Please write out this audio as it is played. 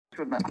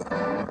Welcome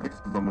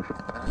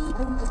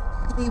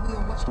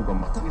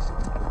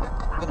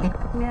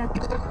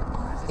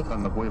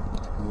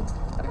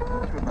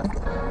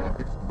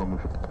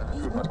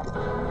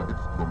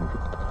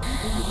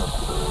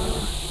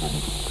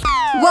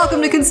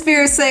to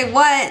Conspiracy Say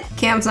What?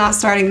 Cam's not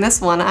starting this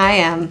one, I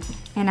am.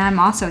 And I'm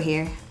also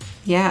here.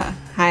 Yeah.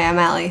 Hi, I'm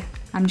Allie.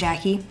 I'm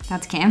Jackie.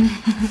 That's Cam.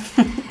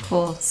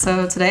 Cool.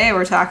 So today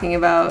we're talking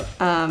about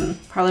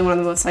probably one of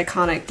the most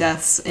iconic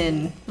deaths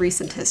in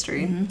recent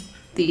history. Mm-hmm.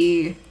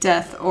 The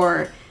death,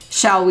 or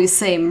shall we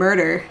say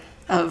murder,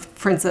 of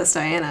Princess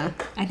Diana.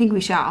 I think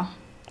we shall.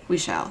 We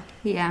shall.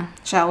 Yeah.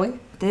 Shall we?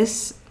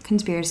 This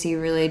conspiracy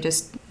really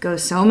just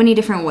goes so many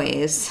different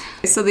ways.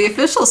 So the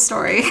official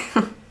story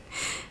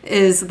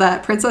is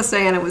that Princess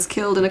Diana was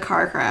killed in a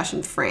car crash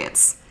in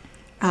France.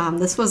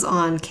 This was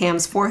on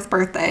Cam's 4th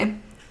birthday.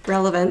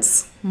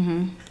 Relevance.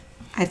 Mm-hmm.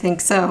 I think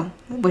so,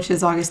 which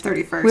is August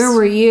 31st. Where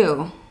were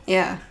you?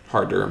 Yeah.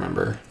 Hard to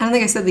remember. I don't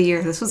think I said the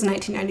year. This was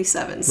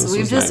 1997. So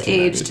we've just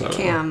aged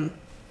Cam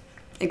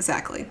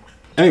exactly.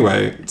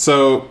 Anyway,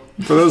 so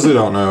for those who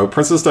don't know,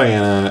 Princess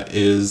Diana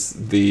is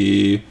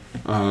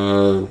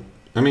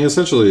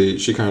essentially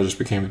she kind of just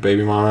became the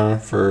baby mama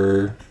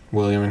for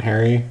William and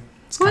Harry.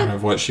 It's kind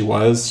of what she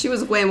was. She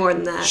was way more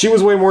than that. She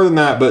was way more than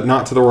that, but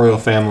not to the royal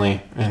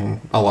family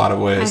in a lot of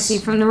ways. I see.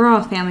 From the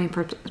royal family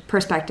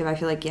perspective, I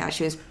feel like, yeah,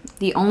 she was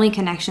the only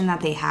connection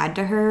that they had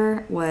to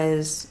her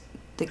was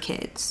the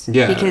kids.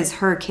 Yeah. Because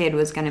her kid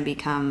was going to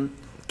become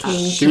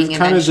king. She was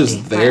kind of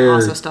just there. But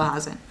also still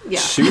hasn't. Yeah.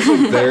 She was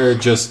like there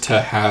just to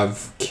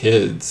have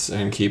kids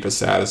and keep a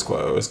status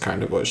quo is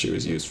kind of what she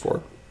was used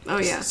for. Oh,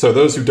 yeah. So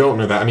those who don't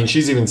know that, I mean,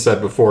 she's even said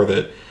before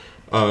that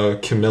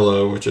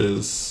Camilla, which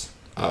is...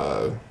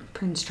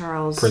 Prince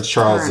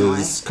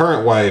Charles's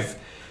current wife.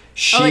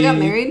 They got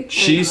married?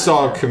 She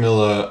saw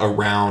Camilla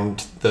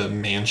around the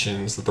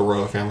mansions that the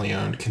royal family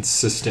owned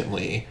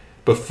consistently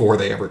before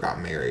they ever got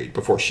married,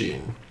 before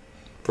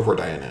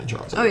Diana and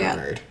Charles got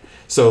married.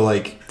 So,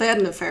 like... They had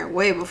an affair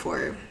way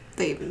before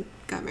they even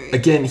got married.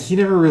 Again, he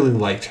never really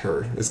liked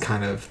her, is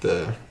kind of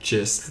the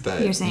gist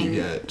that You're saying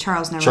you get.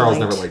 Charles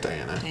never liked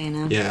Diana.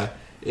 Yeah.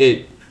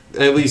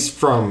 At least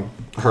from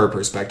her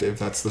perspective,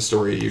 that's the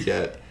story you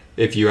get.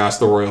 If you ask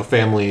the royal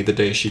family, the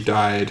day she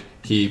died,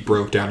 he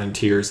broke down in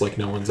tears like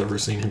no one's ever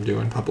seen him do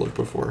in public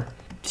before.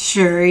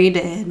 Sure he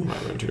did. Might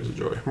have been tears of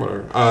joy.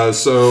 Whatever.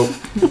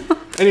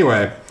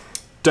 Anyway,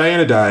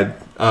 Diana died.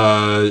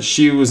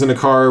 She was in a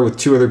car with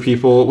 2 other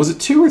people. Was it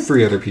 2 or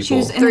 3 other people? She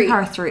was in a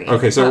car 3.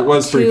 Okay, so it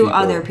was 3 people. 2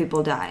 other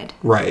people died.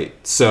 Right.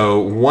 So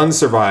 1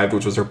 survived,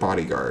 which was her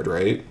bodyguard,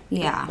 right?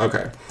 Yeah.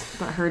 Okay.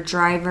 But her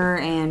driver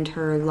and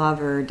her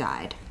lover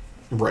died.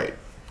 Right.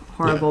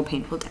 Horrible,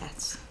 painful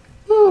deaths.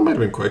 Well, it might have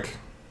been quick.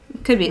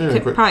 Probably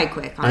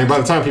quick. I mean, by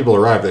the time people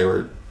arrived, they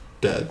were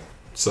dead.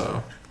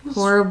 So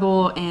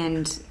horrible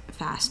and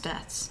fast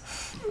deaths.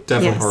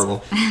 Definitely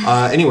horrible.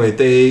 Anyway,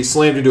 they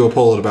slammed into a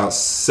pole at about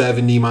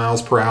 70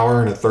 miles per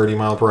hour in a 30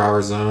 mile per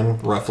hour zone,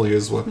 roughly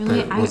is what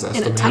was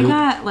estimated. I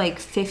got like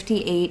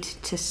 58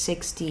 to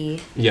 60.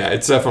 Yeah,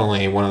 it's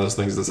definitely one of those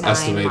things that's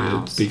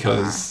estimated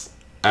because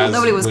as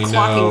nobody was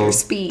clocking their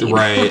speed.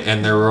 Right,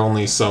 and there were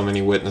only so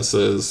many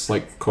witnesses,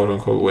 like quote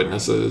unquote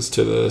witnesses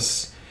to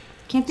this.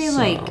 Can't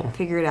they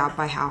figure it out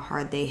by how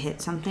hard they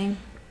hit something?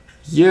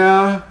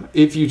 Yeah,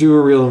 if you do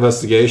a real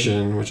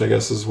investigation, which I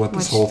guess is what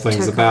this whole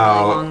thing's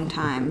about. A really long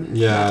time.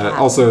 Yeah.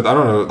 Also, I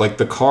don't know, like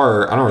the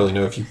car. I don't really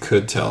know if you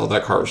could tell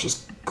that car was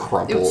just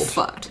crumpled. It was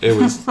fucked. It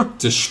was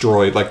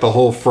destroyed. Like the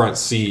whole front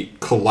seat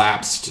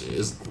collapsed,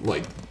 is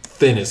like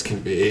thin as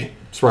can be.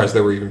 Surprised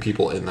there were even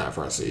people in that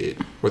front seat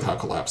with how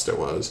collapsed it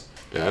was.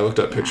 Yeah, I looked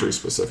at pictures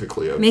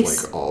specifically of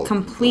Makes like all.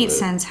 Complete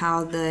sense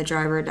how the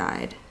driver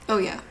died. Oh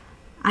yeah.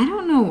 I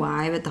don't know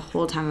why, but the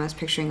whole time I was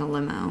picturing a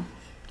limo.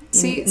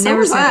 See, so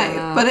was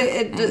I, but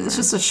it's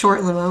just a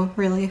short limo,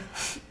 really.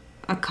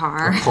 A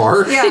car?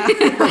 Yeah.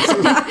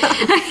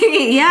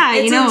 Yeah,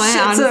 you know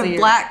what? It's a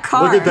black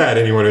car. Look at that,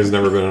 anyone who's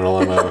never been in a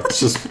limo.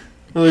 It's just,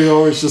 really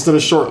always just in a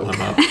short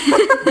limo.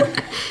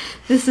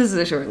 This is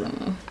a short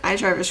limo. I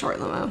drive a short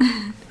limo.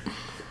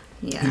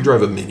 Yeah. You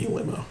drive a mini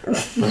limo.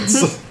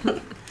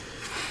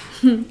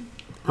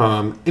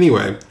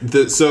 Anyway,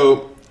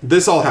 so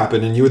this all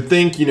happened, and you would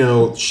think,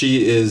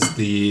 she is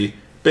the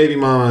baby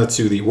mama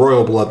to the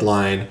royal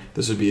bloodline.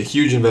 This would be a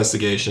huge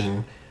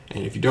investigation,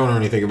 and if you don't know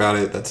anything about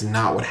it, that's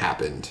not what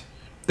happened.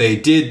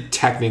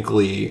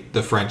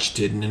 The French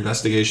did an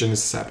investigation.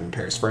 This happened in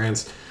Paris,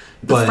 France.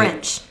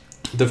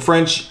 The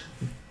French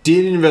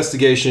did an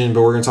investigation,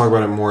 but we're going to talk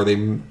about it more.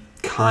 They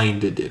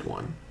kind of did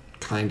one.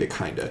 Kind of.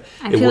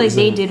 I feel like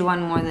they did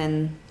one more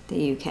than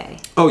the UK.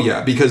 Oh,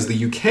 yeah, because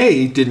the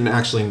UK didn't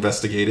actually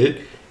investigate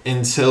it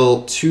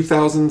until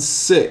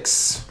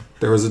 2006.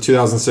 There was a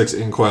 2006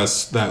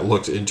 inquest that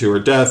looked into her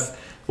death,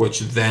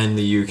 which then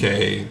the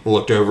UK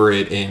looked over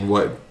it in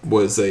what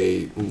was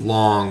a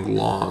long,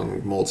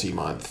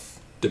 multi-month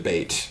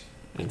debate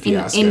and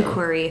fiasco.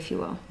 Inquiry, if you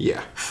will.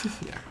 Yeah.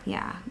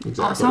 Exactly.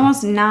 It's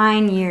almost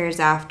 9 years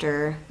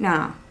after...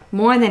 No,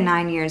 more than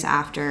 9 years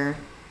after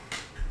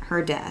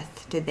her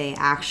death, did they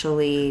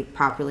actually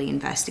properly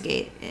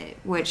investigate it?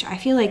 Which I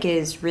feel like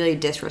is really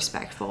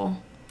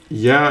disrespectful.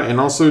 Yeah, and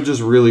also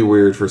just really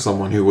weird for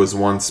someone who was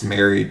once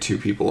married to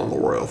people in the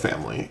royal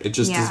family. It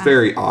just is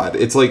very odd.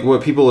 It's like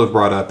what people have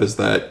brought up is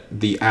that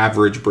the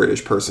average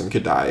British person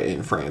could die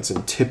in France,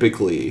 and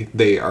typically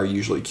they are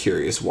usually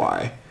curious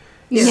why.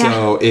 Yeah.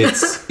 So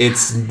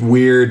it's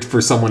weird for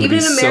someone Even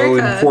to be in so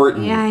America.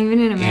 important Yeah, even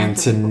in America. and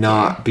to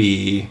not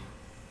be,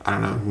 I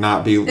don't know,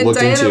 not be And looked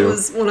Diana into.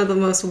 was one of the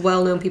most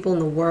well-known people in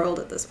the world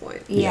at this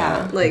point.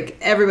 Yeah. Like,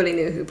 everybody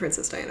knew who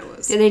Princess Diana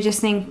was. Did they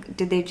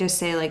just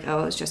say, like,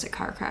 oh, it was just a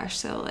car crash,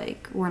 so,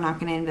 like, we're not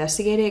going to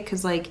investigate it?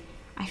 Because, like,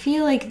 I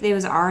feel like there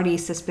was already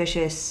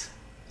suspicious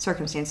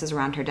circumstances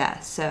around her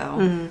death, so...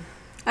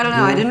 I don't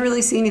know. I didn't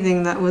really see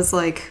anything that was,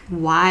 like,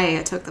 why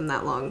it took them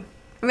that long.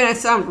 I mean, I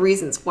found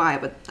reasons why,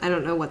 but I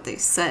don't know what they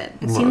said.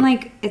 It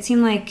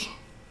seemed like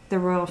the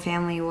royal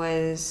family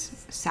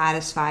was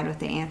satisfied with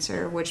the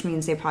answer, which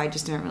means they probably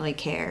just didn't really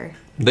care.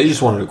 They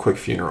just wanted a quick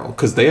funeral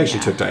because they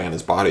actually Yeah. took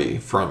Diana's body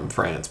from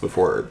France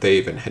before they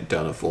even had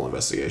done a full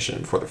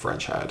investigation before the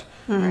French had.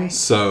 Right.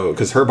 So,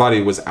 because her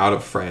body was out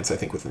of France, I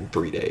think, within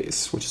 3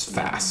 days, which is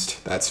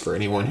fast. That's for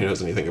anyone who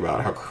knows anything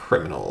about how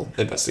criminal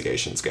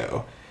investigations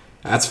go.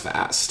 That's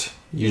fast.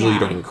 Usually you Yeah.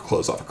 don't even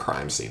close off a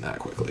crime scene that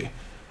quickly.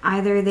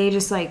 Either they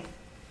just, like,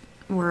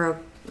 were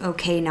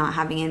okay not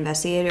having it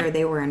investigated, or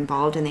they were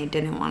involved and they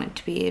didn't want it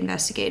to be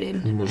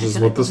investigated. Which I is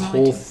feel what like this those are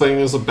only whole two. thing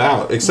is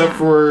about. Except Yeah.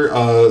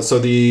 for, so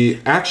the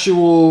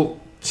actual,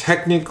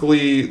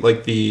 technically,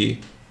 like the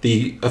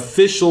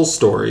official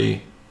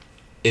story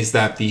is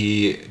that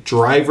the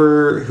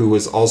driver, who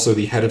was also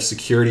the head of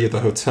security at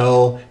the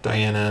hotel,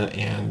 Diana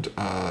and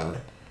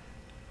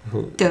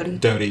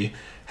Dodie,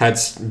 had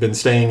been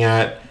staying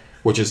at,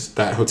 which is,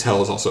 that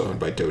hotel is also owned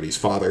by Dodie's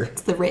father.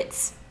 It's the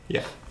Ritz.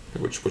 Yeah,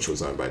 which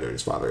was owned by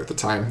Dodie's father at the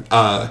time.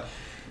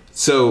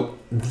 So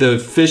the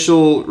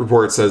official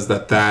report says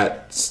that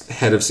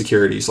head of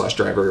security /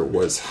 driver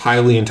was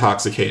highly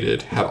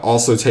intoxicated, had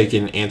also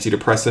taken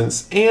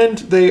antidepressants, and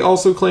they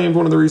also claimed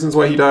one of the reasons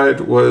why he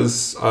died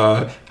was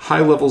high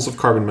levels of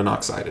carbon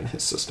monoxide in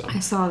his system. I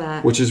saw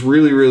that. Which is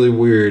really, really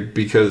weird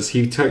because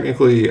he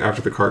technically,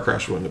 after the car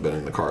crash, wouldn't have been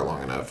in the car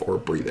long enough or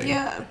breathing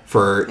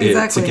for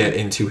exactly. it to get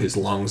into his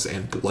lungs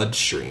and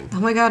bloodstream. Oh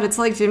my god, it's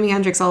like Jimi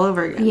Hendrix all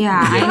over again.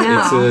 Yeah, I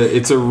know.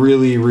 It's a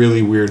really,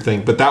 really weird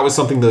thing. But that was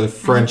something the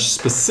French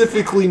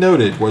specifically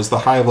noted was the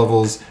high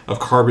levels of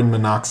carbon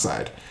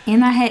monoxide.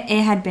 And that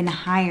it had been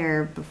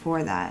higher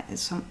before that.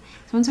 Someone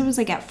said it was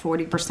like at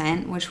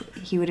 40%, which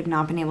he would have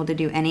not been able to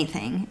do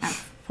anything at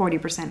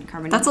 40%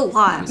 carbon. That's a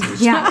lot.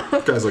 Yeah.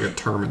 That guy's like a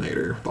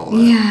Terminator with all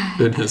that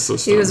in his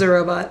system. He was a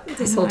robot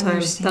this whole time.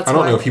 That's I don't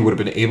why. know if he would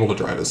have been able to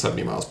drive at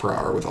 70 miles per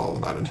hour with all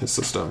of that in his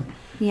system.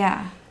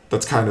 Yeah.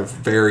 That's kind of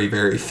very,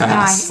 very No,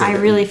 fast. I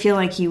really feel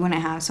like he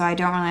wouldn't have. So I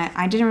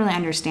didn't really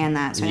understand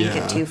that. So I didn't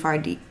Yeah. get too far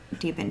deep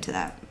into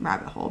that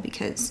rabbit hole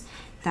because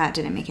that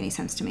didn't make any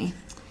sense to me.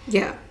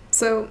 Yeah.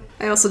 So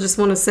I also just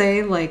want to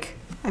say, like,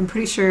 I'm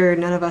pretty sure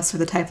none of us are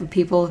the type of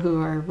people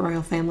who are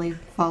royal family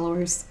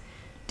followers.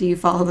 Do you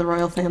follow the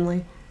royal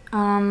family?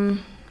 I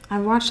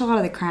watched a lot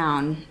of The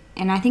Crown,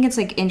 and I think it's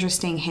like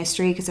interesting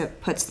history because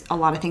it puts a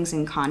lot of things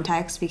in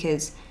context.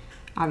 Because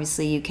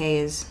obviously UK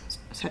is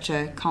such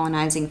a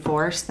colonizing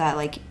force that,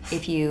 like,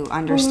 if you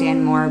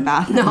understand more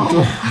about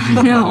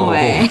no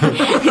way,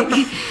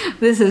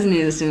 this is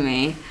news to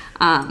me.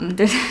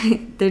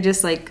 They're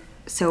just like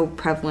so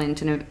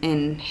prevalent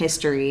in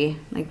history,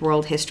 like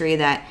world history,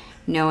 that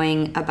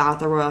knowing about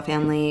the royal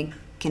family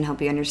can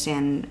help you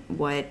understand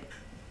what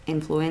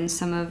influenced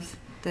some of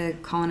the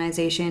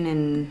colonization,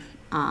 and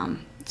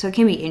so it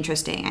can be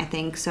interesting, I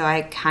think. So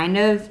I kind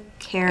of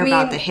care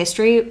about the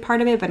history part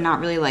of it, but not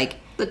really like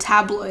The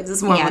tabloids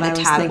is more what I was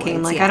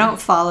thinking. Like, I don't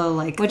follow,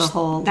 like, which the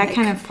whole... that like,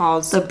 kind of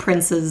falls, the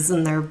princes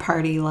and their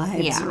party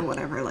lives Yeah. or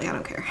whatever. Like, I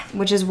don't care.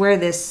 which is where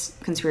this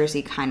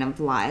conspiracy kind of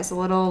lies a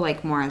little,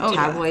 like more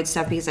tabloid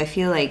stuff, because I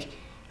feel like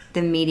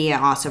the media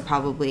also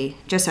probably,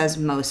 just as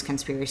most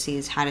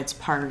conspiracies, had its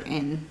part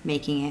in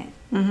making it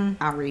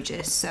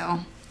outrageous.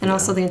 So And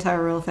also the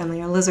entire royal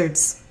family are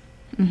lizards.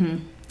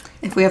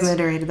 If we haven't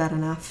iterated that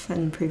enough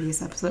in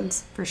previous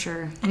episodes. for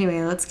sure,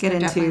 Anyway, let's get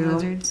definitely into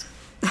lizards.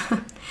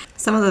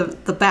 some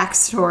of the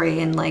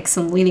backstory and, like,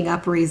 some leading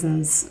up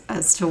reasons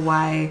as to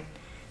why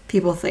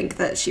people think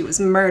that she was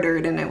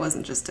murdered and it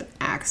wasn't just an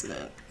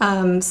accident.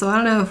 So I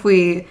don't know if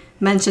we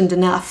mentioned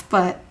enough,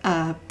 but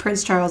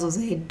Prince Charles was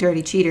a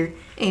dirty cheater,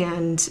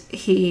 and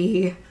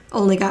he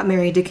only got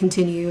married to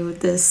continue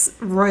this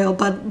royal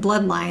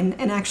bloodline,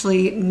 and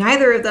actually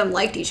neither of them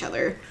liked each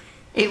other.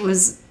 It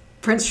was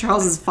Prince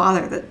Charles's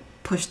father that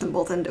pushed them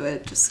both into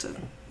it just to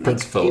make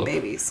Prince a few Philip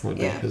babies. would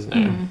be Yeah. his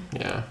name.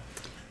 Yeah.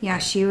 Yeah,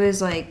 she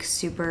was like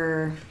she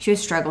was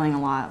struggling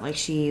a lot. Like,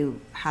 she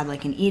had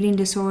like an eating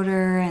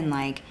disorder, and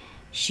like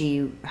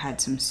she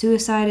had some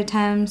suicide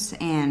attempts,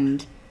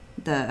 and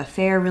the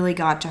affair really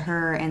got to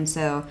her, and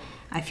so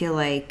I feel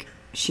like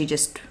she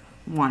just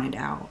wanted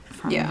out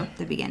from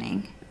the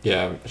beginning.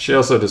 Yeah, she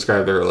also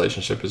described their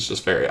relationship as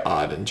just very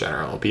odd in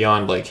general,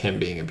 beyond like him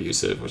being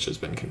abusive, which has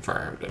been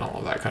confirmed and all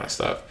of that kind of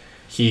stuff.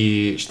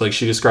 She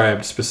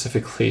described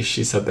specifically,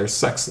 she said their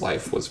sex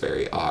life was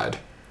very odd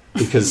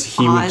because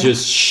he would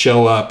just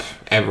show up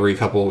every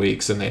couple of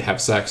weeks and they'd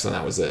have sex and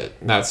that was it.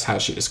 That's how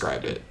she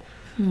described it.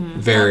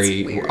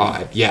 Very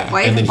odd. Yeah.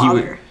 Why and then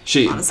bother,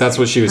 that's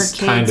what she was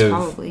kind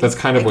of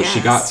what she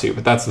got to,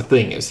 but that's the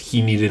thing is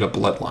he needed a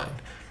bloodline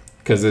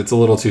because it's a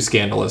little too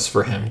scandalous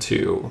for him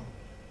to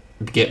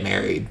get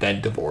married, then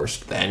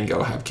divorced, then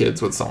go have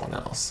kids with someone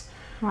else.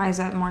 Why is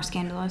that more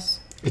scandalous?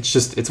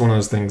 It's one of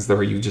those things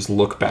where you just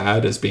look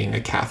bad as being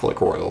a Catholic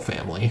royal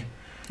family.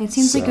 It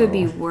seems like it would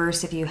be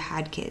worse if you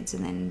had kids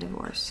and then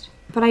divorced.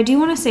 But I do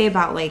want to say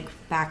about like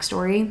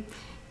backstory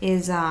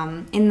is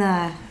in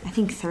the I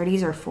think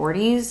 30s or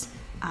 40s,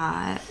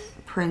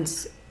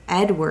 Prince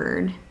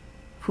Edward,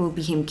 who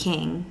became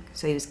king,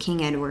 so he was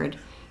King Edward,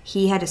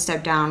 he had to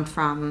step down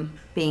from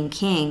being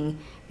king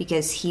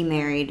because he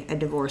married a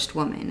divorced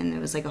woman, and there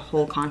was like a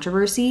whole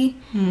controversy,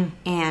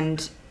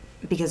 and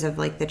because of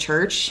like the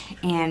church.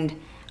 And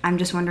I'm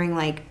just wondering,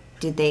 like,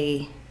 did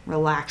they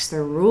relax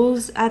their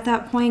rules at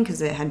that point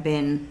because it had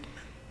been,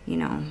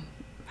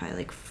 probably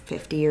like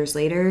 50 years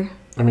later?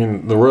 I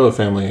mean, the royal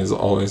family has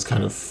always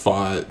kind of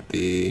fought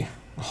the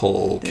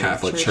whole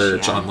Catholic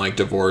Church on like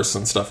divorce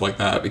and stuff like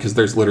that because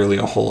there's literally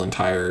a whole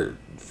entire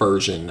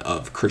version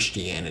of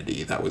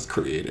Christianity that was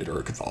created,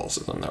 or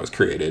Catholicism that was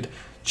created,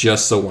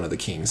 just so one of the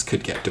kings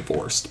could get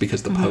divorced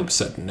because the Pope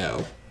said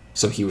no.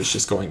 So he was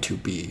just going to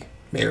be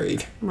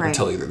married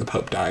until either the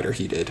Pope died or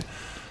he did.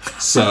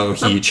 So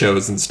he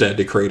chose instead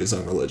to create his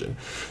own religion.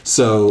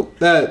 So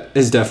that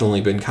has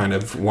definitely been kind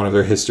of one of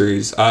their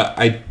histories.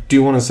 I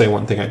do want to say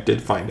one thing I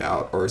did find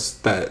out, or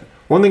that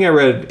one thing I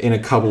read in a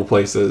couple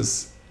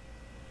places,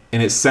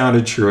 and it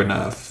sounded true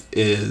enough,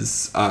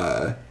 is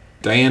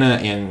Diana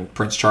and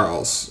Prince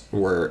Charles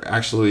were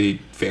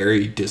actually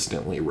very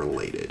distantly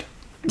related,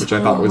 which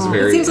I thought was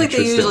very It seems like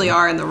interesting. they usually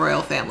are in the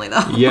royal family,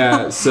 though.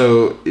 Yeah,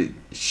 so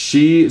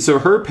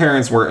her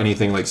parents weren't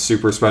anything like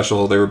super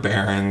special. They were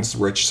barons,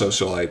 rich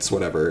socialites,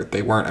 whatever.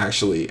 They weren't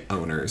actually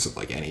owners of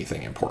like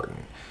anything important.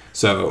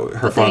 So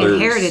her father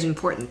inherited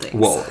important things.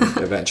 Well,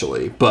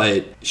 eventually,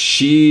 but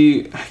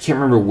I can't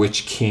remember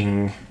which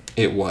king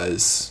it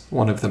was,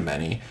 one of the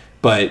many,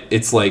 but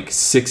it's like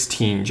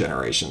 16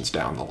 generations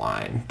down the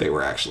line they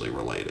were actually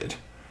related.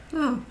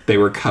 Oh. They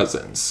were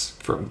cousins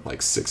from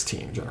like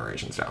 16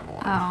 generations down the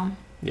line. Oh.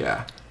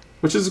 Yeah.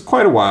 Which is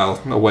quite a while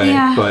away,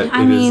 Yeah, but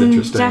I it mean, is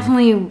interesting.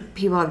 definitely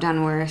people have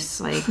done worse.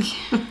 Like,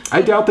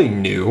 I doubt they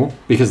knew,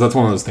 because that's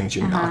one of those things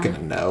you're not going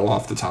to know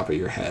off the top of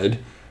your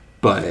head.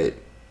 But,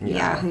 who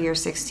your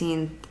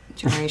 16th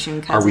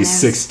generation cousin are we is.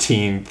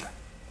 16th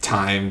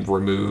time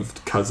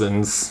removed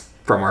cousins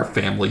from our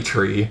family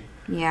tree?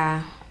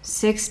 Yeah,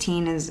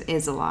 16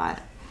 is a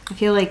lot. I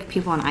feel like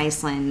people in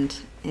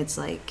Iceland, it's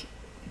like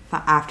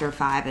after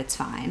 5, it's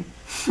fine.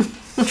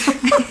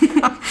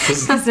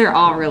 Because they're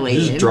all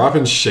related. You're just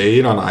dropping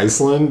shade on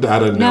Iceland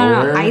out of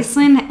nowhere? No,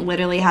 Iceland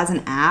literally has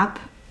an app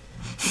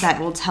that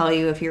will tell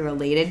you if you're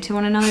related to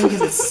one another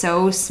because it's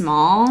so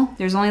small.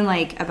 There's only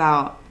like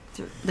I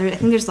think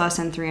there's less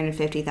than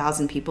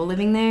 350,000 people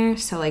living there.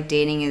 So like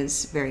dating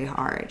is very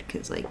hard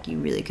because like you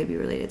really could be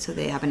related. So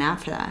they have an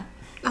app for that.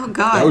 Oh,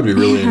 God. That would be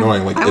really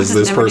annoying. Like, is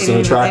this person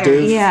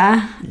attractive?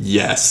 Yeah.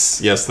 Yes,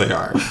 they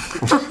are.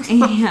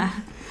 Yeah.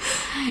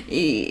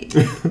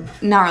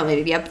 Not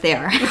related. Yep, they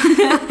are.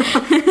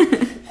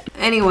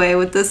 Anyway,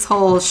 with this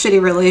whole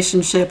shitty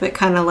relationship, it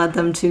kind of led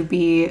them to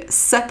be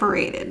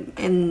separated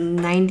in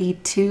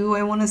 92,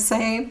 I want to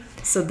say.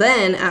 So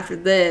then, after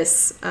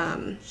this,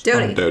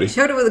 Dodi. She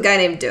hooked up with a guy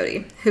named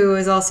Dodi, who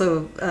is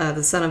also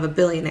the son of a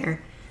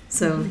billionaire.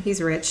 So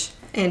he's rich.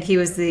 And he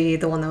was the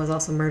one that was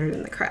also murdered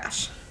in the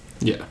crash.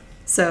 Yeah.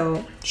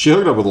 So she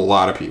hooked up with a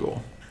lot of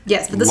people.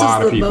 Yes, but this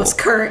was the most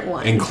current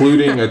one.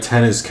 Including a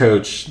tennis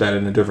coach that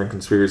in a different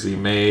conspiracy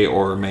may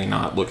or may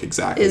not look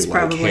exactly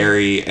like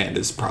Harry, and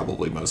is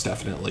probably most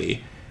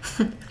definitely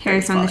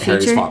Harry from the future?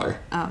 Harry's father.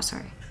 Oh,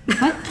 sorry.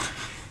 What?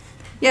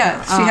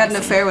 Yeah, she had an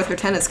affair with her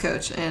tennis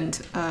coach, and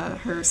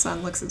her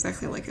son looks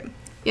exactly like him.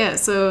 Yeah,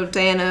 so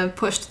Diana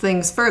pushed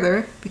things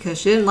further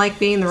because she didn't like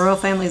being the royal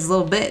family's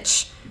little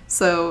bitch.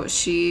 So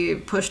she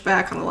pushed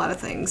back on a lot of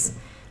things.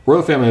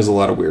 Royal family has a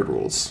lot of weird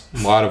rules.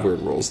 A lot of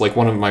weird rules. Like,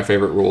 one of my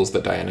favorite rules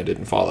that Diana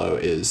didn't follow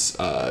is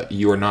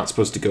you are not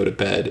supposed to go to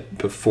bed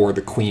before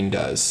the queen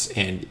does.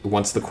 And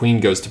once the queen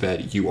goes to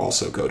bed, you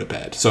also go to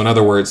bed. So in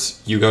other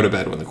words, you go to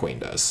bed when the queen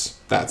does.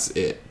 That's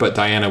it. But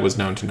Diana was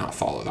known to not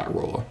follow that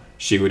rule.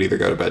 She would either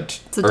go to bed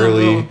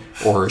early,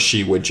 or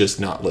she would just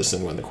not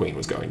listen when the queen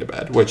was going to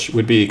bed, which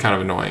would be kind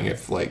of annoying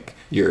if, like,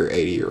 your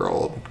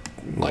 80-year-old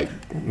like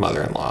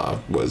mother-in-law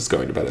was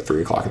going to bed at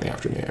 3 o'clock in the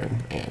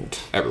afternoon, and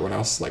everyone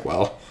else like,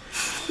 well,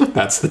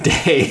 that's the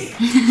day.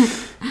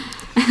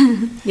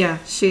 Yeah,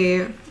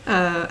 she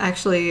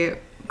actually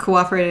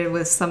cooperated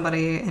with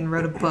somebody and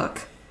wrote a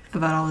book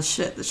about all the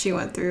shit that she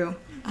went through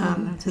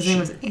His name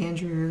was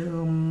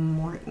Andrew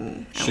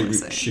Morton, I want to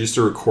say. She used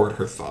to record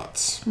her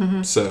thoughts.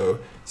 So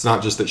it's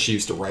not just that she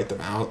used to write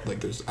them out. Like,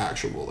 there's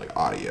actual, like,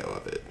 audio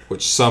of it,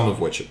 some of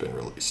which have been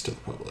released to the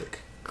public.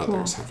 Cool.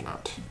 Others have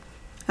not.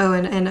 Oh,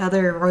 and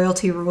other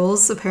royalty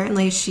rules.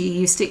 Apparently, she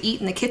used to eat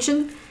in the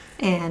kitchen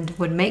and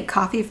would make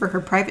coffee for her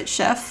private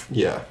chef.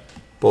 Yeah.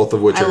 Both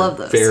of which I are love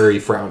those. very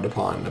frowned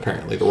upon,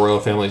 apparently. The royal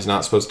family is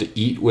not supposed to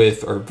eat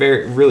with or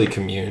really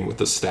commune with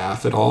the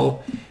staff at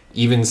all.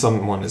 Even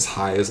someone as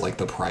high as, like,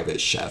 the private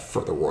chef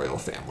for the royal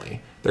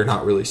family. They're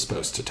not really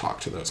supposed to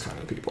talk to those kind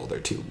of people. They're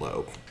too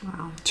low.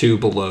 Wow. Too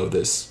below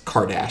this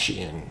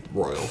Kardashian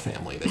royal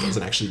family that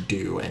doesn't actually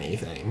do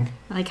anything.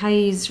 I like how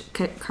you use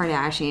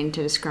Kardashian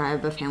to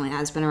describe a family that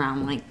has been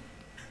around, like,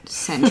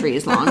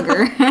 centuries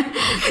longer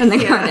than the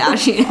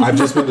Kardashians. I've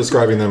just been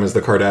describing them as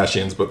the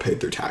Kardashians, but paid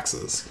through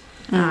taxes.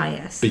 Ah,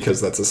 yes.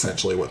 Because that's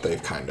essentially what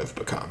they've kind of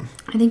become.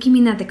 I think you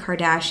mean that the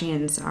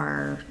Kardashians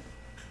are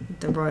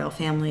the royal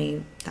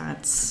family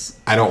that's...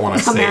 I don't want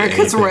to say America's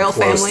anything royal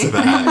close family. to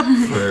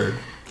that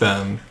for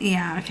them.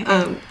 Yeah,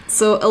 okay.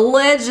 So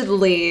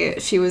allegedly,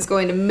 she was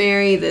going to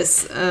marry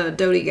this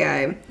Doty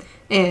guy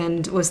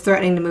and was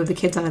threatening to move the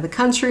kids out of the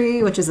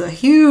country, which is a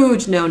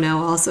huge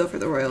no-no also for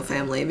the royal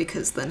family,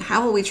 because then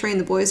how will we train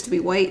the boys to be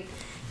white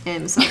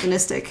and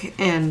misogynistic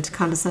and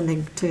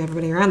condescending to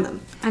everybody around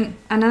them? And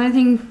another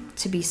thing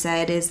to be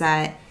said is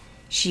that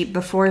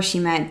before she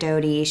met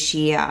Doty,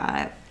 she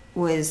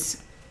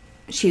was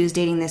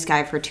dating this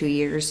guy for 2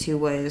 years who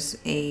was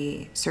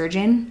a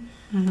surgeon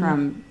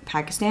from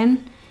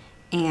Pakistan,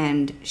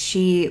 and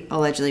she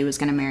allegedly was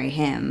going to marry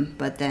him,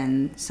 but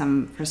then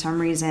for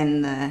some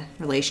reason the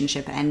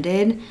relationship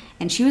ended,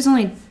 and she was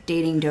only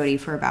dating Doty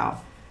for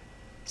about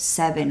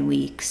 7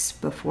 weeks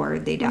before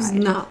they died. It was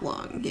not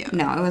long, yeah.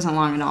 No, it wasn't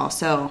long at all.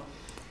 So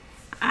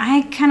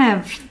I kind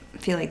of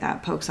feel like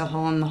that pokes a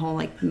hole in the whole,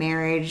 like,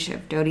 marriage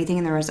of Doty thing,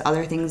 and there was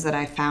other things that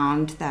I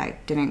found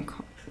that didn't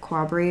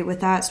corroborate with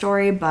that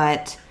story,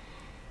 but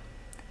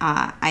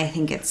I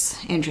think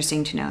it's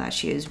interesting to know that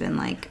she has been,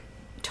 like,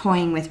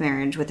 toying with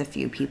marriage with a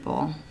few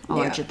people,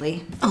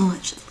 allegedly. Yeah.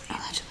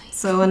 Allegedly.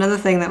 So another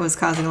thing that was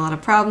causing a lot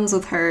of problems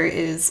with her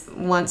is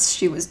once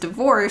she was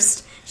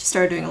divorced, she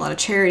started doing a lot of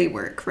charity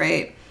work,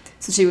 right?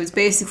 So she was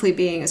basically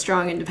being a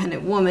strong,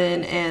 independent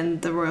woman,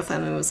 and the royal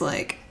family was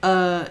like,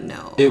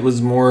 no.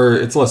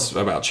 It's less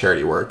about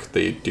charity work.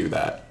 They do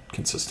that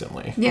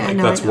consistently. Yeah, like,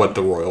 no, that's I know. what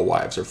the royal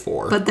wives are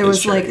for. But there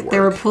was, like,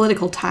 there were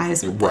political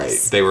ties with Right,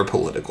 this. they were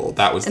political.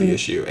 That was the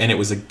issue. And it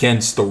was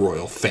against the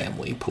royal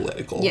family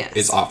political. Yes.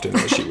 Is often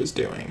what she was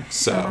doing.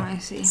 So Oh, I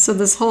see. So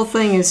this whole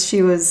thing is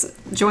she was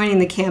joining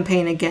the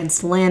campaign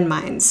against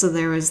landmines. So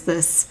there was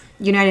this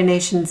United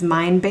Nations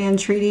mine ban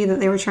treaty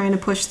that they were trying to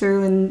push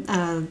through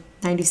in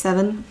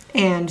 97,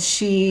 and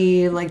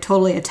she, like,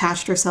 totally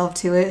attached herself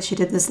to it. She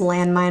did this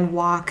landmine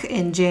walk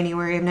in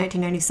January of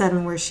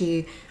 1997 where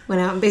she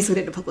went out and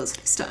basically did a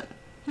publicity stunt,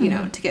 you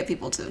know, to get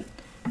people to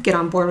get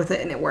on board with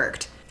it, and it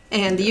worked.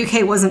 And the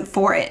UK wasn't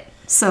for it.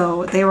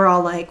 So they were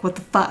all like, what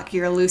the fuck,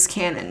 you're a loose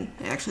cannon.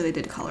 Actually,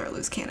 they did call her a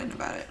loose cannon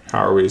about it. how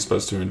are we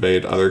supposed to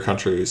invade other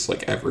countries,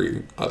 like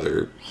every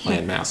other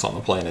landmass on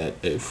the planet,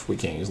 if we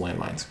can't use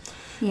landmines?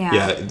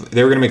 Yeah,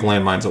 they were going to make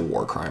landmines a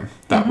war crime.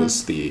 That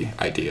was the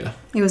idea.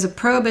 It was a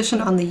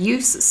prohibition on the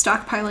use,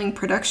 stockpiling,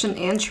 production,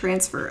 and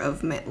transfer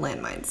of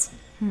landmines.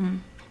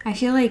 I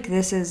feel like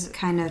this is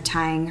kind of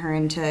tying her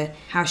into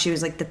how she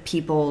was, like, the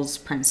people's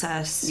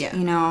princess. Yeah.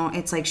 You know,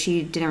 it's like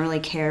she didn't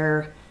really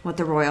care what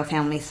the royal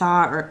family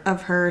thought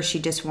of her. She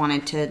just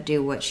wanted to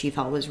do what she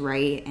felt was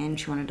right, and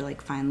she wanted to,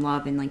 like, find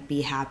love and, like,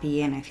 be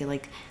happy. And I feel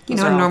like You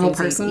those know, are a all normal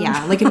things person.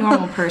 yeah, like a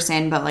normal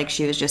person, but, like,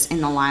 she was just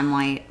in the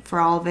limelight for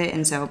all of it,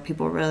 and so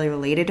people really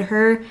related to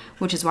her,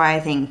 which is why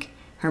I think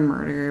her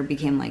murder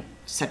became, like,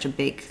 such a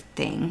big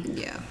thing.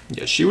 Yeah.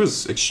 Yeah, she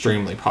was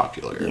extremely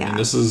popular. I Yeah. mean,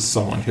 this is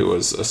someone who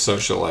was a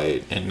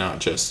socialite in not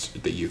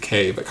just the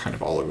UK, but kind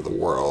of all over the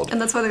world. And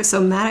that's why they're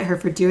so mad at her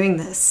for doing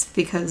this,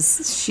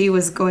 because she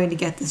was going to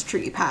get this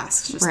treaty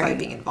passed just by Right.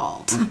 being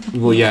involved.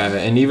 Well, yeah,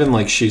 and even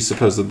like she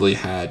supposedly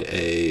had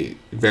a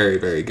very,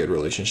 very good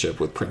relationship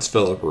with Prince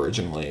Philip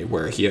originally,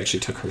 where he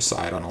actually took her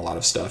side on a lot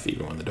of stuff,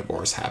 even when the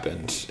divorce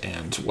happened,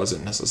 and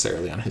wasn't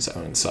necessarily on his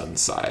own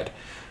son's side.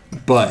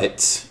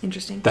 But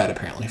Interesting. that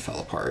apparently fell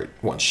apart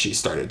once she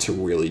started to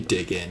really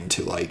dig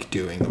into like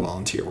doing the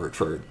volunteer work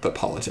for the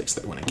politics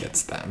that went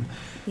against them.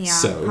 Yeah,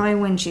 So probably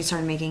when she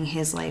started making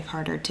his life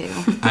harder, too.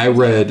 I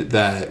read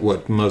that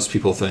what most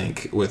people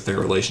think with their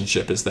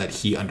relationship is that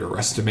he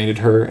underestimated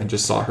her and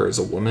just saw her as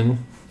a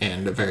woman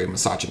and a very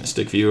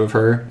misogynistic view of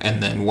her.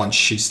 And then once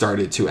she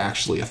started to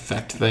actually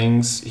affect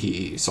things,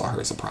 he saw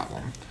her as a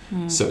problem.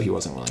 So he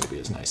wasn't willing to be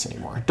as nice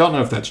anymore. Don't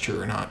know if that's true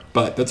or not,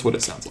 but that's what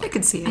it sounds I like.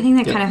 could see it. I think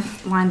that Yeah. kind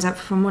of lines up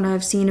from what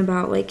I've seen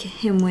about, like,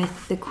 him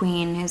with the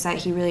queen, is that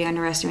he really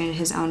underestimated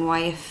his own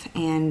wife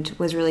and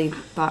was really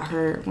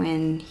butthurt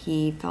when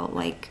he felt,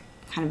 like,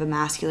 kind of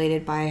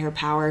emasculated by her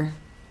power.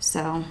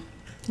 So,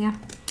 yeah.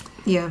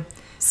 Yeah.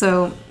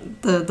 So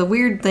the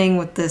weird thing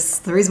with this,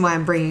 the reason why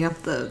I'm bringing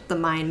up the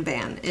mine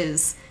ban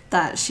is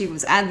that she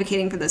was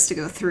advocating for this to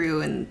go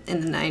through in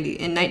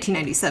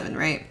 1997,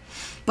 right?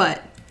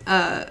 But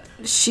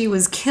she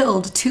was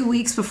killed 2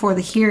 weeks before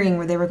the hearing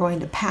where they were going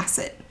to pass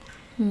it.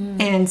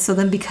 And so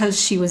then because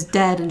she was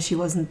dead and she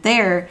wasn't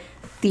there,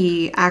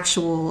 the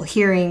actual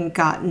hearing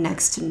got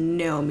next to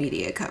no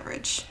media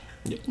coverage.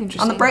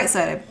 Interesting. On the bright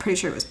side, I'm pretty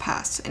sure it was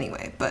passed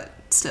anyway, but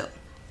still.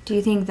 Do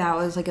you think that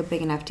was like a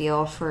big enough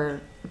deal for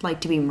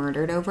like to be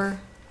murdered over?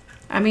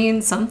 I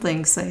mean, some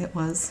things say it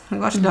was. We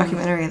watched a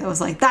documentary that was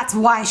like, that's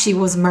why she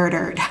was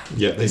murdered.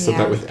 Yeah, they said Yeah.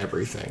 that with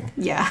everything.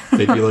 Yeah.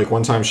 They'd be like,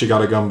 one time she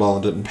got a gumball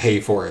and didn't pay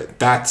for it.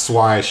 That's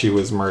why she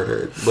was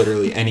murdered.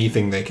 Literally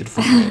anything they could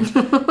find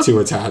to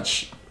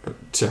attach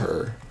to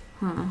her.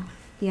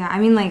 Yeah, I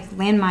mean, like,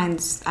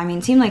 landmines, I mean,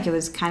 it seemed like it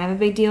was kind of a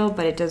big deal,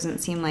 but it doesn't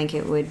seem like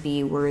it would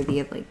be worthy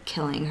of, like,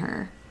 killing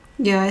her.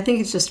 Yeah, I think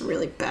it's just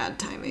really bad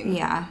timing.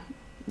 Yeah,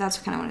 that's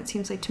kind of what it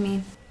seems like to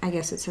me. I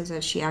guess it says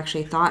that she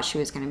actually thought she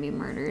was going to be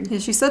murdered. Yeah,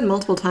 she said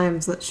multiple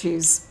times that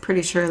she's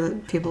pretty sure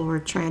that people were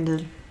trying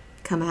to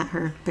come at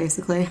her,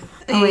 basically.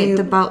 Oh, wait,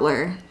 the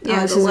butler.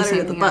 Yeah, this the is letter to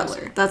the something else.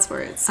 butler. That's where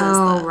it says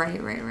Oh, that.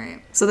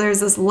 right. So there's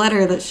this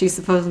letter that she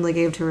supposedly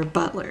gave to her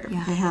butler.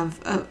 Yeah. I have,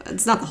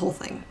 it's not the whole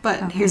thing,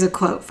 but Okay. here's a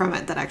quote from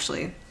it that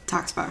actually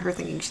talks about her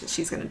thinking that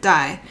she's going to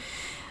die.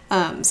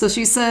 So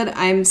she said,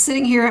 I'm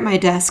sitting here at my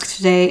desk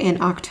today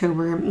in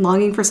October,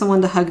 longing for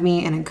someone to hug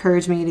me and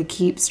encourage me to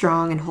keep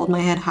strong and hold my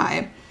head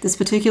high. This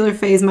particular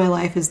phase of my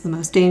life is the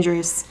most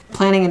dangerous.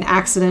 Planning an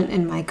accident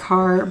in my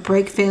car,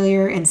 brake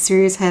failure, and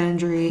serious head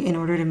injury in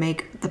order to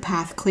make the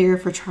path clear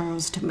for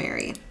Charles to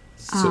marry.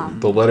 So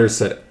the letter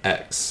said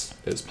X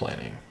is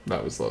planning.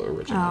 That was the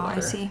original Oh, letter.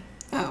 I see.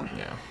 Oh.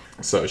 Yeah.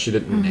 So she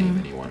didn't name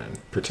anyone in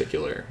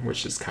particular,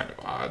 which is kind of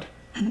odd.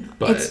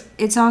 But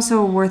It's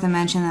also worth a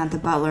mention that the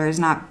butler is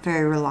not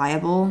very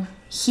reliable.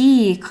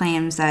 He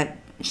claims that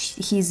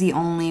he's the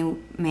only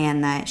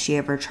man that she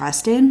ever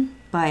trusted,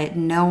 but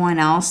no one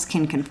else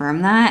can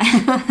confirm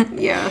that,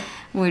 Yeah.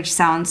 which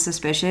sounds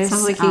suspicious.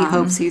 Sounds like he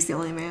hopes he's the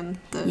only man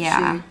that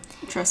yeah.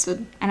 she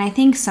trusted. And I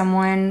think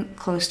someone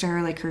close to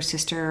her, like her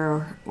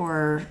sister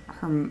or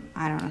her,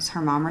 I don't know,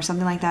 her mom or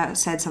something like that,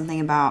 said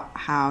something about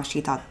how she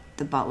thought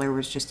the butler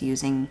was just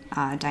using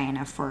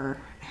Diana for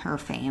her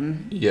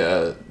fame.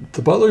 yeah,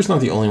 the butler's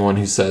not the only one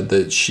who said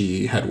that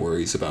she had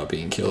worries about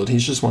being killed.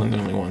 He's just one of the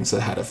only ones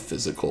that had a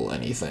physical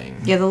anything.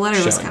 Yeah, the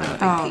letter was showing kind of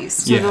that. a big piece.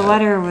 So Yeah. the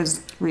letter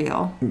was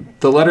real.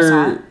 The letter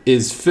Sad.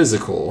 is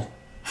physical,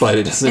 but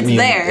it doesn't It's mean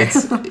there.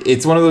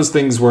 it's one of those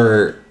things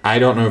where I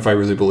don't know if I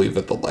really believe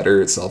that the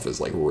letter itself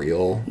is like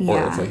real or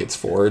Yeah. if like it's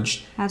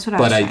forged. That's what I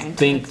but was I trying to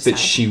think that decide.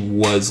 she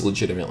was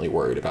legitimately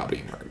worried about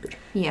being murdered.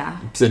 Yeah.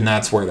 And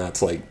that's where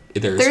that's like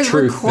there's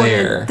truth recorded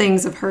there.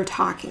 things of her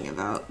talking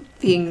about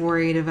being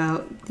worried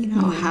about, you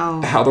know,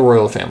 how How the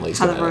royal family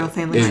How the royal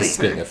family is treats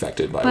her. being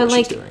affected by But what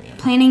like she's doing. Yeah.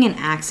 planning an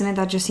accident,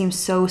 that just seems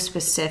so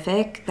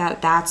specific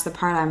that's the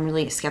part I'm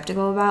really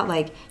skeptical about.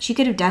 Like she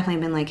could have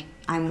definitely been like,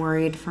 I'm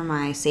worried for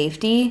my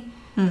safety.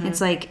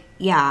 It's like,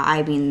 yeah,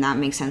 I mean that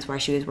makes sense why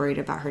she was worried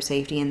about her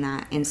safety in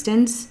that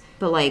instance.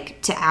 But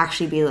like to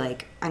actually be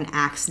like an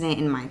accident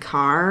in my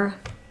car,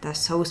 that's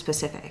so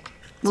specific.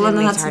 So well, it and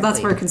makes it hard to that's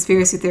where believe.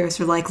 conspiracy theorists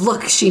are like,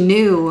 look, she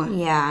knew.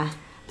 Yeah.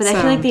 But I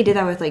So- feel like they did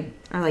that with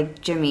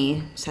like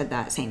Jimmy said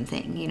that same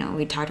thing. You know,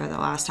 we talked about that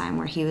last time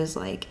where he was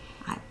like,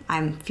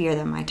 I'm fear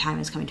that my time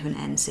is coming to an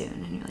end soon.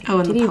 And you're like, Oh,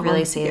 in did the he poem?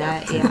 really say Yeah.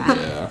 that?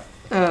 Yeah.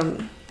 Yeah.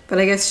 But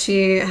I guess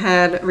she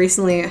had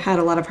recently had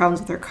a lot of problems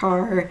with her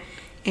car,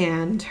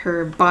 and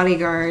her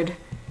bodyguard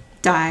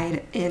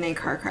died in a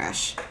car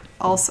crash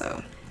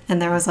also.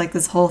 And there was like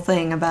this whole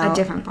thing about A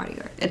different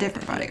bodyguard. a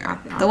different bodyguard.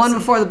 Obviously. The one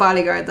before the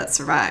bodyguard that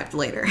survived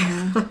later.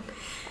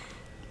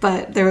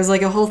 But there was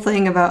like a whole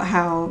thing about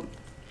how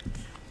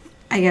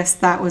I guess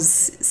that was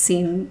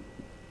seen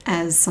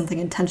as something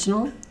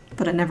intentional,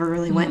 but it never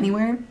really went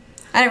anywhere.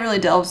 I didn't really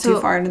delve too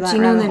far into that. Do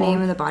you know rabbit the hole.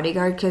 name of the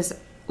bodyguard? Because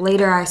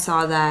later I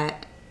saw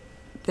that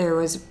there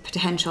was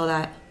potential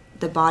that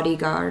the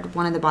bodyguard,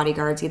 one of the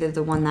bodyguards, either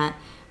the one that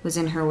was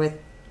in her with,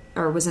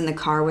 or was in the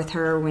car with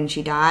her when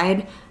she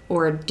died,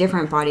 or a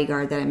different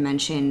bodyguard that I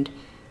mentioned,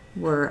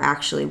 were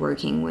actually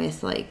working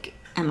with like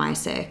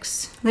MI6.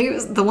 I think it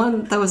was the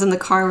one that was in the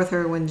car with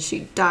her when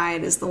she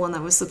died is the one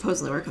that was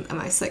supposedly working with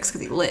MI6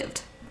 because he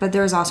lived. But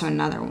there was also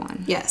another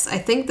one. Yes, I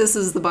think this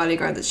is the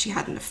bodyguard that she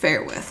had an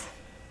affair with.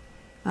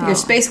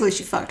 Because basically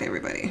she fucked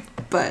everybody.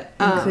 But,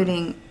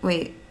 Including,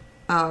 wait,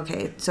 oh,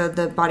 okay. So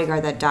the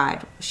bodyguard that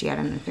died, she had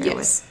an affair yes.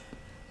 with.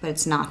 But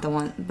it's not the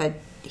one, but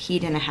he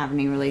didn't have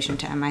any relation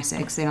to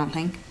MI6, they don't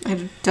think?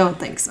 I don't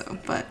think so,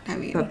 but I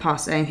mean,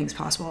 But anything's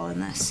possible in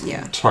this.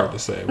 yeah. It's hard to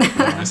say with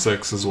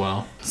MI6 as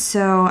well.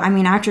 So, I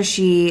mean, after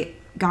she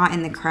got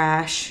in the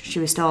crash, she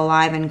was still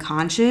alive and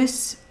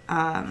conscious,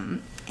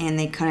 and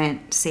they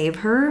couldn't save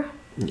her.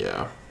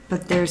 Yeah.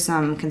 But there's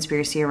some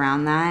conspiracy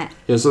around that.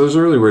 Yeah, so there's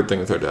a really weird thing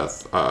with her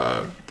death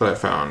that I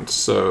found.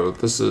 So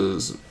this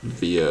is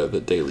via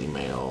the Daily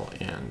Mail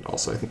and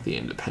also I think the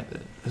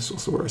Independent. This is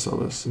also where I saw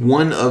this.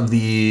 One of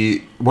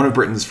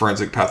Britain's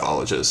forensic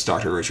pathologists,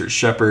 Dr. Richard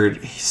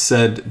Shepard, he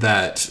said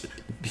that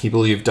he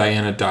believed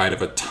Diana died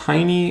of a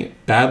tiny,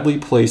 badly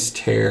placed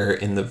tear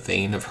in the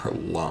vein of her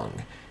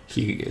lung.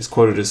 He is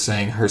quoted as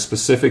saying, "Her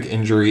specific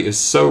injury is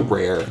so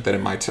rare that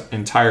in my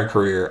entire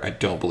career, I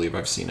don't believe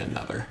I've seen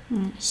another."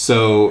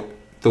 So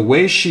the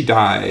way she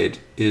died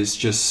is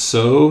just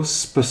so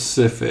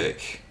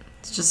specific.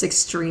 It's just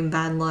extreme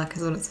bad luck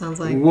is what it sounds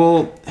like.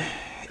 Well,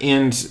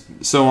 and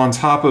so on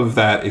top of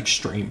that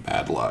extreme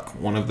bad luck,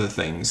 one of the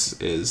things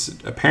is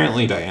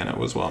apparently Diana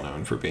was well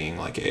known for being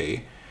like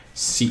a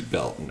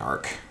seatbelt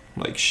narc.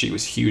 Like, she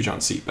was huge on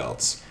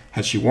seatbelts.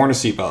 Had she worn a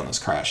seatbelt in this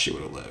crash, she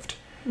would have lived.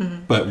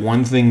 But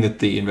one thing that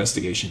the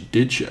investigation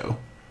did show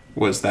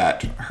was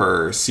that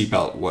her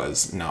seatbelt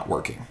was not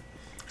working.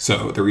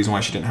 So the reason why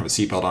she didn't have a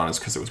seatbelt on is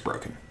because it was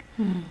broken,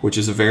 which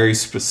is a very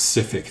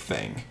specific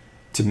thing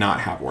to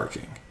not have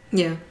working.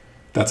 Yeah.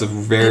 That's a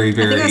very,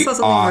 very I think I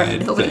saw odd something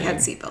where nobody thing. had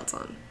seatbelts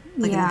on,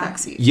 like in the back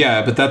seat.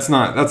 Yeah, but that's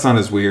not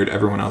as weird.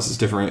 Everyone else is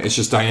different. It's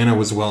just Diana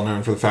was well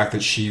known for the fact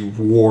that she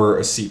wore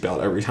a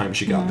seatbelt every time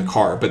she got in the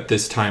car, but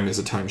this time is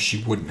a time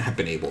she wouldn't have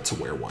been able to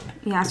wear one.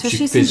 Yeah, She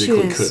especially since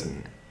physically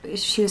couldn't.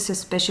 she was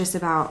suspicious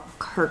about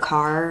her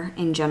car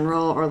in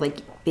general, or like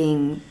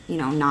being,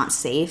 not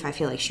safe. I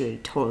feel like she would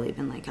have totally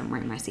been like, I'm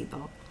wearing my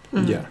seatbelt.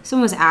 Yeah. If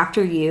someone was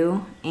after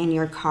you and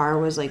your car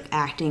was like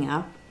acting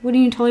up,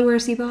 wouldn't you totally wear a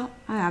seatbelt?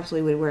 I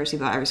absolutely would wear a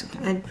seatbelt every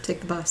single time. I'd take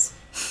the bus.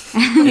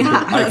 I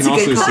That's can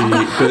a good also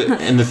call.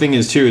 see, and the thing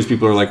is too, is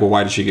people are like, well,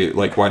 why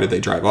did they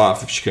drive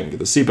off if she couldn't get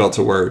the seatbelt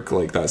to work?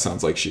 Like, that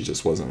sounds like she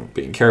just wasn't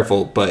being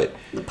careful, but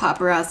The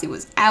paparazzi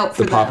was out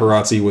for the them.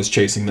 paparazzi was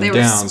chasing them They were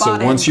down. So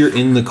spotted. once you're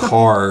in the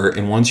car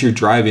and once you're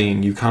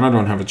driving, you kind of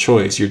don't have a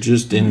choice. You're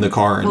just in the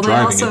car and Well, they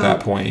driving also- at that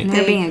point. And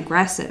they're They- being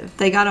aggressive.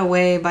 They got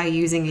away by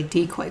using a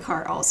decoy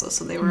car also,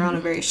 so they were on a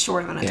very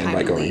short amount of And time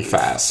by to going leave.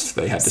 fast,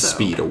 they had to So,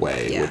 speed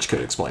away, yeah. which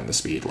could explain the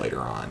speed later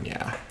on,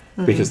 yeah.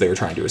 Mm-hmm. Because they were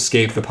trying to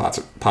escape the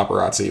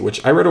paparazzi,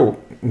 which I read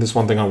this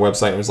one thing on a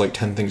website. It was like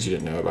 10 things you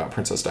didn't know about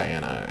Princess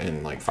Diana,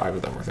 and like 5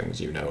 of them were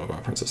things you know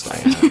about Princess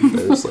Diana.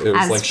 It was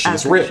like she's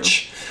as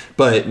rich.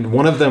 But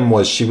one of them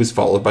was she was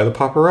followed by the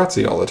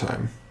paparazzi all the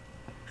time.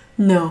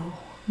 No.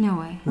 No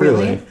way.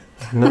 Really?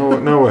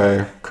 No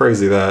way.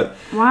 Crazy that.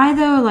 Why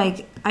though?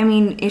 Like, I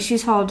mean, if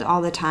she's followed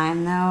all the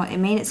time though, it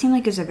made it seem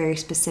like it was a very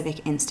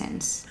specific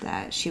instance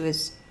that she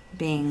was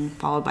being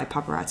followed by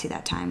paparazzi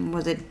that time.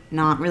 Was it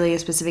not really a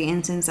specific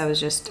instance? That was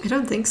just I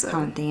don't think so.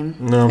 common theme.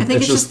 No, I think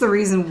it's just the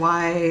reason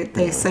why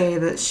they Yeah. say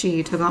that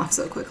she took off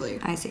so quickly.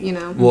 I see. You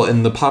know? Well,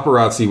 and the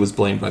paparazzi was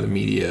blamed by the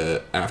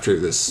media after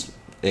this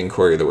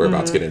inquiry that we're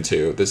about to get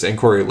into. This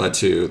inquiry led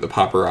to the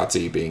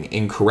paparazzi being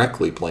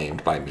incorrectly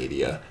blamed by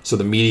media. So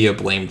the media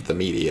blamed the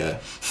media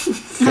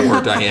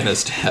for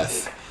Diana's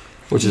death,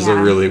 which is a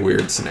Yeah. really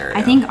weird scenario.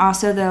 I think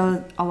also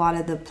though a lot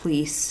of the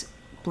police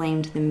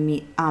blamed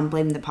the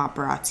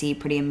paparazzi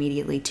pretty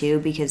immediately too,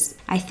 because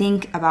I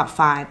think about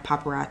 5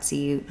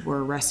 paparazzi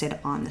were arrested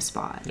on the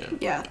spot.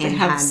 Yeah, they And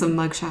have had- some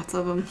mugshots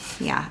of them.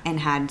 Yeah,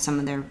 and had some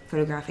of their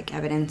photographic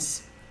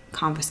evidence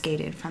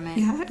confiscated from it.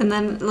 Yeah, and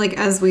then like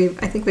I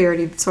think we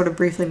already sort of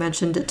briefly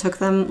mentioned, it took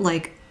them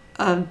like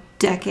a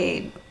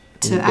decade A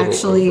to little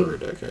actually over a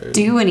decade.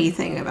 do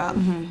anything about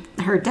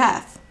her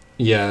death.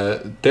 Yeah,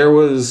 there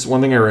was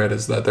one thing I read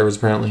is that there was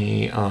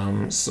apparently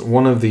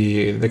one of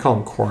they call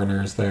them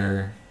coroners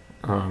there,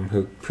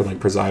 who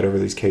preside over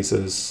these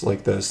cases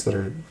like this that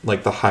are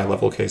like the high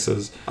level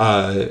cases.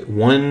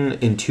 One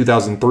in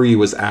 2003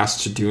 was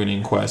asked to do an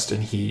inquest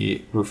and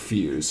he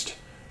refused,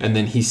 and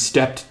then he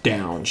stepped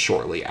down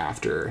shortly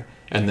after,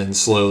 and then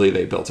slowly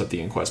they built up the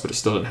inquest, but it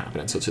still didn't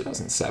happen until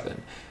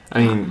 2007. I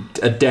mean,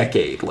 a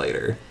decade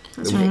later.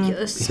 That's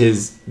ridiculous.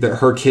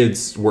 Her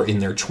kids were in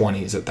their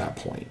 20s at that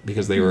point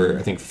because they were,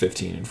 I think,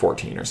 15 and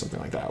 14 or something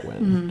like that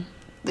when.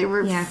 They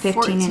were 15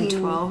 14 and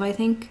 12, I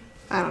think.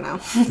 I don't know.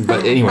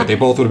 But anyway, they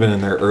both would have been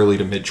in their early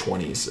to mid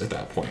 20s at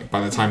that point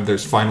by the time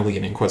there's finally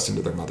an inquest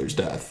into their mother's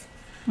death.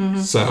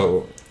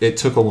 So it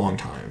took a long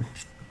time.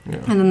 Yeah.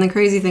 And then the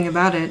crazy thing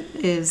about it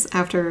is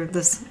after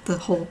the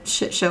whole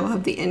shit show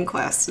of the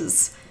inquest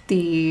is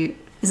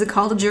it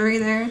called a jury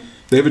there?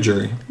 They have a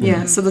jury.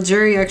 Yeah, so the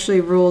jury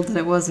actually ruled that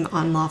it was an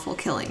unlawful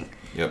killing.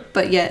 Yep.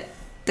 But yet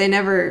they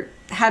never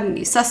had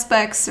any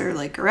suspects or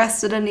like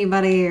arrested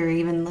anybody or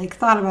even like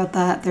thought about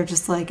that. They're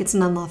just like, it's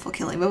an unlawful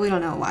killing, but we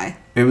don't know why.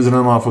 It was an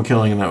unlawful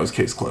killing, and that was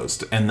case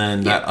closed. And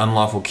then that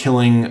unlawful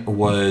killing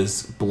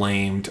was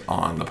blamed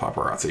on the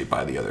paparazzi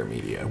by the other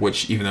media,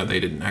 which even though they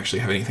didn't actually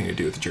have anything to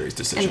do with the jury's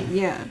decision. And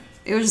yeah,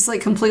 it was just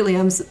like completely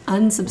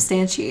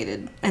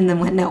unsubstantiated and then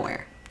went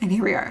nowhere. And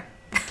here we are.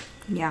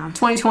 Yeah.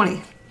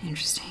 2020.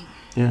 Interesting.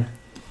 Yeah.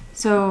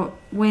 So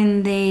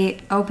when they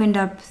opened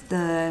up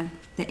the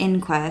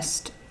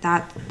inquest,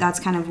 that's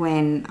kind of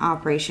when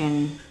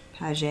Operation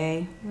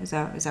Paget, is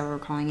that what we're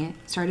calling it,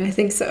 started? I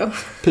think so.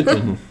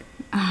 Pigeon.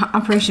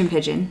 Operation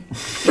Pigeon.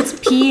 It's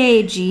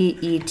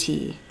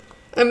Paget.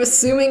 I'm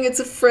assuming it's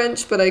a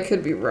French, but I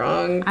could be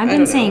wrong. I've I been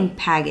don't saying know.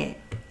 Paget,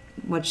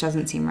 which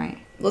doesn't seem right.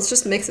 Let's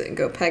just mix it and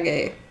go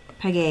Pegay.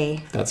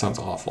 Paget. That sounds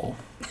awful.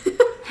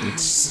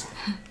 It's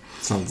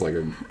Sounds like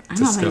a I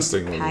don't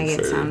disgusting think looking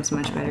Paget food. sounds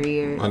much better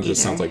either. It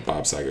just sounds like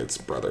Bob Saget's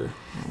brother.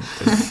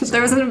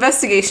 There was an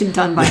investigation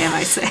done by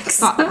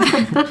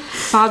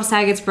MI6. Bob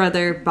Saget's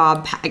brother,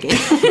 Bob Paget.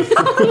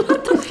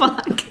 What the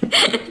fuck? They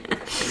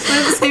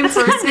have the same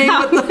first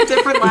name with the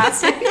different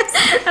last names.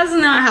 That's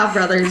not how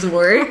brothers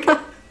work.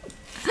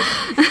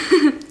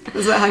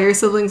 Is that how your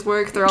siblings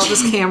work? They're all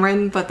just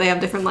Cameron, but they have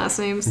different last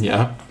names?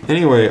 Yeah.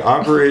 Anyway,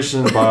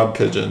 Operation Bob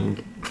Pigeon,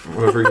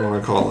 whatever you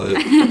want to call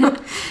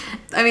it.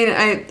 I mean,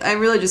 I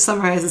really just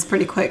summarize this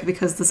pretty quick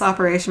because this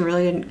operation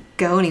really didn't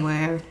go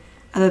anywhere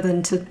other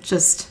than to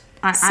just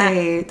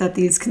say that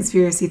these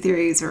conspiracy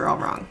theories are all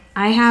wrong.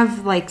 I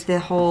have like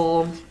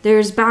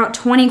there's about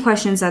 20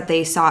 questions that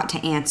they sought to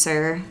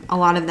answer. A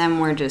lot of them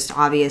were just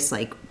obvious,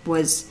 like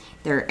was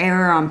there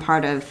error on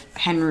part of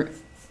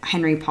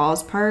Henry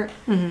Paul's part?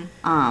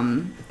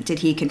 Mm-hmm. Did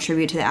he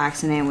contribute to the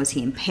accident? Was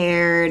he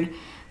impaired?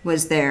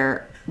 Was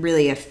there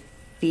really a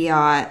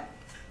Fiat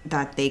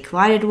that they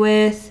collided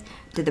with?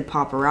 Did the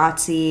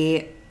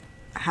paparazzi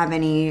have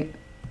any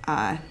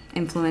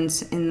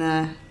influence in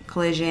the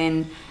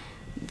collision?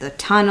 The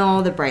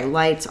tunnel, the bright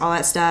lights, all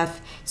that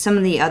stuff. Some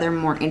of the other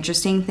more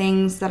interesting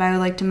things that I would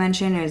like to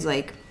mention is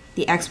like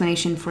the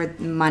explanation for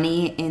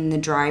money in the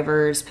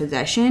driver's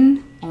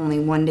possession only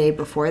one day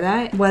before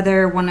that.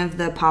 Whether one of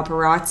the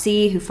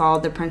paparazzi who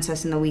followed the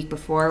princess in the week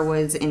before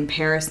was in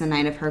Paris the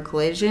night of her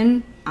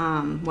collision.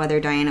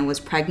 Whether Diana was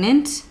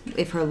pregnant,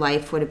 if her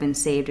life would have been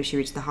saved if she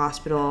reached the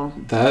hospital.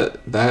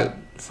 That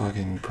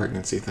fucking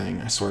pregnancy thing,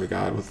 I swear to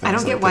God, with things I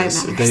don't get like why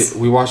this. it matters.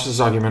 We watched this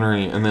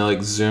documentary and they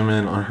like zoom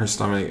in on her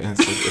stomach and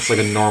it's like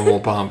a normal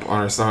bump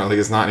on her stomach. Like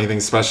it's not anything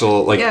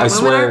special. Like Yeah, I women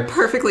swear, are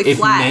perfectly if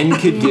flat. men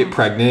could get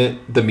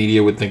pregnant, the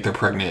media would think they're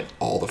pregnant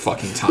all the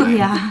fucking time.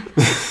 Yeah,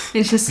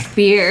 it's just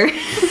fear.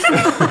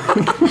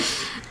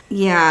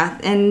 Yeah,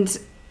 and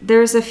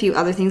there's a few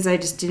other things I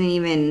just didn't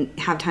even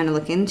have time to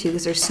look into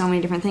because there's so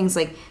many different things.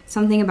 Like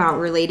something about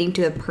relating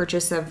to the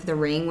purchase of the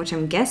ring, which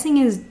I'm guessing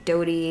is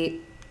Dodi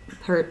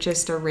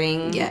purchased a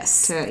ring. Yes.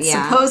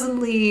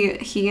 Supposedly,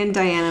 he and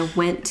Diana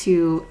went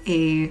to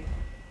a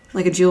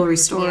jewelry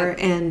store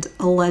and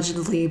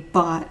allegedly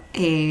bought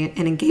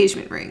an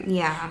engagement ring.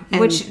 Yeah.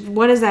 And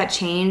What does that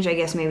change? I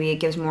guess maybe it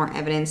gives more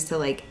evidence to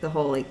like the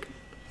whole like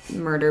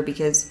murder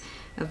because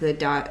of the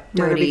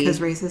murder Dodi because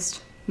racist.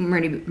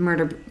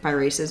 Murder by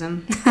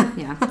racism.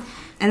 Yeah.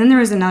 And then there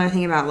was another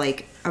thing about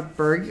like a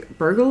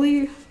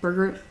burglary.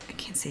 I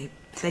can't say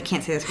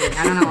this word.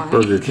 I don't know why.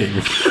 Burger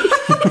King.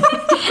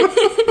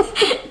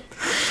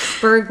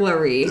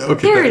 Burglary.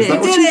 Okay, there it is is.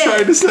 that what you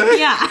tried to say?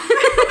 Yeah.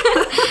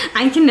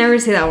 I can never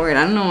say that word.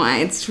 I don't know why.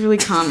 It's really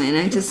common.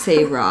 I just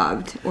say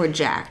robbed or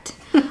jacked.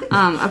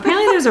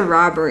 Apparently there's a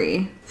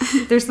robbery.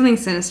 There's something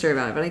sinister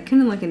about it, but I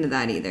couldn't look into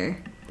that either.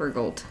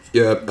 Burgled.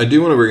 Yeah, I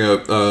do want to bring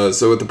up,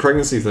 so with the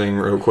pregnancy thing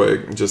real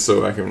quick, just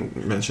so I can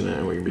mention it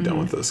and we can be done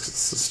with this, because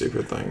it's a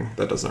stupid thing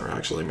that doesn't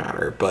actually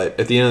matter. But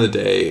at the end of the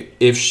day,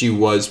 if she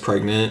was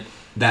pregnant,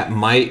 that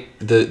might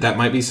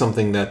be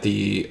something that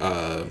the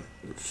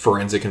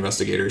forensic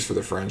investigators for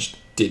the French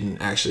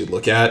didn't actually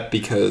look at,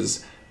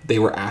 because they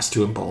were asked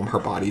to embalm her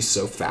body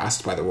so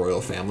fast by the royal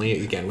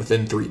family. Again,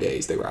 within 3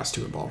 days, they were asked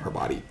to embalm her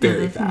body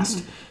very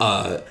fast.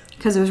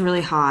 Because it was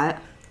really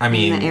hot. I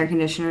mean, and the air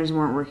conditioners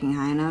weren't working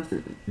high enough.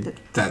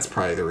 That's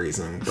probably the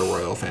reason the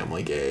royal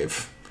family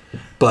gave.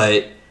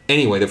 But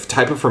anyway, the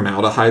type of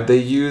formaldehyde they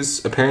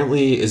use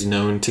apparently is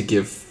known to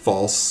give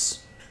false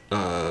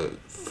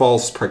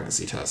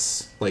pregnancy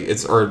tests.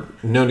 Or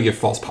known to give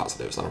false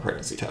positives on a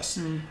pregnancy test.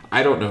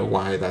 I don't know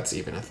why that's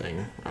even a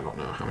thing. I don't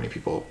know how many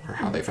people or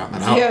how they found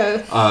that out.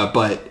 Yeah.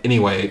 But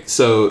anyway,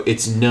 so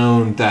it's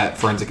known that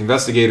forensic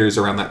investigators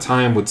around that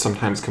time would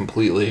sometimes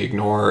completely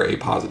ignore a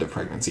positive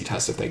pregnancy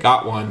test if they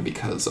got one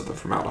because of the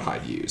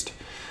formaldehyde used.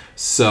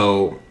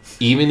 So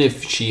even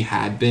if she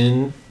had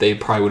been, they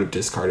probably would have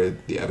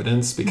discarded the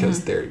evidence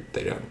because they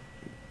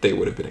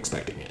would have been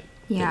expecting it.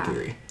 Yeah. In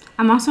theory.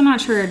 I'm also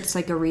not sure it's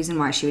like a reason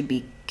why she would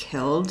be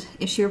killed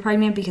if she were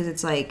pregnant, because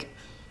it's like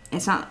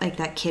it's not like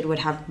that kid would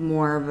have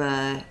more of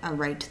a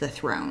right to the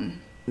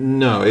throne.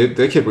 No,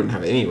 the kid wouldn't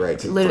have any right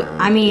to the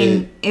throne. I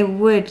mean, it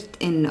would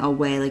in a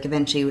way, like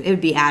eventually it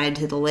would be added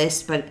to the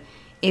list, but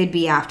it would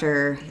be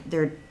after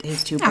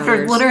his two brothers.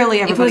 After literally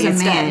everybody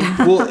is dead.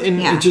 Well,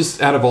 and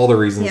just out of all the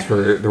reasons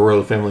for the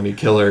royal family to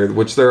kill her,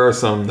 which there are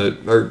some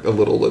that are a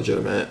little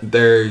legitimate,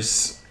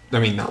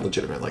 not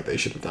legitimate like they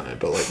should have done it,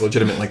 but like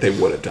legitimate like they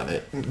would have done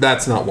it.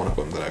 That's not one of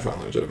them that I found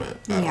legitimate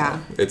at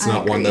all. It's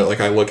not one that like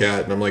I look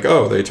at and I'm like,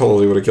 oh, they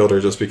totally would have killed her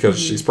just because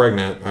she's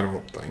pregnant. I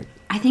don't think.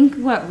 I think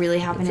what really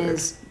happened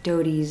is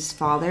Dodi's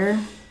father,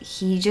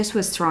 he just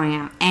was throwing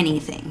out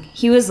anything.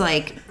 He was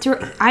like,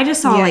 I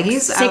just saw like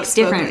he's 6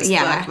 different,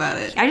 about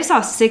it. I just saw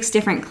 6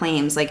 different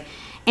claims, like,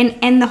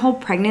 and the whole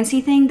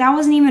pregnancy thing, that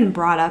wasn't even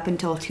brought up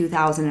until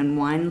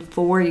 2001,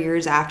 4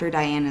 years after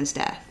Diana's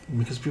death.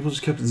 Because people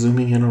just kept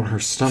zooming in on her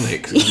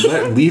stomach.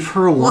 Leave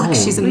her alone. Look,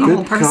 she's a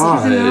normal person.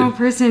 God. She's a normal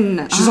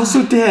person. She's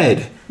also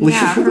dead. Leave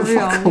her the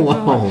fuck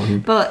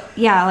alone. But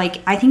yeah,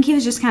 like I think he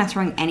was just kind of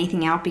throwing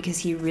anything out because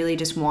he really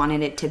just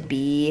wanted it to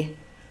be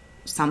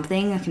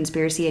something, a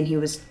conspiracy, and he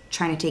was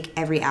trying to take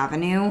every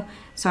avenue.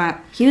 So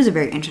he was a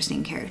very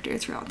interesting character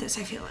throughout this,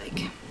 I feel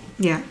like.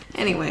 Yeah.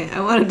 Anyway,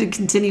 I wanted to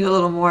continue a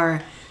little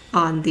more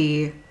on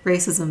the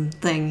racism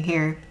thing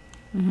here.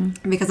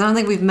 Because I don't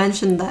think we've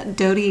mentioned that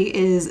Dodi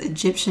is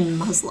Egyptian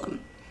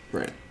Muslim.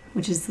 Right.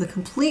 Which is the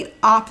complete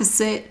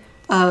opposite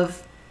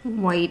of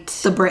White.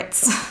 the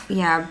Brits.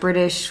 Yeah,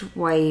 British,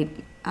 white,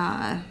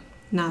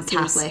 Nazis.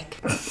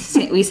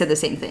 Catholic. We said the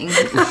same thing.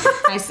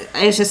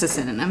 It's just a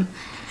synonym.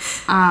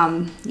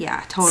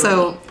 Yeah, totally.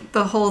 So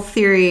the whole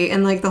theory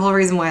and like the whole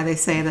reason why they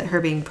say that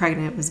her being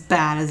pregnant was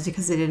bad is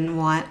because they didn't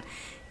want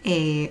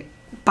a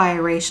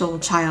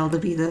biracial child to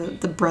be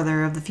the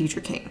brother of the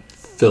future king.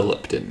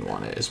 Philip didn't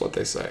want it, is what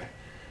they say.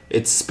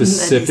 It's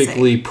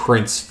specifically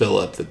Prince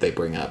Philip that they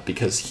bring up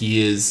because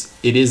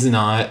it is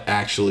not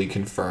actually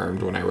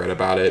confirmed when I read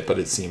about it, but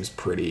it seems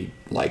pretty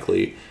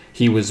likely.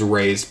 He was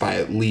raised by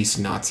at least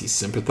Nazi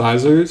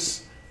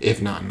sympathizers,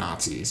 if not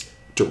Nazis,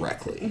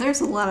 directly.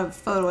 There's a lot of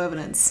photo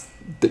evidence.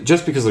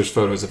 Just because there's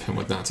photos of him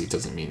with Nazis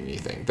doesn't mean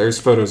anything. There's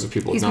photos of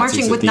people with He's Nazis.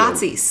 marching with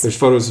Nazis. There's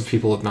photos of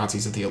people with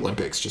Nazis at the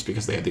Olympics just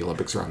because they had the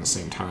Olympics around the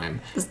same time.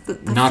 That's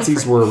Nazis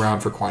different. were around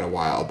for quite a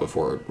while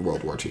before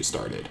World War II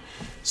started.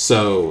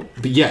 So,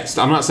 but yes,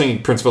 I'm not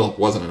saying Prince Philip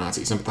wasn't a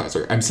Nazi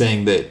sympathizer. I'm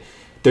saying that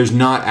there's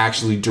not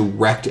actually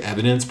direct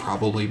evidence,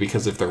 probably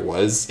because if there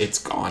was, it's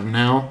gone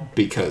now,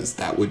 because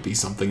that would be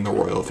something the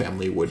royal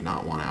family would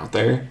not want out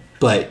there.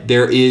 But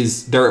there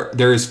is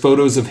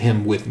photos of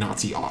him with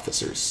Nazi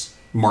officers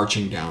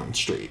marching down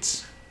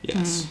streets.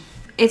 Yes.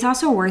 It's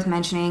also worth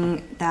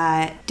mentioning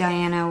that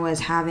Diana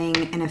was having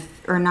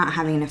not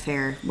having an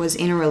affair, was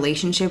in a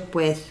relationship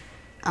with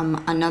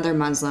another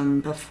Muslim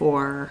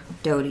before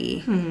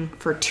Dodi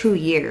for 2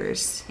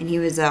 years, and he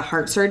was a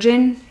heart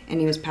surgeon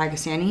and he was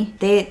Pakistani.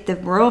 The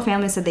royal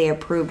family said they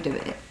approved of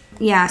it.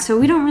 Yeah, so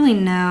we don't really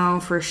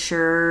know for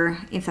sure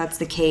if that's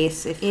the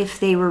case, if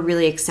they were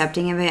really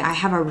accepting of it. I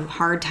have a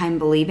hard time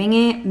believing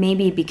it.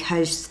 Maybe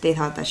because they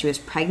thought that she was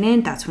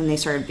pregnant, that's when they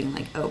started being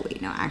like, oh,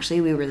 wait, no,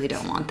 actually, we really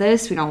don't want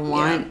this. We don't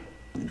want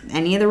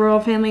any of the royal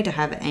family to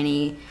have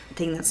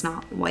anything that's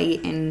not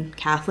white and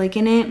Catholic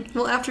in it.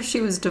 Well, after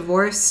she was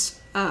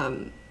divorced,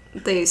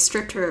 they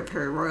stripped her of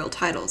her royal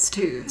titles,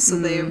 too. So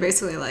they were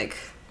basically like,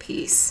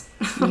 peace.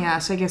 Yeah,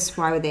 so I guess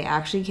why would they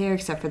actually care,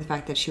 except for the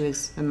fact that she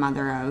was the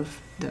mother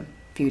of the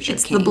future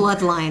It's king. the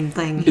bloodline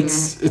thing here.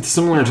 It's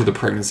similar to the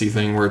pregnancy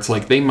thing where it's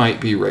like they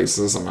might be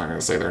racist. I'm not going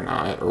to say they're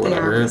not or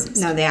whatever. They are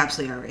racist. No, they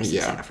absolutely are racist.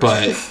 Yeah, for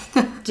but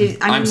sure. Dude,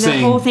 I mean, I'm the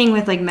saying- whole thing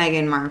with like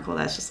Meghan Markle,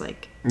 that's just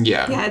like...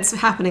 Yeah, it's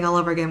happening all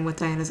over again with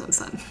Diana's own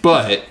son.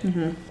 But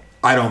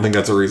I don't think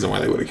that's a reason why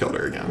they would have killed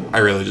her again. I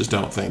really just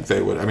don't think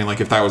they would. I mean,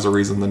 like if that was a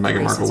reason, then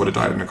Meghan Markle would have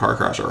died in a car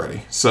crash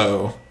already.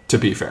 So to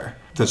be fair,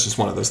 that's just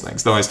one of those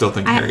things. Though I still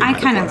think Harry I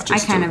might kind have of left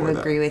just to avoid that.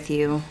 agree with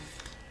you.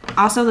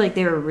 Also, like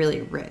they were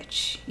really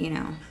rich, you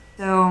know.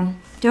 So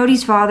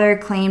Dodi's father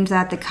claimed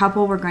that the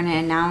couple were going to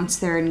announce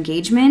their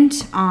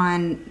engagement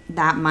on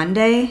that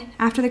Monday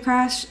after the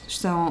crash.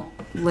 So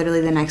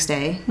literally the next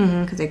day,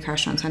 because they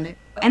crashed on Sunday.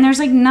 And there's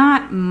like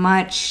not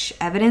much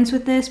evidence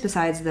with this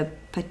besides the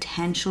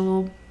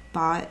potential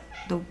bought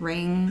the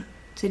ring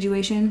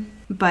situation.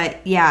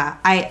 But yeah,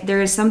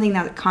 there is something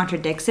that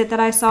contradicts it that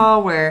I saw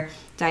where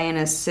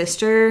Diana's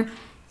sister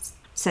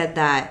said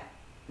that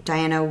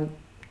Diana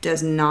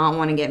does not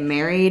want to get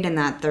married and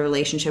that the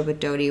relationship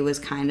with Dodi was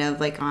kind of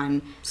like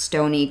on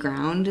stony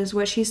ground is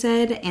what she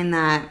said, and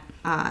that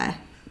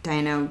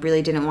Diana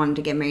really didn't want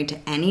to get married to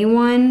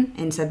anyone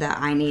and said that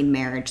I need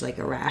marriage like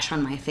a rash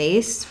on my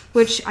face,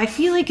 which I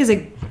feel like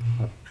it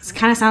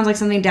kind of sounds like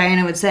something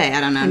Diana would say. I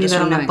don't know. I need just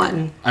that on from that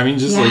knowing button. I mean,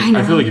 just Yeah, like I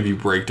I feel know. like if you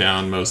break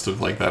down most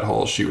of like that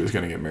whole she was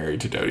going to get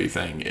married to Dodi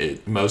thing,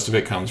 most of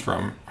it comes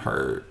from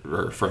her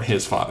or from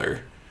his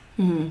father,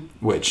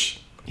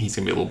 which he's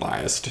going to be a little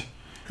biased.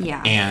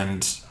 Yeah.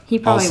 And He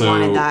probably also,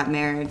 wanted that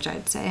marriage,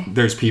 I'd say.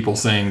 There's people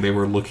saying they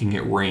were looking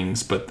at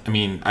rings, but I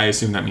mean, I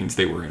assume that means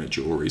they were in a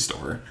jewelry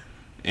store.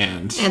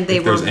 And they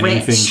if there's were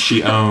anything rich.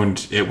 she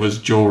owned, it was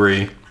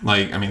jewelry.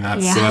 Like, I mean,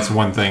 so that's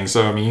one thing.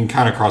 So, I mean, you can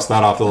kind of cross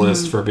that off the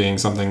list for being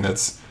something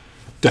that's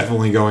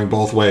definitely going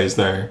both ways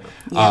there.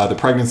 Yeah. The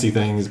pregnancy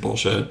thing is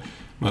bullshit,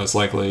 most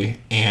likely.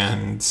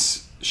 And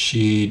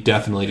she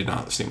definitely did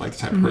not seem like the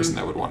type of person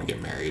that would want to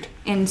get married.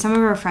 And some of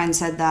her friends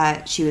said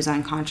that she was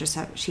on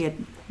she had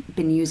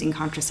been using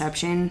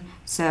contraception.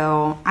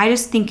 So I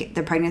just think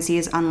the pregnancy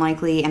is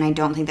unlikely, and I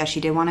don't think that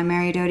she did want to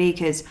marry Dodi,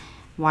 because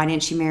why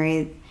didn't she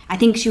marry? I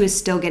think she was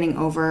still getting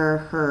over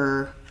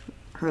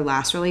her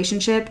last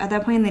relationship at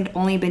that point. They'd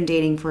only been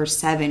dating for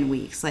 7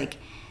 weeks. Like,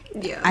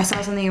 Yeah. I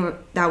saw something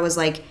that was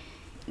like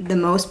the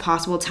most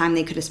possible time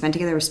they could have spent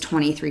together was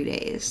 23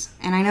 days.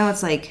 And I know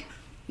it's like,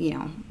 you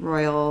know,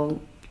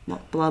 royal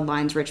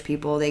bloodlines, rich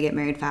people, they get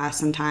married fast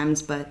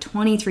sometimes, but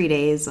 23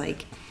 days,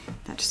 like,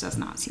 that just does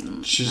not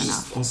seem She's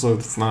enough. Also,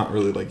 it's not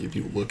really like if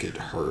you look at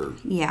her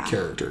Yeah.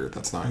 character,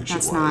 that's not who she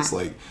was.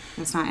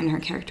 That's not in her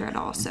character at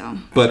all. So,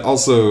 but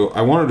also,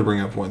 I wanted to bring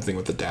up one thing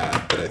with the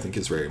dad that I think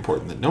is very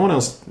important that no one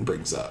else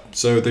brings up.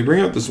 So they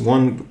bring up this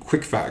one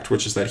quick fact,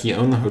 which is that he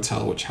owned the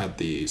hotel, which had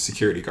the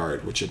security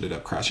guard, which ended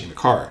up crashing the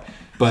car.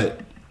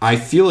 But I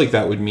feel like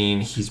that would mean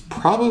he's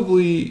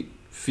probably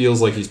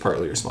feels like he's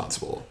partly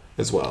responsible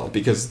as well,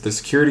 because the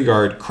security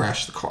guard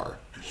crashed the car.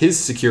 His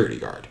security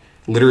guard.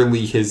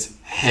 Literally his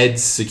head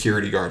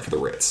security guard for the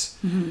Ritz.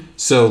 Mm-hmm.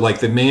 So, like,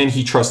 the man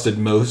he trusted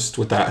most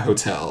with that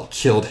hotel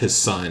killed his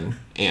son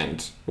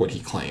and what he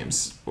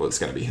claims was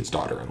going to be his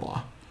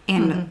daughter-in-law.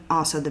 And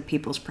also the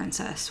People's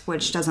Princess,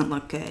 which doesn't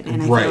look good.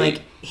 And I feel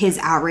like his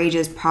outrage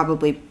is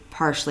probably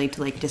partially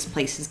to, like,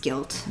 displace his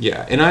guilt.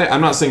 Yeah, and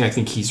I'm not saying I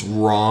think he's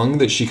wrong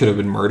that she could have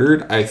been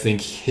murdered. I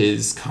think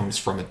his comes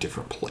from a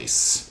different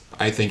place.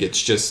 I think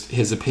it's just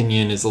his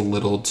opinion is a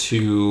little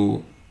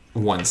too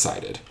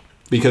one-sided.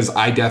 Because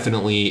I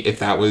definitely, if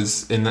that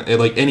was,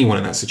 like anyone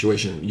in that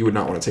situation, you would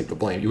not want to take the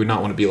blame. You would not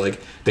want to be like,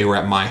 they were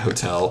at my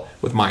hotel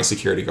with my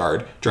security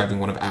guard, driving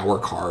one of our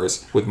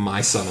cars with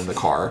my son in the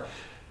car.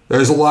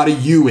 There's a lot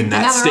of you in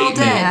that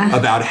statement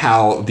about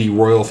how the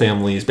royal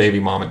family's baby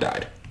mama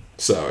died.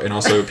 So, and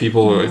also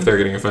people, if they're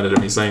getting offended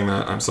at me saying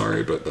that, I'm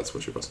sorry, but that's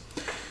what she was.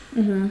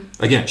 Mm-hmm.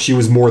 Again, she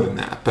was more than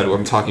that, but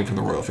I'm talking from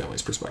the royal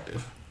family's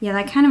perspective. Yeah,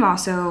 that kind of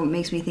also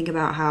makes me think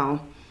about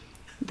how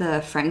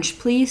the French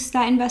police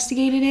that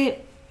investigated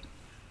it,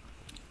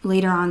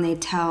 later on they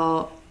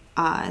tell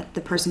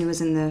the person who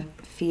was in the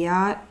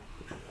Fiat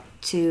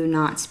to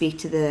not speak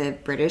to the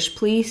British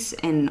police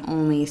and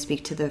only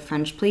speak to the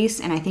French police.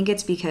 And I think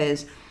it's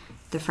because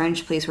the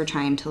French police were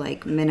trying to,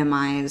 like,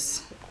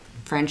 minimize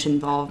French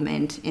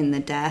involvement in the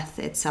death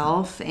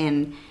itself.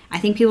 And I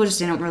think people just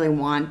didn't really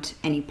want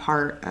any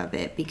part of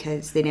it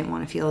because they didn't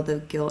want to feel the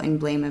guilt and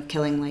blame of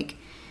killing, like,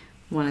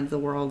 one of the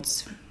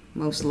world's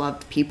most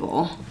loved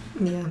people.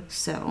 Yeah.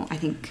 So I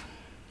think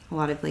a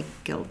lot of, like,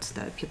 guilt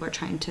that people are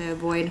trying to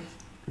avoid.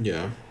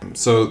 Yeah.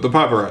 So the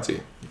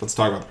paparazzi. Let's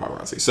talk about the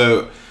paparazzi.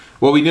 So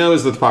what we know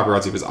is that the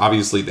paparazzi was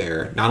obviously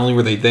there. Not only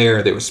were they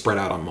there, they were spread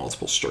out on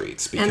multiple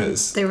streets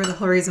because... And they were the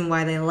whole reason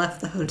why they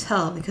left the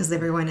hotel, because they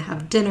were going to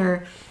have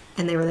dinner,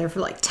 and they were there for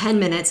like 10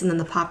 minutes, and then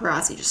the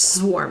paparazzi just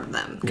swarmed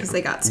them because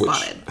they got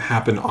spotted. Which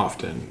happened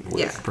often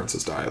with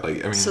Princess Di. Like,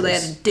 I mean, so they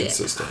had to dip.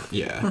 Consistent.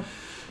 Yeah.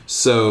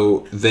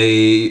 So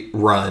they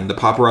run. The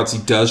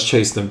paparazzi does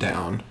chase them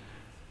down.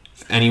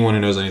 Anyone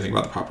who knows anything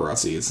about the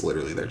paparazzi, it's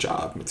literally their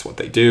job. It's what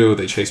they do.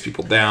 They chase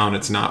people down.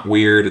 It's not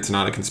weird. It's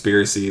not a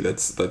conspiracy.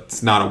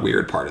 That's not a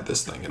weird part of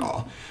this thing at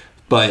all.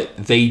 But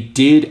they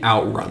did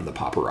outrun the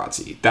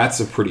paparazzi. That's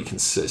a pretty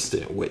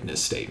consistent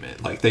witness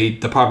statement. Like, the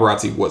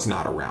paparazzi was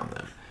not around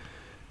them.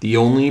 The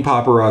only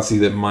paparazzi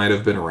that might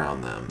have been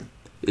around them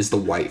is the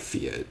white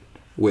Fiat,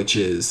 which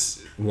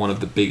is one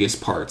of the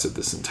biggest parts of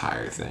this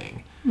entire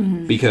thing.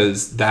 Mm-hmm.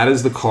 Because that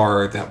is the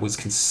car that was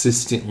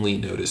consistently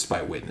noticed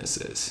by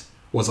witnesses,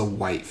 was a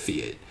white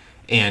Fiat.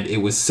 And it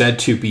was said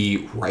to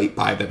be right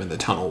by them in the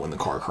tunnel when the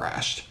car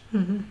crashed.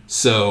 Mm-hmm.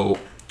 So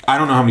I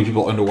don't know how many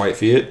people owned a white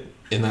Fiat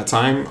in that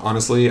time.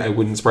 Honestly, it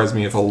wouldn't surprise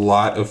me if a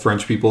lot of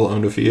French people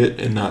owned a Fiat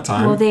in that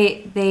time. Well,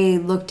 they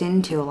looked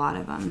into a lot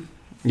of them.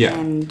 Yeah.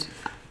 And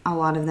a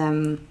lot of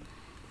them,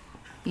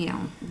 you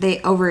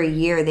know, over a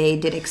year, they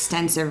did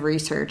extensive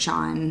research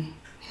on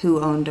who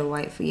owned a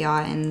white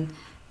Fiat and,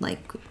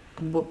 like,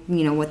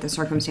 you know, what the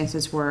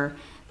circumstances were.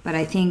 But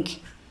I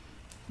think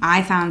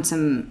I found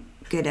some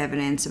good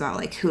evidence about,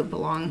 like, who it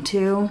belonged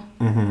to.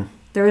 Mm-hmm.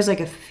 There was, like,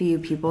 a few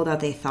people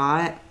that they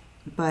thought,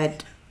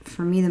 but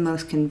for me the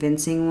most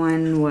convincing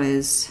one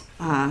was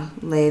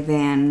Le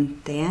Van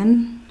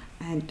Than.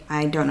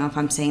 I don't know if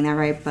I'm saying that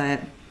right, but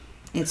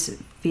it's a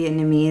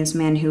Vietnamese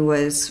man who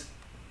was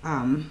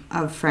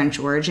of French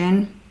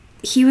origin.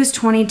 He was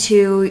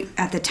 22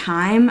 at the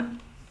time.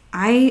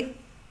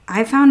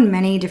 I found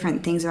many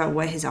different things about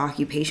what his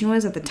occupation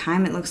was. At the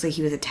time, it looks like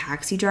he was a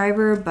taxi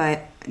driver,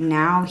 but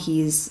now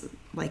he's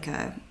like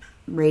a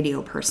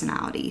radio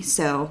personality.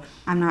 So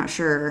I'm not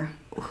sure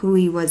who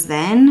he was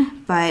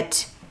then,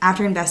 but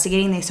after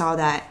investigating, they saw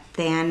that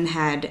Than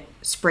had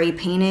spray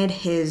painted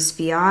his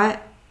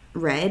Fiat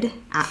red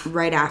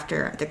right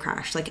after the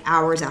crash, like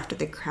hours after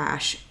the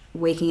crash,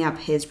 waking up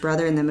his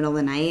brother in the middle of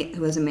the night,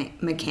 who was a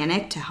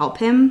mechanic, to help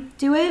him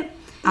do it.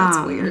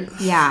 That's weird.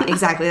 Yeah,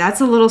 exactly. That's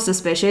a little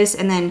suspicious.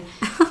 And then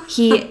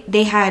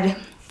they had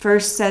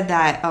first said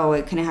that, oh,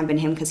 it couldn't have been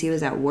him because he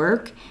was at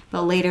work.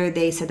 But later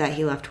they said that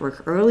he left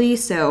work early.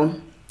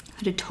 So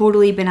it had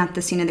totally been at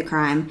the scene of the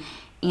crime.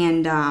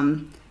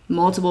 And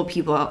multiple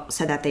people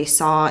said that they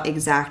saw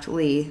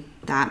exactly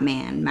that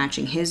man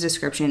matching his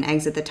description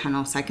exit the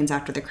tunnel seconds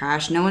after the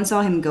crash. No one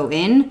saw him go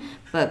in,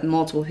 but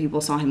multiple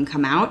people saw him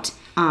come out.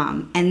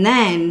 And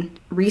then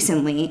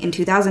recently, in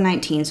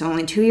 2019, so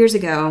only 2 years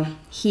ago,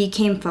 he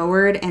came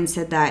forward and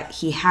said that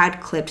he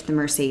had clipped the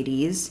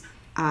Mercedes,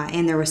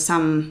 and there was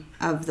some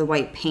of the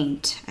white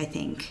paint, I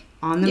think,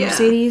 on the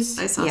Mercedes.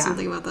 I saw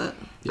something about that.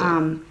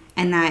 Yeah.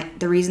 and that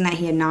the reason that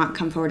he had not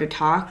come forward to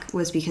talk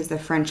was because the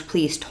French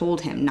police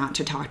told him not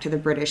to talk to the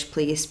British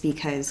police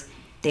because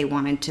they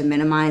wanted to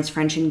minimize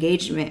French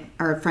engagement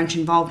or French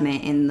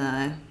involvement in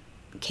the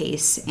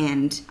case.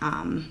 And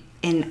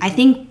I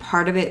think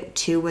part of it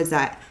too was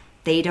that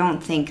they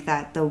don't think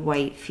that the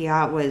white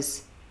Fiat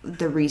was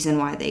the reason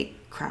why they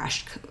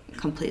crashed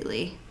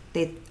completely.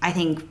 I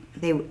think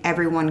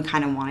everyone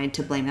kind of wanted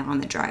to blame it on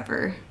the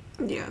driver.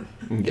 Yeah.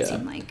 It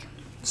seemed like.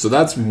 So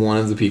that's one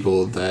of the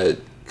people that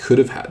could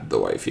have had the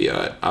white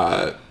Fiat.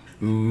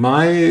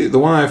 The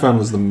one I found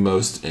was the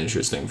most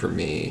interesting for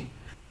me.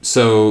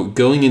 So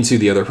going into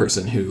the other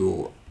person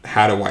who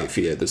had a white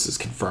Fiat, this is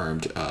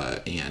confirmed,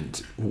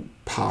 and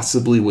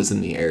possibly was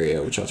in the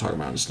area, which I'll talk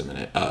about in just a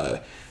minute.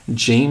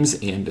 James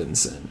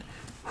Anderson,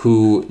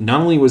 who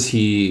not only was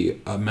he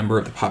a member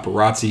of the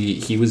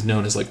paparazzi, he was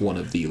known as like one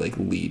of the like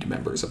lead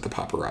members of the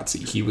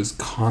paparazzi. He was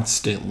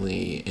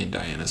constantly in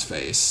Diana's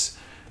face,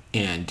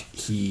 and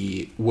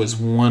he was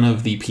one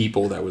of the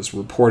people that was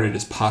reported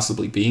as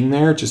possibly being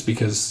there just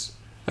because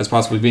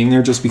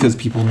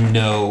people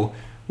know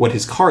what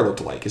his car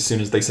looked like. As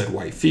soon as they said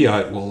white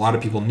Fiat, well, a lot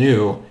of people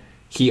knew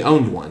he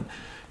owned one.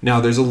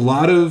 Now, there's a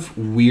lot of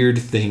weird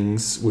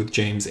things with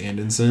James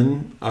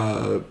Anderson,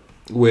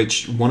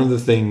 which one of the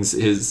things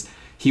is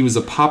he was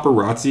a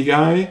paparazzi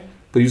guy,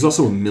 but he was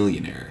also a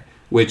millionaire,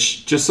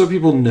 which, just so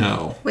people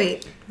know...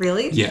 Wait,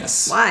 really?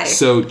 Yes. Why?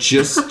 So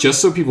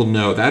just so people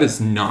know, that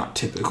is not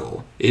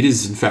typical. It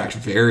is, in fact,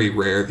 very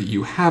rare that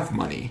you have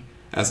money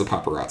as a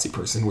paparazzi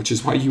person, which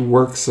is why you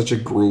work such a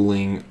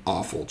grueling,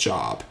 awful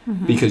job,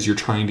 because you're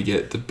trying to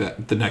get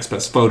the next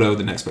best photo,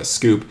 the next best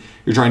scoop.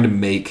 You're trying to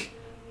make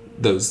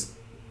those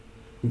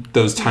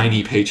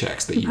tiny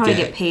paychecks that you probably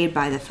get. Get paid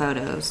by the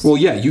photos. Well,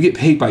 yeah, you get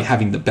paid by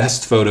having the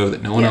best photo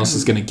that no one else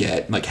is going to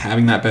get, like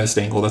having that best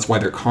angle. That's why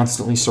they're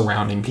constantly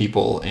surrounding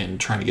people and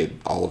trying to get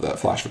all of that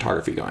flash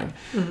photography going.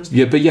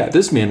 Yeah, but yeah,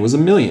 this man was a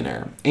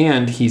millionaire,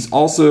 and he's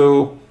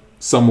also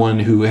someone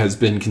who has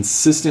been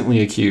consistently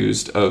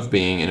accused of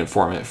being an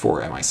informant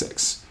for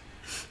MI6.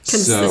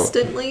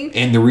 Consistently?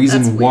 And the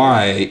reason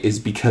why is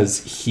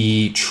because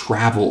he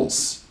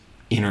travels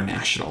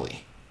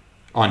internationally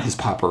on his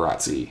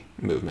paparazzi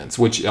movements,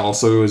 which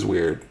also is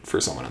weird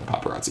for someone in the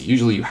paparazzi.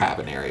 Usually you have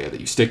an area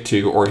that you stick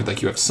to, or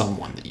like you have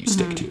someone that you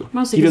stick to.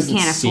 Mostly because he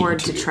can't afford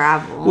to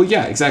travel. Well,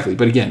 yeah, exactly.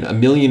 But again, a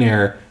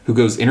millionaire who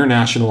goes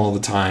international all the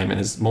time and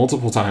has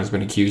multiple times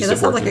been accused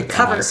of working with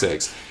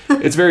MI6.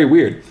 It's very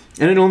weird.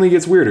 And it only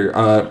gets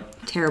weirder.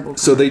 Terrible.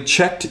 So they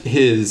checked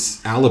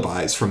his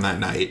alibis from that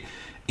night,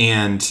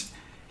 and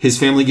his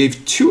family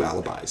gave 2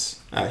 alibis,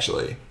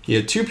 actually. He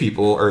had 2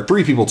 people, or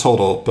 3 people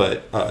total,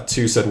 but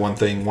 2 said one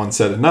thing, 1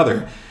 said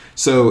another.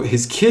 So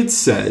his kids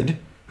said,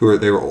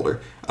 they were older,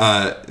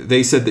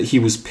 they said that he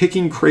was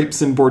picking crepes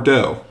in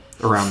Bordeaux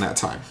around that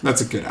time.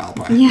 That's a good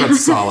alibi. Yeah.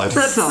 That's solid.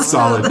 That's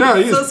solid. No,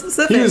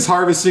 he was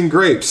harvesting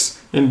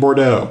grapes in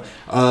Bordeaux.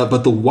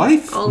 But the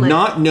wife,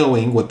 not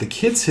knowing what the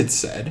kids had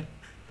said,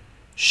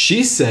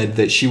 she said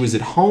that she was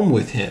at home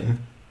with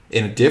him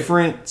in a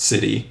different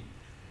city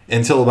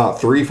until about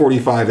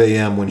 3:45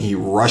 a.m. when he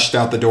rushed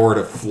out the door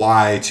to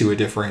fly to a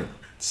different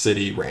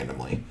city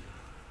randomly.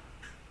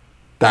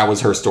 That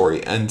was her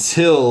story,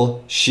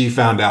 until she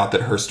found out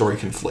that her story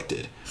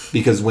conflicted.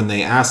 Because when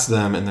they asked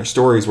them and their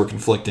stories were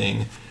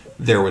conflicting,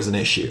 there was an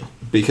issue.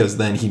 Because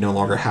then he no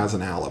longer has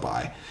an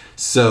alibi.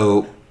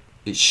 So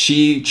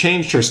she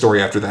changed her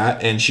story after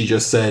that, and she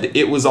just said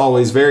it was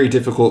always very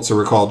difficult to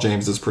recall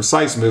James's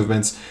precise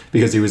movements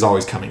because he was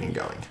always coming and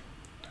going.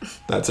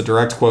 That's a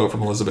direct quote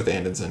from Elizabeth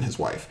Anderson, his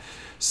wife.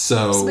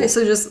 So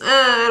basically just,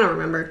 I don't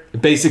remember.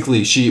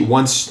 Basically,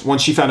 once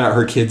she found out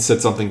her kids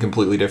said something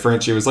completely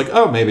different, she was like,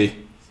 oh, maybe.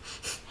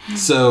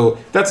 So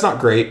that's not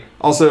great.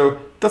 Also,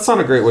 that's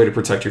not a great way to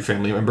protect your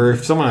family member.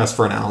 If someone asks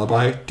for an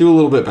alibi, do a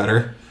little bit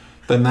better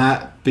than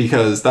that,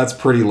 because that's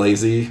pretty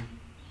lazy.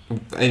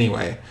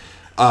 Anyway,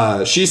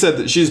 she's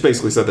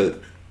basically said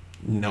that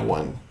no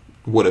one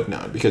would have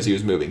known because he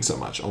was moving so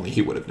much. Only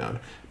he would have known.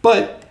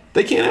 But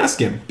they can't ask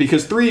him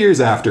because 3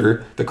 years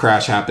after the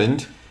crash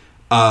happened,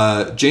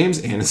 James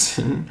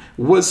Anderson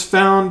was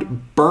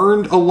found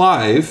burned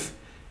alive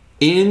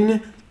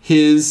in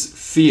his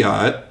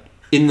Fiat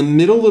in the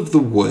middle of the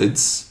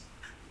woods,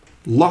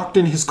 locked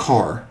in his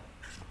car.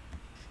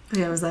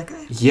 Yeah, it was that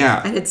guy.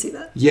 Yeah. I did see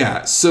that.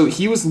 Yeah, so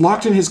he was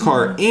locked in his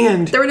car,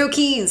 and there were no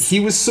keys.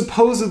 He was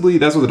supposedly,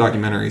 that's what the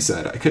documentary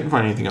said. I couldn't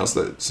find anything else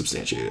that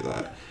substantiated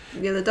that.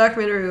 Yeah, the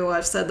documentary we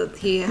watched said that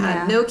he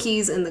had no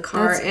keys in the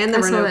car, and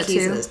there were no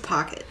keys in his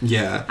pocket.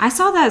 Yeah. I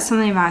saw that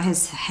something about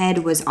his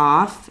head was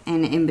off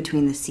and in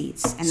between the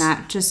seats, and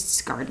that just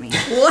scarred me.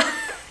 What?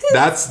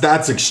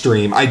 That's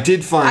extreme. I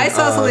did find... I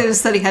saw something that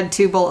said he had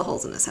 2 bullet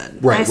holes in his head.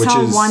 Right, I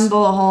saw 1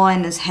 bullet hole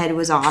and his head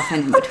was off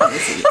and in between the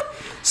seats.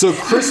 So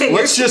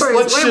let's just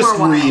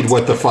read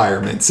what the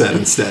fireman said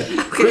instead.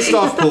 Okay.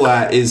 Christophe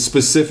Palat is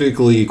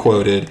specifically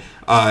quoted.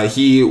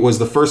 He was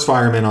the first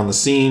fireman on the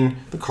scene.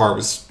 The car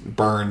was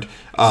burned.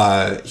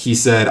 He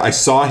said, I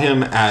saw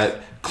him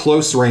at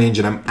close range,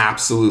 and I'm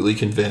absolutely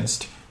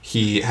convinced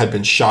he had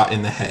been shot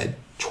in the head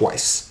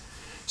twice.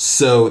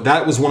 So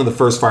that was one of the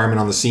first firemen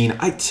on the scene.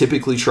 I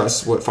typically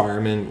trust what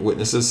firemen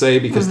witnesses say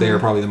because they are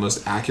probably the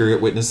most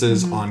accurate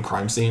witnesses on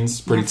crime scenes,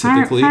 pretty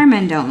typically.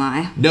 Firemen don't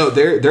lie. No,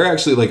 they're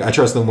actually, like, I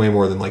trust them way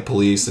more than, like,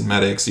 police and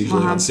medics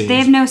usually on scenes. They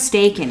have no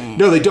stake in it.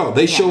 No, they don't.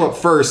 They show up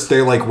first.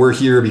 They're like, we're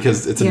here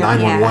because it's a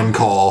 911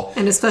 call.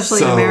 And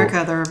especially in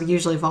America, they're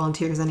usually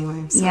volunteers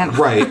anyway. So. Yep.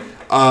 Right.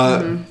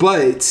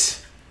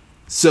 But,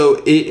 so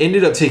it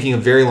ended up taking a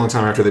very long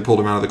time after they pulled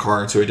him out of the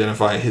car to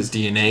identify his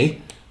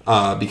DNA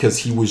because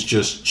he was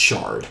just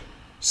charred.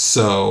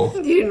 So...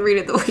 You didn't read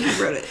it the way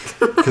you wrote it.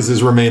 Because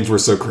his remains were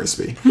so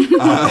crispy. Thank you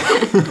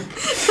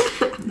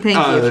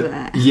for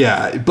that.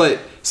 Yeah, but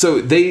so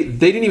they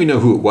didn't even know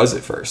who it was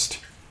at first.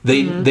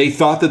 They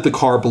thought that the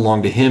car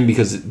belonged to him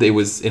because they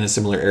was in a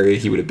similar area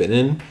he would have been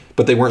in,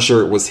 but they weren't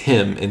sure it was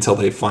him until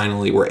they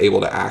finally were able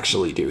to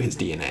actually do his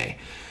DNA.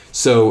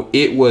 So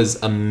it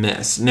was a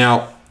mess.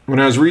 Now, when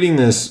I was reading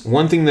this,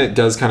 one thing that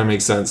does kind of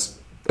make sense,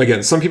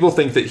 again, some people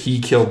think that he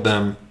killed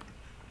them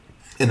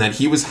and that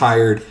he was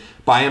hired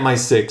by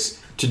MI6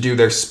 to do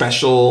their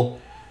special,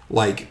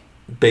 like,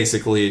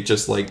 basically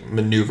just, like,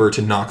 maneuver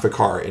to knock the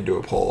car into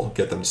a pole,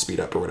 get them to speed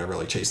up or whatever,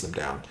 like, chase them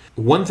down.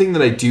 One thing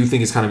that I do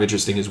think is kind of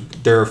interesting is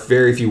there are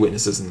very few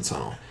witnesses in the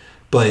tunnel.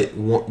 But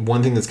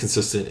one thing that's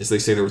consistent is they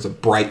say there was a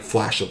bright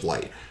flash of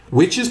light,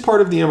 which is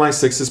part of the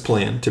MI6's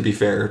plan, to be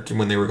fair,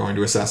 when they were going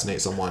to assassinate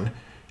someone.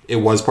 It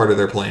was part of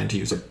their plan to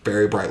use a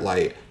very bright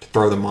light to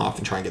throw them off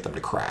and try and get them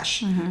to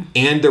crash.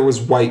 And there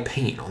was white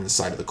paint on the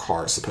side of the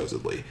car,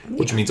 supposedly,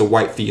 which means a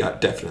white Fiat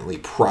definitely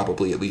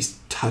probably at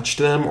least touched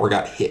them or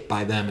got hit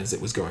by them as it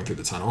was going through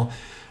the tunnel.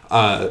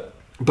 But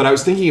I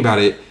was thinking about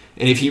it,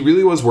 and if he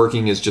really was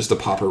working as just a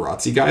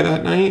paparazzi guy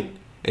that night,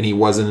 and he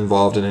wasn't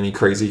involved in any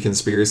crazy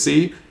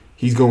conspiracy,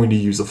 he's going to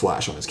use a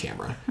flash on his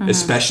camera,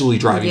 especially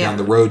driving down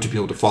the road to be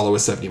able to follow a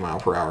 70 mile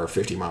per hour,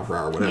 50 mile per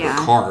hour, whatever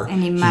car.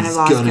 And he might have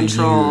lost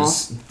control.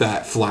 Use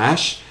that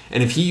flash.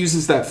 And if he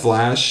uses that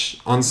flash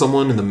on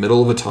someone in the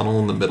middle of a tunnel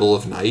in the middle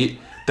of night,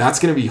 that's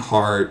going to be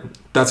hard.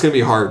 That's going to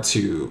be hard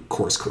to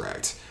course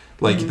correct.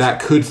 Like,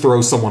 that could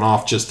throw someone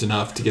off just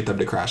enough to get them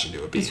to crash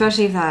into a beam.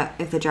 Especially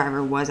if the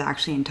driver was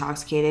actually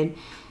intoxicated,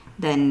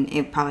 then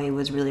it probably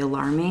was really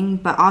alarming.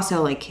 But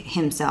also, like,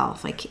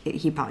 himself, like,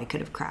 he probably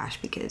could have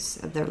crashed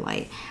because of their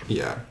light.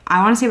 Yeah.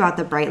 I want to say about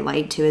the bright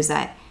light, too, is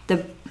that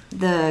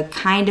the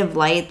kind of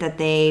light that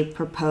they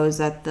proposed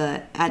that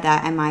that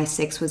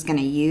MI6 was going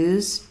to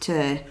use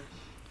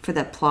for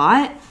the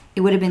plot,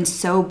 it would have been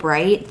so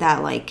bright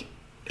that, like,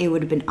 it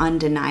would have been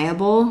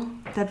undeniable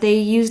that they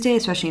used it,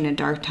 especially in a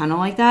dark tunnel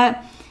like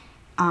that.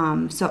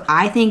 So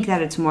I think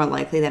that it's more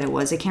likely that it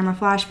was a camera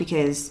flash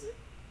because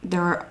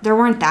there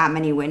weren't that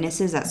many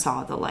witnesses that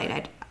saw the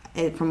light.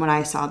 From what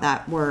I saw,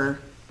 that were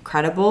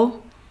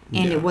credible,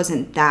 and it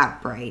wasn't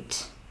that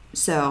bright.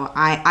 So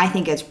I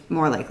think it's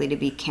more likely to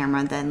be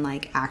camera than,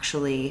 like,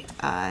 actually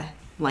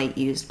light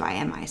used by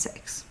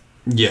MI6.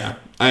 Yeah,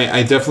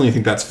 I definitely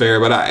think that's fair.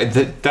 But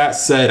that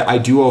said, I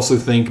do also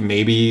think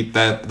maybe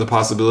that the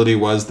possibility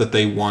was that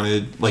they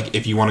wanted, like,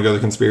 if you want to go the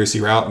conspiracy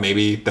route,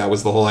 maybe that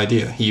was the whole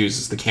idea. He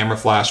uses the camera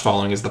flash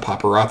following as the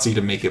paparazzi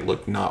to make it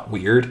look not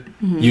weird.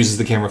 Uses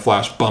the camera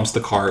flash, bumps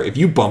the car. If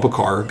you bump a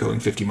car going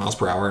 50 miles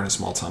per hour in a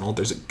small tunnel,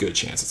 there's a good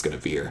chance it's going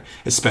to veer,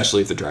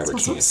 especially if the driver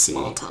can't see.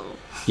 Small tunnel.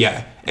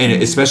 Yeah,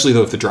 and especially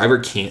though if the driver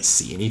can't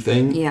see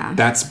anything,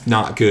 that's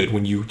not good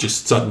when you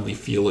just suddenly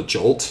feel a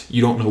jolt.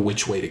 You don't know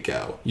which way to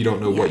go. You don't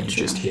know what you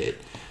just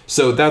hit.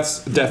 So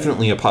that's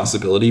definitely a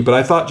possibility, but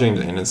I thought James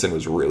Anderson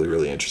was really,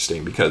 really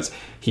interesting because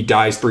he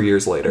dies 3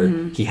 years later.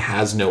 He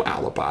has no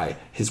alibi.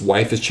 His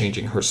wife is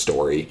changing her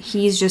story.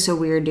 He's just a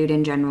weird dude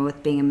in general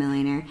with being a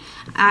millionaire.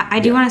 I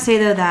do want to say,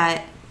 though,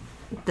 that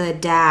the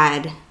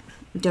dad,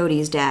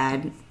 Dodie's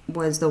dad,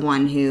 was the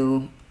one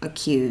who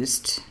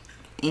accused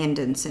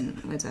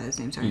Anderson. What's that his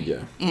name? Sorry.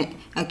 Yeah.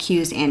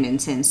 Accused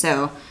Anderson.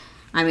 So,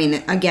 I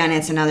mean, again,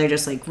 it's another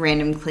just, like,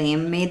 random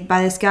claim made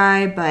by this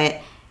guy,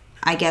 but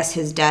I guess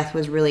his death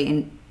was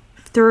really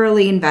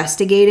thoroughly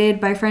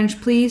investigated by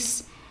French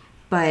police,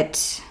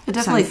 but it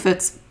definitely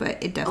fits.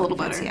 But it definitely a little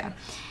fits, better.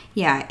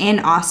 Yeah, and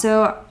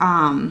also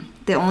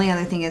the only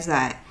other thing is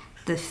that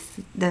the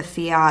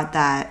Fiat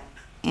that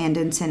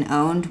Anderson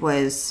owned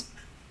was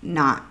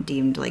not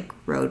deemed, like,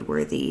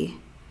 roadworthy.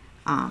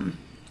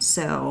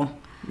 So.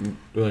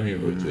 Well, I mean,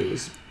 it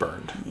was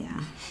burned.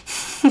 Yeah.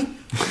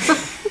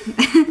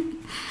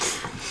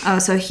 Oh,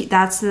 so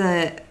that's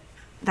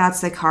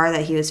the car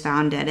that he was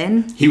found dead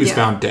in? He was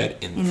found dead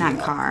in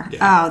that car. Yeah.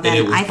 Oh, then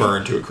and it was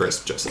burned to a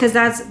crisp just like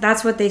because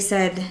that's what they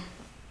said.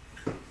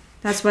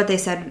 That's what they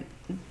said,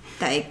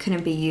 that it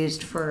couldn't be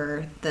used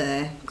for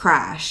the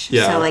crash.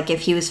 Yeah. So, like,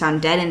 if he was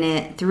found dead in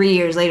it 3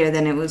 years later,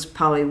 then it was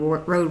probably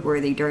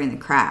roadworthy during the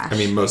crash. I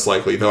mean, most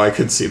likely, though I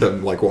could see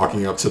them, like,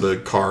 walking up to the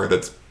car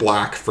that's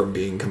black from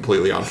being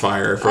completely on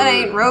fire for,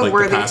 like,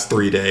 the past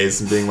 3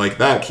 days and being like,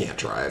 that can't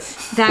drive.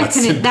 That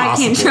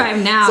can't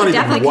drive now. It's not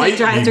Definitely even white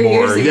can't drive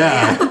anymore. 3 years ago.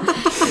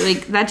 Yeah.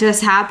 Like, that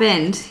just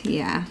happened.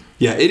 Yeah.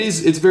 Yeah, it's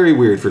very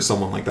weird for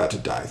someone like that to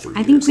die 3 years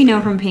I think we know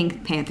later. from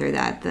Pink Panther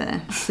that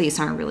the police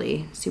aren't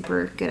really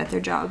super good at their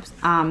jobs.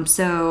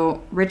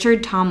 So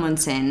Richard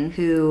Tomlinson,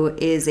 who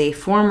is a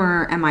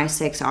former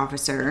MI6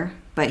 officer,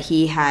 but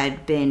he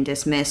had been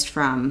dismissed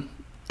from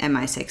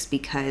MI6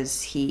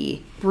 because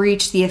he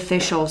breached the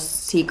Official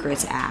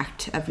Secrets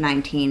Act of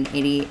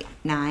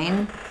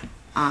 1989.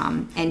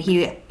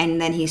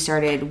 And then he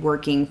started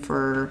working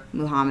for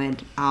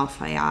Muhammad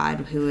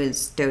Al-Fayed, who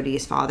is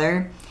Dodi's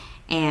father.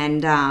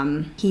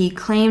 And he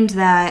claimed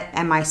that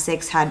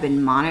MI6 had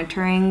been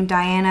monitoring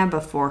Diana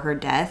before her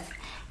death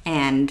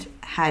and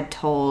had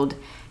told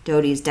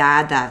Dodi's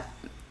dad that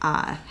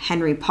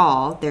Henry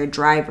Paul, their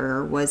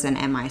driver, was an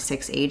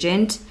MI6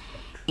 agent,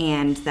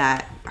 and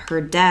that her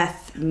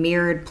death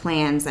mirrored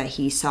plans that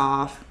he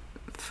saw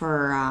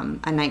for a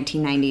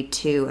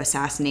 1992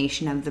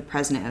 assassination of the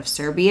president of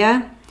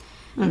Serbia.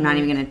 I'm not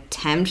even going to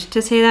attempt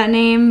to say that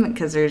name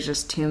because there's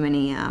just too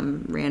many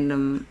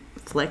random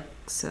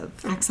flicks of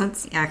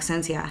Accents.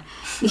 yeah,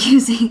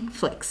 using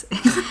flicks.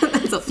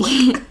 It's a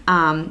flick.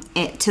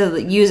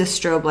 To use a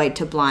strobe light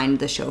to blind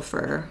the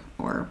chauffeur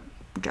or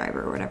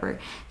driver or whatever.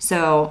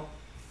 So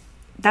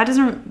that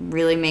doesn't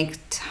really make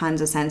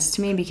tons of sense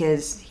to me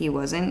because he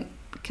wasn't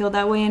killed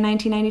that way in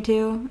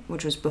 1992,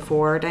 which was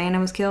before Diana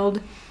was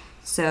killed.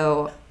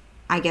 So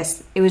I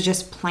guess it was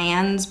just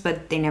plans,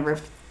 but they never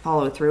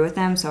followed through with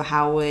them. So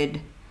how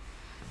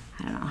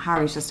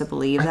are we supposed to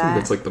believe I that? think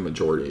that's like the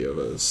majority of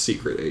a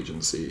secret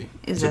agency.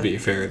 Is to that- be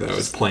fair, though,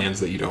 it's plans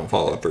that you don't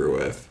follow through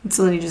with.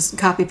 So then you just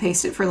copy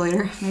paste it for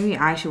later. Maybe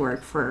I should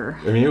work for...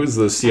 I mean, it was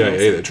the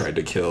CIA that tried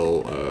to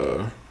kill,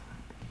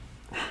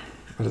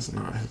 what is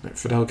not his name?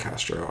 Fidel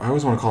Castro. I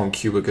always want to call him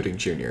Cuba Gooding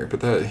Jr.,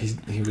 but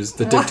he was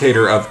the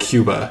dictator of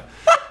Cuba.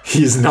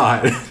 He's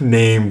not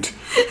named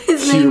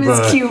His name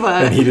is Cuba.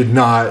 And he did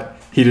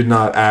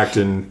not act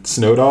in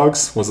Snow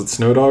Dogs. Was it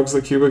Snow Dogs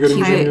that Cuba Gooding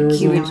Jr.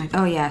 was in?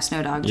 Oh yeah,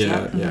 Snow Dogs.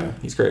 Yeah, Yep. yeah,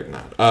 he's great in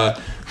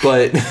that.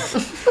 But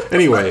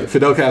anyway,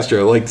 Fidel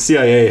Castro, like the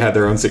CIA had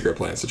their own secret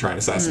plans to try and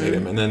assassinate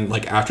him, and then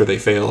like after they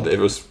failed, it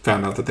was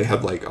found out that they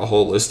had like a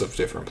whole list of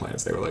different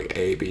plans. They were like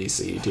A, B,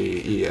 C,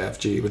 D, E, F,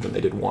 G, but then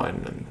they did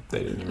one, and they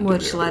didn't even.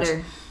 Which do the others.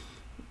 letter?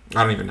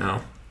 I don't even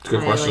know. It's a good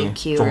Probably, question. like,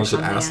 Q or Someone should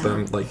something, ask yeah.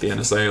 them, like the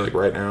NSA, like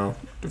right now.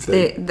 If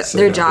they said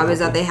Their that job would is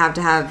that help they them. have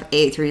to have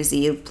A through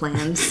Z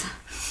plans.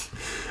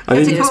 I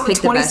You mean, have just to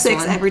pick come up the with best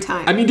 26 one. every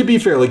time. I mean, to be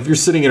fair, like if you're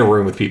sitting in a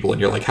room with people and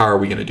you're like, how are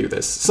we going to do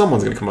this?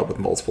 Someone's going to come up with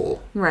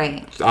multiple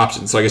Right.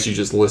 options. So I guess you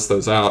just list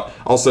those out.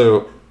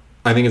 Also,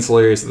 I think it's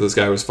hilarious that this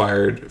guy was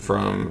fired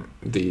from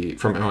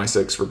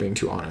MI6 for being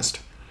too honest.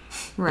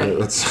 Right.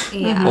 That's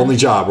Yeah. only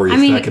job where I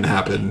mean- that can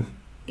happen.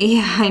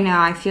 Yeah, I know.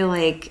 I feel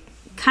like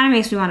kind of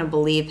makes me want to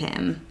believe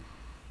him,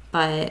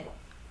 but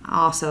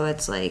also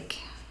it's like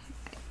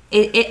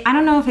I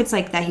don't know if it's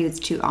like that he was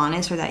too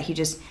honest or that he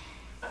just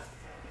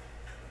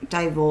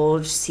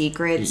divulged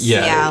secrets.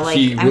 Yeah, like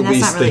he I mean that's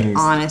not released really things-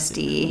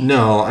 honesty.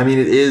 No, I mean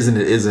it is and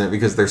it isn't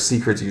because they're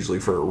secrets usually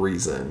for a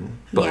reason.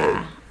 But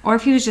Yeah. Or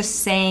if he was just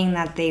saying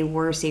that they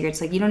were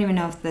secrets, like you don't even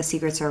know if the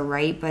secrets are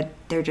right, but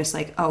they're just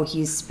like, oh,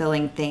 he's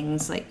spilling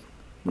things, like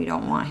we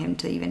don't want him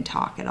to even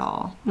talk at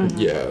all.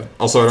 Yeah.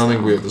 Also, I don't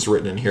think we have this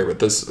written in here, but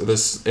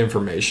this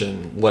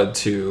information led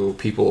to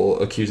people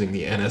accusing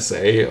the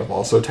NSA of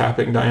also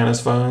tapping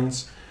Diana's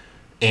phones,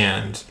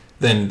 and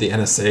then the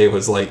NSA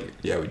was like,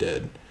 "Yeah, we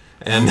did,"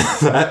 and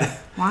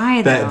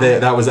Why though?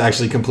 that was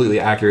actually completely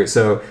accurate.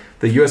 So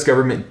the U.S.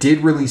 government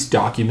did release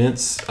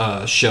documents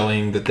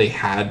showing that they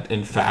had,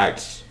 in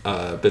fact,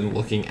 been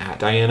looking at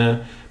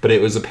Diana, but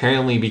it was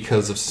apparently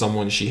because of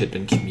someone she had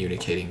been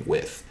communicating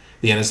with.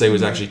 The NSA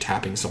was actually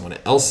tapping someone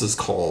else's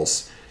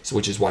calls, so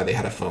which is why they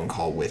had a phone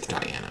call with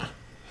Diana,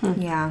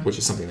 Yeah. which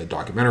is something the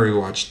documentary we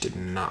watched did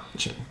not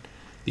mention.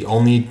 The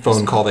only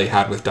phone call they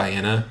had with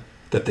Diana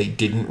that they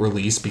didn't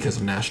release because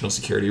of national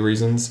security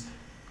reasons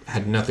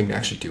had nothing to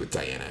actually do with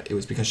Diana. It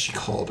was because she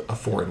called a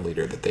foreign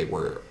leader that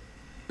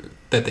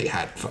they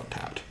had phone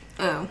tapped.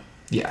 Oh.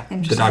 Yeah, the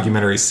Interesting.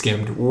 documentary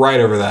skimmed right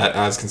over that,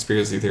 as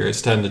conspiracy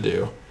theorists tend to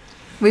do.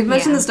 We've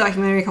mentioned Yeah. this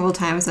documentary a couple of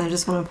times, and I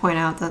just want to point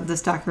out that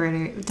this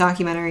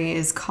documentary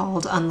is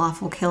called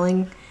Unlawful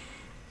Killing,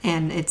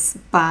 and it's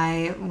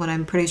by what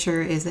I'm pretty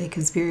sure is a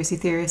conspiracy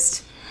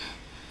theorist,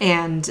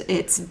 and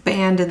it's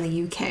banned in the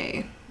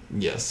UK.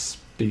 Yes,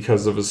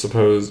 because of a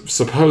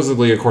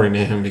supposedly, according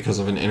to him, because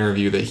of an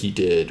interview that he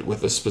did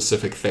with a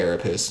specific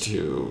therapist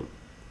who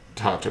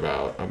talked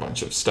about a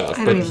bunch of stuff,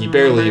 I but don't he even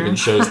barely remember. even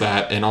shows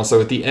that. And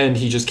also at the end,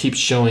 he just keeps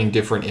showing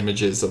different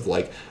images of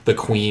like the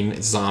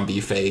queen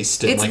zombie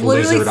faced and It's like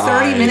literally lizard 30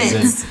 eyes,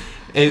 minutes.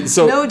 and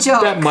so No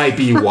joke. that might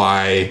be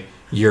why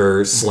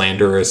your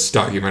slanderous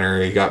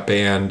documentary got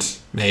banned.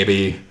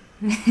 Maybe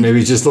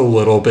just a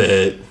little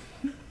bit.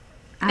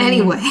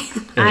 Anyway.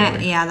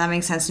 Anyway. Yeah, that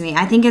makes sense to me.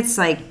 I think it's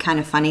like kind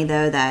of funny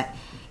though that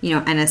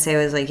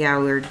NSA was like, yeah,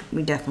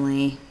 we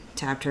definitely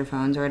tapped her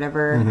phones or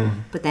whatever, Mm-hmm.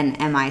 but then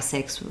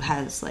MI6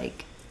 has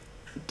like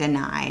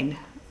denied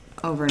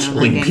over and over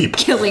Killing again people.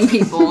 killing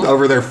people.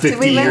 Over their Did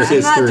we 50-year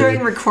mention that history.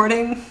 during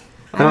recording?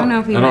 I don't know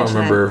if we I don't mentioned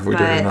remember it, if we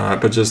did or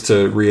not, but just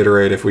to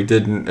reiterate, if we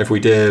did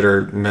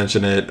or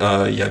mention it, the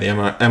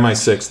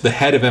MI6, the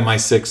head of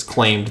MI6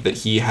 claimed that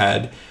he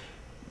had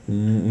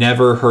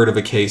never heard of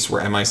a case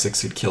where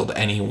MI6 had killed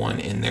anyone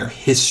in their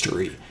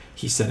history.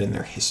 He said in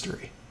their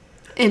history.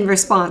 In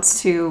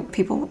response to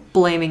people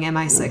blaming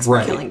MI6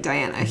 for killing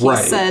Diana. He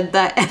said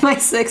that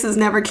MI6 has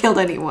never killed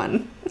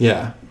anyone.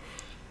 Yeah.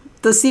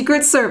 The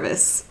Secret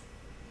Service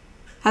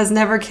has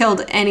never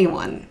killed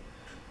anyone.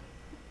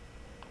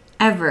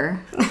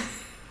 Ever.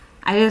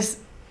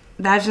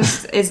 That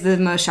just is the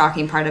most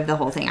shocking part of the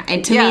whole thing.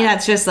 And to me,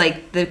 that's just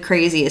like the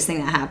craziest thing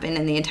that happened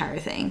in the entire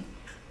thing.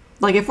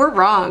 Like, if we're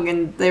wrong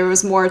and there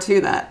was more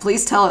to that,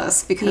 please tell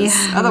us, because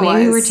otherwise...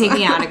 Maybe we're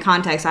taking it out of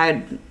context.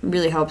 I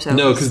really hope so.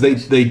 No, because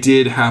they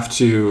did have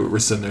to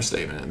rescind their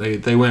statement.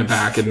 They went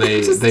back and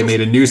they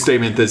made a new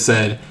statement that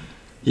said,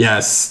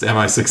 yes,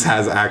 MI6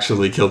 has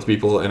actually killed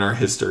people in our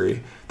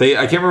history.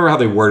 I can't remember how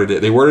they worded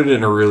it. They worded it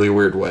in a really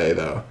weird way,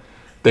 though.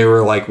 They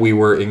were like, we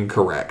were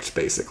incorrect,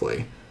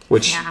 basically.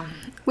 Which... Yeah.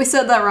 We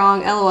said that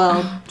wrong.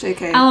 LOL.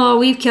 JK. LOL,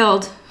 we've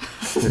killed.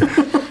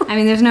 I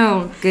mean, there's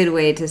no good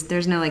way to...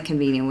 There's no, like,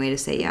 convenient way to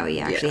say, yeah, we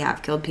actually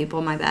have killed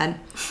people. My bad.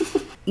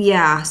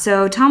 Yeah,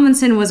 so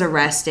Tomlinson was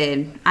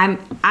arrested.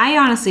 I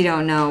honestly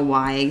don't know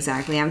why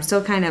exactly. I'm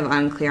still kind of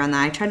unclear on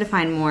that. I tried to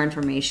find more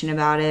information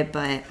about it,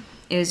 but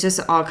it was just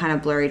all kind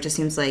of blurry. It just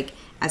seems like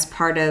as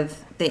part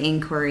of the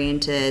inquiry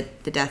into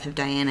the death of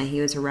Diana, he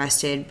was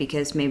arrested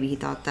because maybe he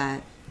thought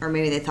that... Or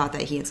maybe they thought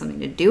that he had something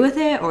to do with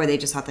it, or they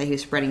just thought that he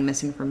was spreading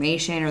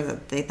misinformation, or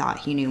that they thought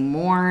he knew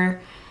more.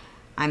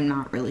 I'm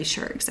not really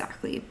sure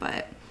exactly,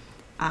 but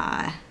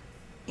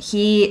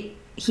he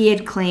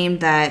had claimed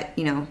that,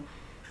 you know,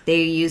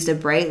 they used a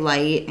bright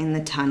light in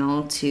the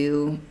tunnel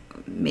to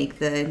make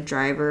the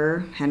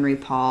driver, Henry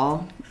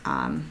Paul,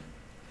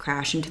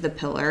 crash into the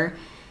pillar,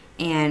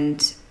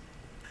 and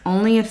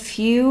only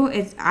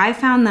I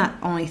found that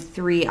only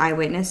 3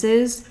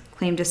 eyewitnesses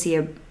claimed to see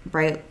a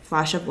bright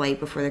flash of light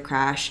before the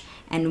crash,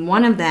 and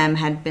one of them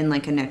had been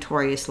like a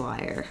notorious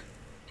liar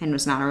and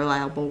was not a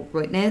reliable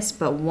witness,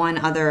 but one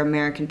other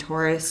American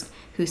tourist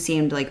who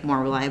seemed like more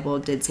reliable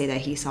did say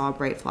that he saw a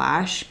bright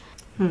flash.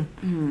 Yeah,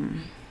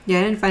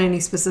 I didn't find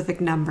any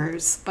specific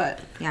numbers, but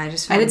yeah,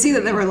 I did see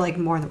that there were like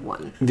more than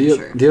one. The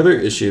other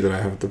issue that I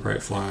have with the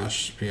bright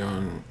flash,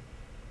 beyond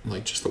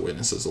like just the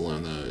witnesses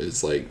alone, though,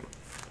 is like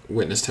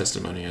witness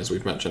testimony, as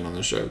we've mentioned on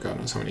the show, God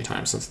knows how many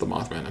times since the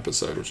Mothman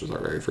episode, which was our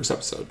very first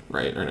episode,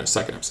 right? Or no,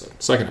 second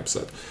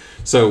episode.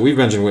 So we've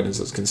mentioned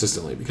witnesses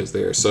consistently because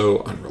they are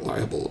so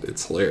unreliable.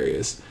 It's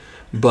hilarious.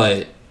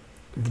 But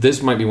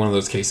this might be one of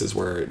those cases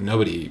where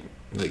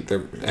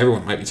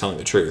everyone might be telling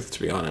the truth,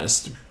 to be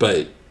honest.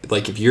 But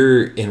like if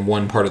you're in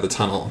one part of the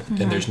tunnel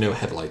and there's no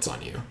headlights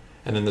on you,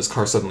 and then this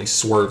car suddenly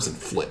swerves and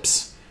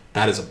flips,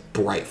 that is a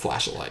bright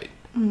flash of light,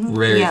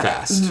 very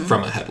fast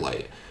from a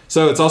headlight.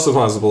 So it's also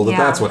possible that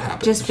that's what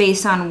happened. Just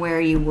based on where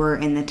you were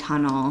in the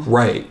tunnel.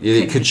 Right.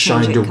 It could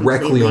shine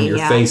directly on your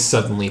face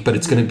suddenly, but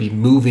it's going to be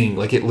moving,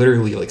 like it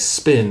literally like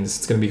spins.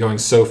 It's going to be going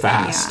so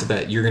fast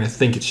that you're going to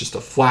think it's just a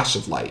flash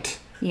of light.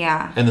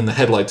 Yeah. And then the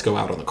headlights go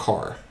out on the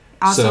car.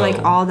 Also, like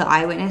all the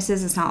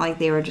eyewitnesses, it's not like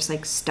they were just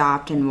like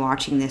stopped and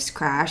watching this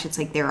crash. It's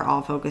like they were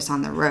all focused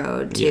on the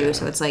road too. Yeah.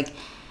 So it's like,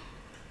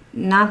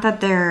 not that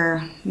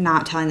they're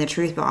not telling the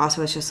truth, but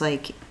also it's just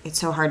like, it's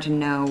so hard to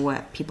know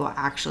what people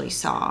actually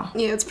saw.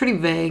 Yeah, it's pretty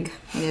vague.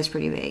 It is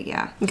pretty vague,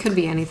 yeah. It could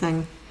be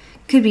anything.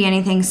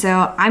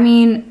 So, I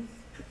mean,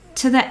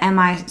 to the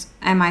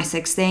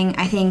MI6 thing,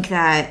 I think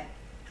that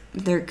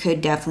there could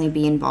definitely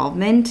be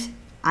involvement.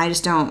 I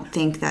just don't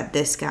think that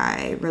this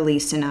guy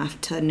released enough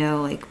to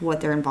know, like,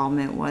 what their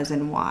involvement was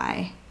and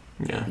why.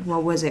 Yeah.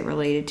 What was it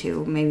related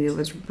to? Maybe it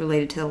was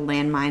related to the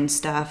landmine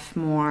stuff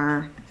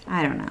more.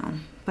 I don't know.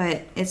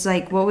 But it's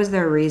like, what was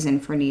their reason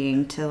for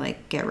needing to,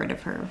 like, get rid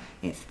of her,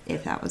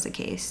 if that was the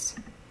case?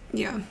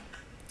 Yeah.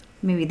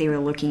 Maybe they were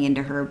looking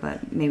into her,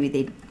 but maybe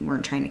they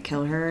weren't trying to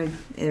kill her.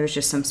 There was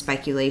just some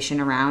speculation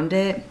around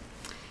it.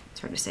 It's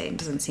hard to say. It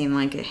doesn't seem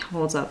like it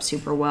holds up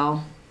super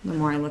well the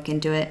more I look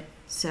into it.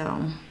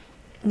 So...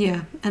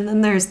 Yeah, and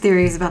then there's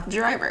theories about the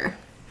driver.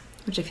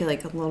 Which I feel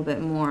like a little bit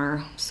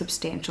more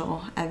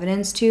substantial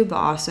evidence to, but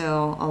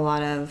also a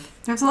lot of...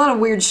 There's a lot of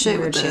weird shit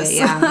with this.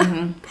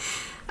 Yeah.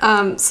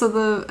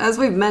 So as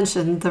we've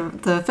mentioned,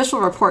 the official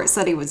report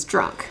said he was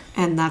drunk,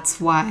 and that's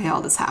why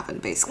all this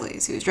happened, basically.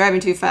 So he was driving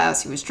too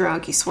fast, he was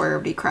drunk, he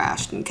swerved, he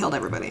crashed, and killed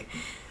everybody.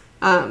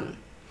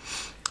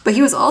 But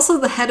he was also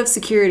the head of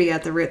security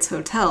at the Ritz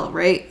Hotel,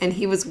 right? And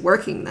he was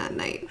working that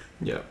night.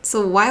 Yeah.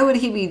 So why would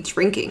he be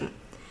drinking?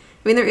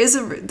 I mean, there is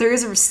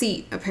a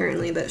receipt,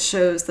 apparently, that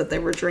shows that there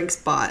were drinks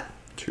bought.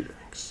 2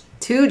 drinks.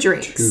 2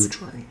 drinks. 2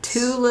 drinks.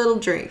 2 little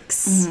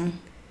drinks.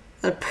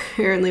 That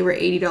apparently were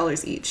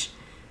 $80 each.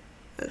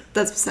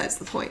 That's besides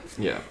the point.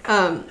 Yeah.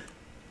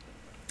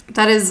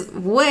 That is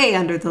way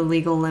under the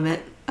legal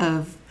limit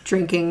of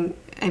drinking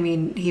I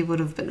mean, he would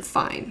have been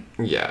fine.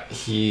 Yeah,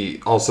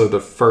 he also, the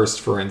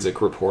first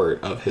forensic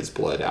report of his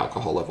blood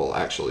alcohol level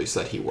actually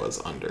said he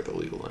was under the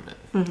legal limit.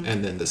 Mm-hmm.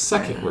 And then the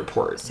second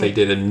report, they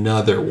did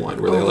another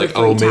one where they're Over like,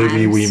 oh, 3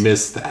 maybe we times.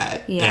 missed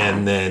that. Yeah.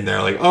 And then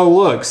they're like, oh,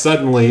 look,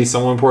 suddenly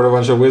someone poured a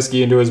bunch of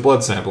whiskey into his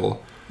blood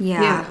sample.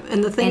 Yeah.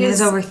 And the thing and is,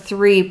 it was over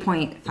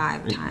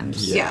 3.5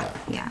 times. Yeah.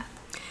 Yeah.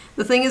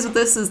 the thing is with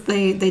this is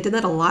they did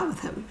that a lot with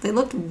him. They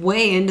looked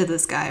way into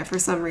this guy for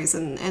some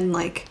reason, and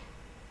like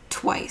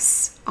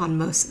twice on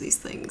most of these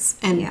things.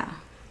 And Yeah.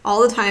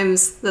 all the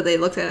times that they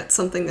looked at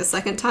something the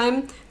second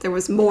time, there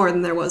was more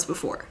than there was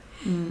before.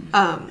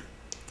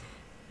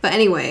 But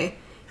anyway,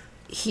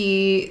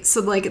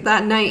 so like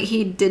that night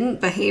he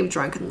didn't behave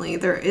drunkenly.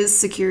 There is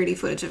security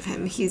footage of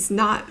him. He's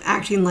not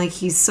acting like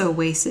he's so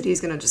wasted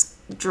he's gonna just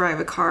drive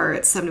a car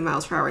at 70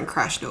 miles per hour and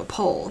crash into a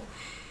pole.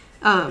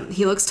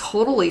 He looks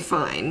totally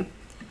fine.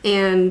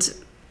 And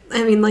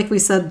I mean, like we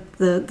said,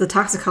 the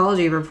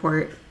toxicology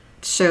report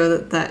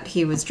showed that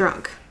he was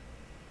drunk.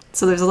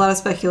 So there's a lot of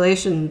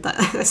speculation that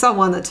I saw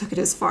one that took it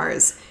as far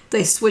as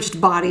they switched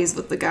bodies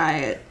with the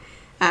guy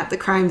at the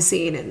crime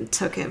scene and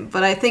took him.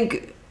 But I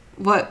think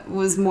what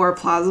was more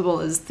plausible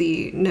is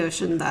the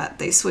notion that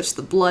they switched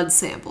the blood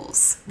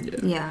samples.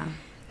 Yeah.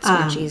 It's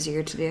much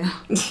easier to do.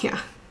 Yeah.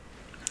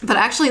 But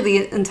actually,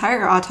 the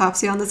entire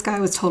autopsy on this guy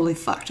was totally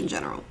fucked in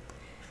general.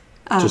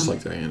 Just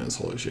like Diana's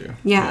whole issue.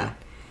 Yeah.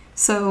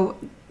 So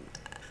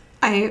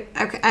I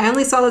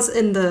only saw this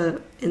in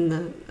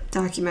the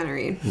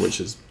documentary.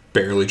 Which is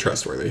barely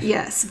trustworthy.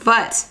 Yes,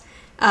 but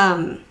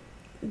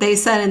they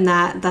said in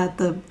that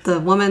the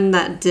woman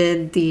that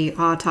did the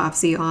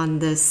autopsy on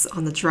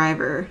the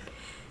driver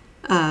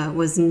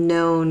was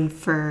known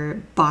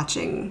for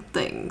botching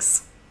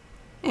things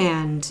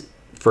and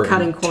For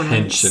cutting corners.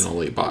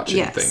 intentionally botching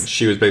Yes. things.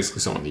 She was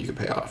basically someone that you could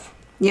pay off.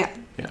 Yeah.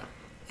 Yeah.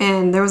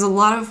 And there was a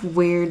lot of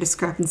weird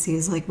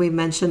discrepancies. Like we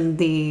mentioned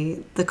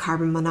the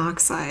carbon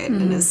monoxide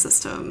in his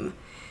system,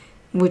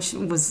 which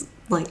was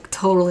like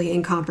totally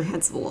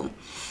incomprehensible.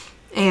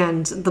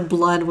 And the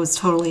blood was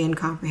totally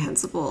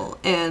incomprehensible.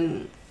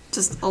 And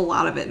just a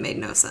lot of it made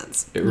no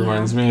sense. It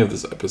reminds me of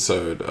this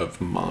episode of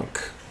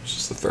Monk. It's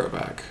just a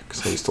throwback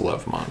because I used to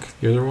love Monk.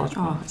 You ever watch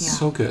Monk? Oh, It's yeah.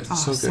 so good. Oh,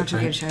 So good, such a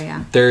right? good show,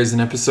 yeah. There is an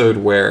episode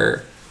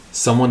where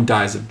someone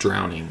dies of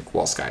drowning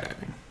while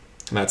skydiving.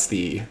 And that's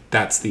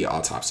the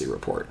autopsy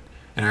report.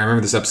 And I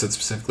remember this episode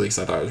specifically because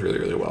I thought it was really,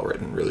 really well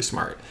written, really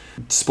smart.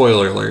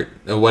 Spoiler alert,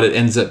 what it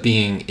ends up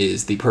being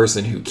is the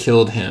person who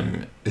killed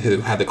him, who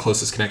had the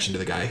closest connection to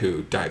the guy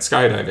who died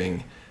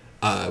skydiving,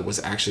 was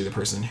actually the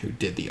person who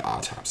did the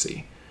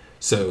autopsy.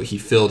 So he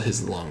filled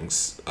his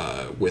lungs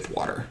with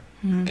water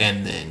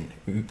and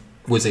then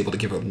was able to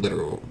give a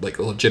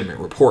legitimate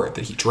report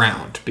that he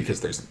drowned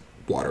because there's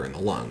water in the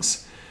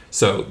lungs.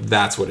 So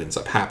that's what ends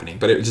up happening.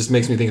 But it just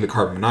makes me think of the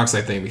carbon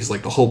monoxide thing because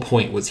like the whole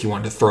point was he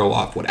wanted to throw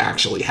off what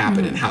actually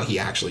happened and how he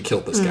actually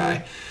killed this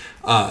guy.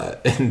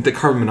 And the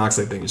carbon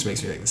monoxide thing just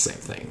makes me think the same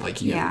thing.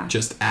 Like you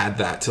just add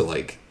that to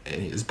like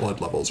his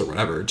blood levels or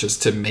whatever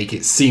just to make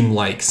it seem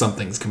like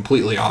something's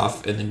completely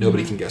off and then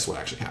nobody can guess what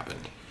actually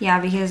happened.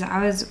 Yeah, because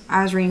I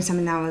was reading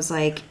something that was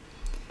like,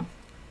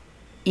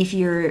 if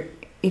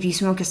you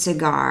smoke a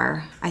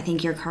cigar, I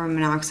think your carbon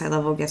monoxide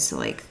level gets to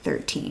like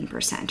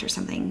 13% or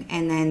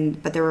something.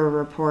 But there were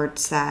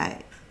reports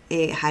that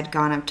it had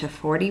gone up to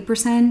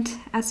 40%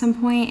 at some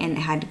point and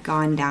it had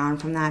gone down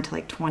from that to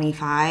like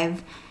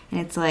 25. And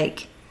it's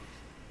like,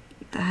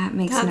 that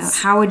makes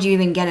how would you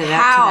even get it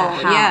up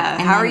to that? Yeah.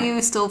 And how are then-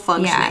 you still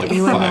functioning? Yeah, Like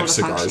you wouldn't be able 5 to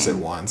cigars function.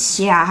 at once.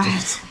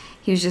 Yeah,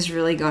 he was just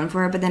really going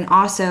for it. But then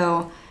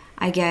also,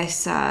 I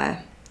guess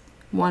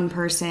one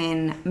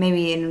person,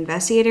 maybe an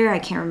investigator, I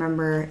can't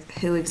remember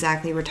who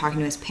exactly, were talking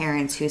to his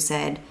parents who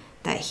said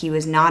that he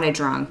was not a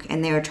drunk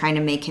and they were trying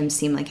to make him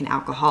seem like an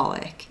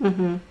alcoholic.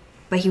 Mm-hmm.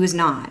 But he was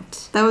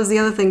not. That was the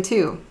other thing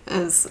too,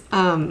 is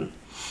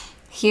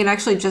he had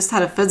actually just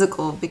had a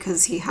physical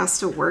because he has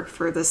to work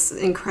for this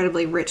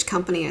incredibly rich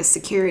company as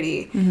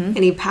security, and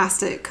he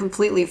passed it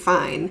completely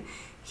fine.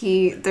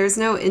 There's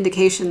no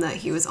indication that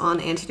he was on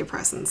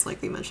antidepressants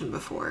like we mentioned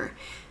before,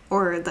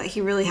 or that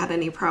he really had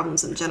any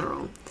problems in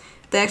general.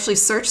 They actually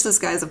searched this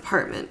guy's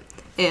apartment,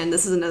 and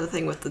this is another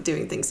thing with the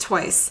doing things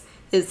twice,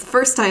 is the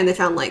first time they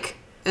found like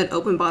an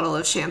open bottle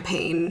of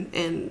champagne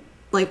and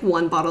like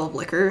one bottle of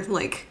liquor.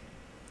 Like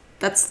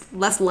that's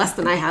less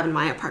than I have in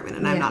my apartment,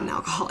 and I'm not an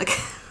alcoholic.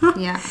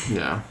 Yeah.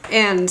 Yeah.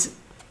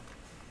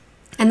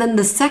 And then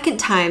the second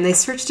time they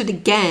searched it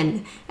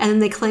again, and then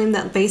they claimed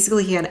that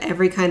basically he had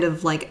every kind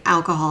of like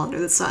alcohol under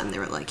the sun. They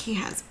were like, he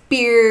has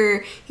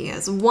beer, he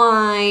has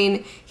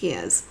wine, he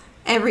has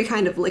every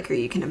kind of liquor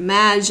you can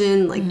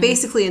imagine, like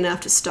basically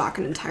enough to stock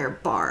an entire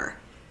bar.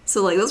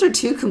 So like those are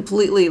two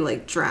completely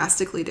like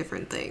drastically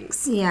different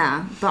things.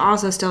 Yeah, but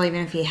also still,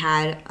 even if he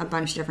had a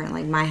bunch of different,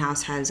 like my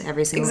house has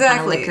every single Exactly.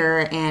 kind of liquor,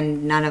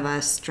 and none of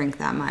us drink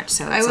that much.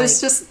 So it's I was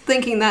like, just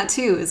thinking that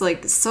too. Is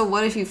like, so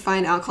what if you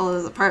find alcohol in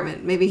his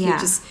apartment? Maybe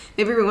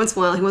maybe every once in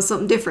a while he wants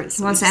something different.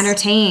 So he wants to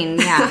entertain.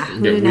 Yeah,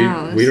 who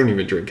knows? We don't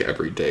even drink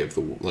every day of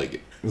the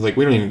like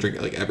we don't even drink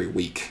it like every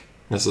week.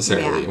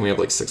 necessarily, Yeah. and we have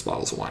like 6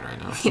 bottles of wine right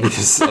now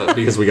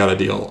because we got a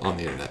deal on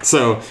the internet.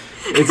 So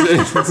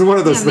it's one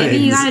of those Maybe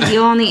things. you got a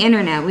deal on the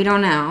internet. We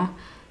don't know.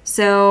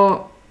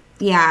 So,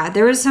 yeah,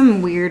 there was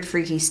some weird,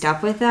 freaky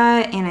stuff with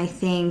that, and I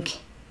think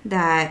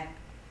that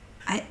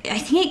I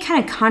think it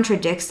kind of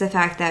contradicts the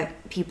fact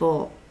that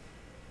people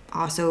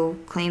also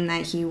claim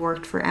that he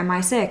worked for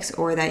MI6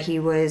 or that he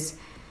was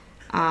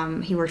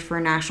he worked for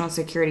a national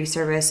security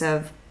service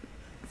of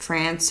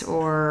France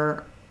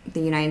or the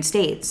United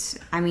States.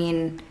 I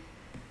mean,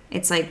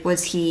 it's like,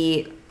 is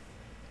he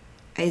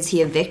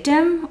a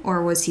victim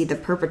or was he the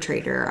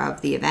perpetrator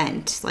of the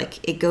event?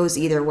 Like, it goes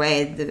either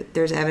way.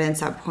 There's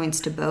evidence that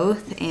points to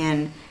both,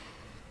 and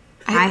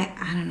I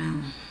don't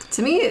know.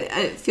 To me,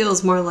 it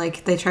feels more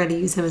like they tried to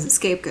use him as a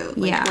scapegoat.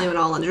 Like, Yeah. blame it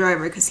all on the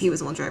driver because he was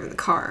the one driving the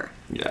car.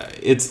 Yeah,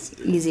 it's.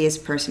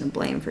 Easiest person to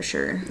blame for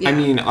sure. Yeah. I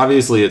mean,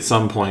 obviously, at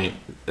some point,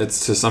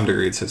 it's to some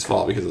degree it's his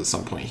fault because at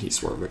some point he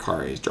swerved the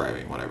car, he's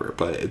driving, whatever.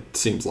 But it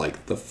seems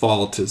like the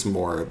fault is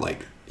more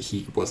like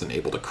he wasn't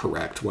able to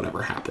correct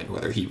whatever happened,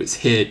 whether he was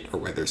hit or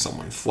whether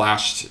someone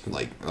flashed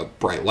like a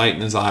bright light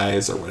in his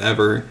eyes or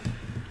whatever.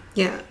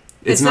 Yeah.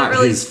 It's It's not not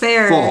really his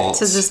fair fault.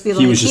 to just be He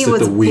like, was just he at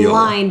was the wheel.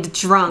 blind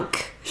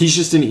drunk. He's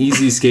just an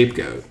easy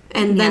scapegoat.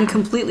 And then Yeah.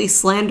 completely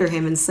slander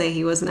him and say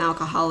he was an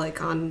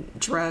alcoholic on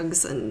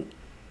drugs and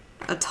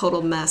a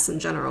total mess in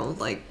general.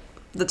 Like,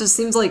 that just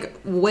seems like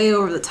way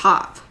over the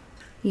top.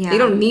 Yeah. You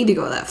don't need to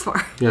go that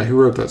far. Yeah, who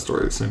wrote that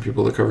story? The same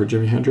people that covered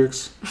Jimi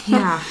Hendrix?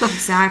 Yeah,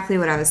 exactly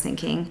what I was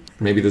thinking.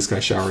 Maybe this guy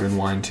showered in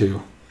wine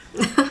too.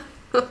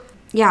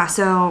 Yeah,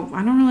 so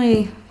we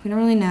don't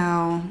really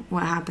know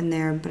what happened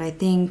there, but I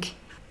think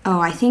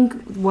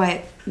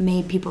what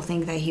made people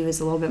think that he was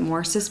a little bit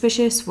more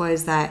suspicious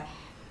was that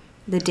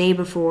the day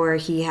before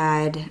he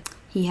had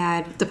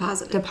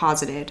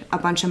deposited a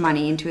bunch of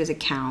money into his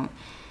account,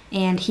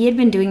 and he had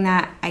been doing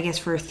that, I guess,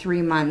 for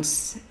 3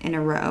 months in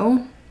a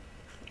row.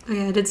 Oh,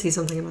 yeah, I did see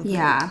something about that.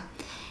 Yeah.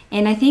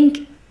 And I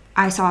think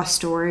I saw a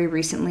story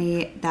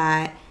recently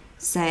that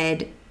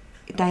said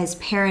that his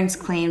parents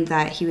claimed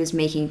that he was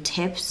making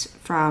tips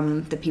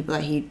from the people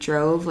that he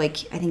drove. Like,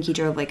 I think he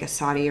drove like a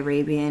Saudi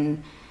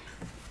Arabian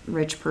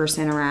rich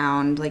person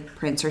around, like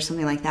Prince or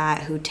something like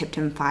that, who tipped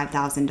him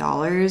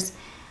 $5,000.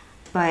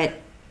 But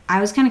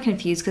I was kind of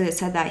confused because it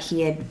said that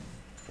he had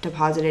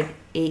deposited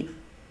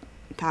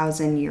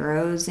 8,000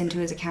 euros into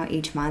his account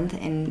each month,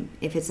 and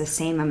if it's the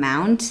same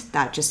amount,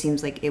 that just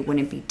seems like it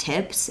wouldn't be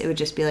tips. It would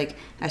just be like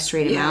a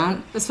straight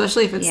amount.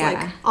 Especially if it's Yeah.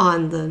 like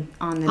on the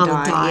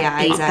dot. Yeah,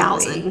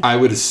 8,000. exactly. I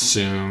would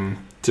assume,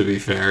 to be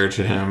fair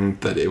to him,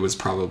 that it was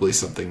probably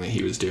something that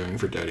he was doing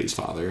for Dodie's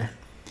father.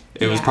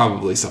 It was Yeah.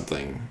 probably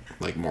something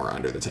like more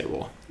under the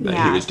table that he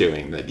Yeah. was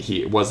doing, that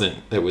he wasn't,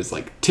 it was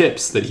like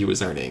tips that he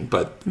was earning,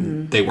 but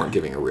they weren't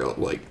giving a real,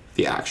 like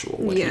the actual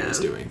what he Yeah. was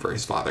doing for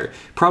his father.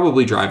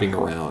 Probably driving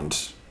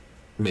around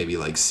maybe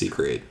like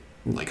secret,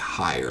 like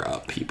higher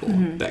up people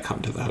that come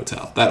to the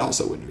hotel. That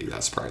also wouldn't be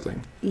that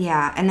surprising.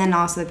 Yeah, and then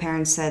also the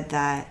parents said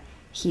that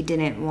he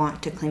didn't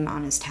want to claim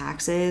on his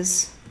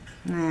taxes.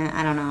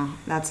 I don't know.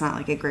 That's not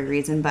like a great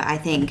reason, but I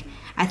think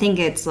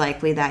it's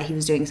likely that he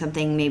was doing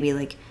something maybe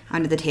like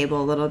under the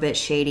table, a little bit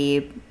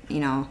shady,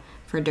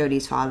 for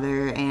Dodie's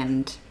father,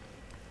 and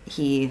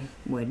he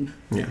would.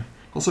 Yeah.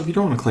 Also, if you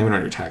don't want to claim it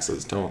on your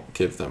taxes, don't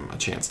give them a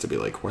chance to be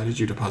like, why did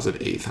you deposit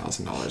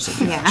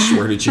 $8,000 in cash? Yeah.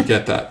 Where did you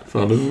get that?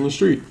 Found it in the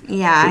street.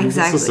 Yeah, From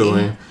exactly.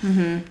 Sicily.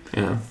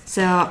 Yeah.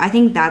 So I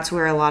think that's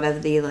where a lot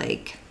of the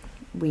like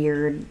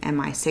weird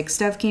MI6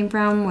 stuff came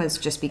from, was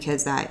just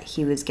because that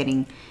he was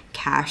getting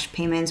cash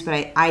payments.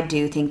 But I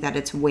do think that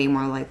it's way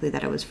more likely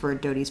that it was for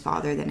Dodie's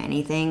father than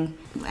anything.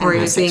 Or he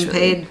was MI6 being really-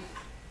 paid.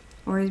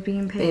 Or he's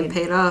being paid. Being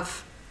paid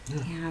off.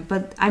 Yeah,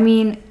 but I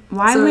mean,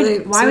 why So would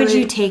they-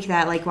 you take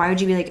that? Like, why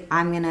would you be like,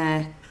 I'm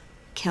gonna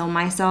kill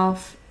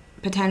myself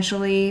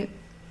potentially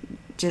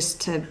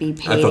just to be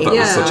paid? I thought that was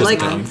Yeah, such a like,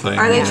 dumb thing.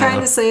 are they Yeah.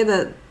 trying to say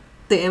that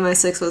the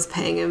MI6 was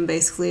paying him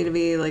basically to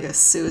be like a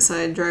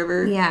suicide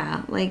driver?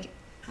 Yeah, like,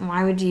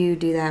 why would you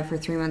do that for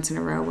 3 months in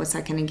a row? What's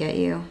that gonna get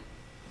you?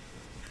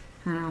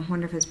 I don't know.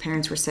 Wonder if his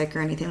parents were sick or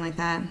anything like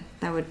that.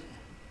 That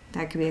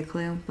could be a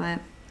clue, but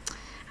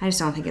I just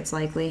don't think it's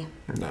likely.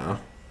 No.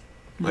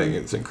 I think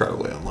it's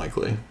incredibly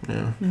unlikely.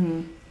 Yeah.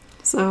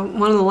 So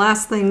one of the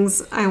last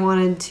things I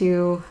wanted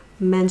to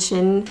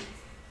mention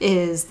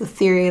is the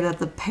theory that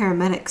the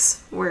paramedics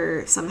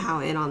were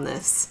somehow in on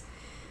this.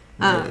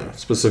 Yeah.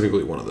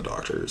 Specifically, one of the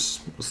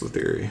doctors was the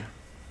theory.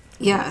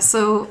 Yeah,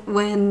 so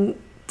when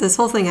this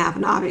whole thing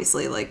happened,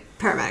 obviously, like,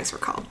 paramedics were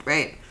called,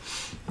 right?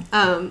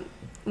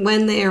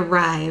 When they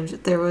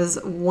arrived, there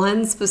was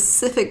one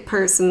specific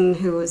person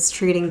who was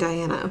treating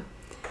Diana,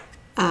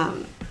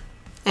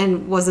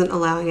 and wasn't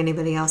allowing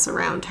anybody else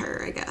around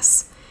her, I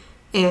guess.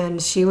 And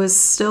she was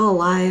still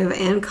alive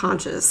and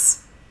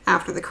conscious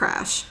after the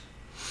crash.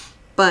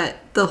 But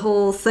the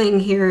whole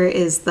thing here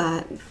is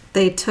that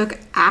they took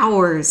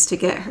hours to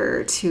get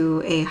her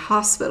to a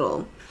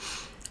hospital.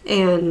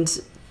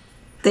 And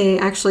they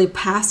actually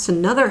passed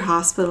another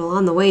hospital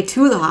on the way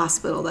to the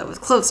hospital that was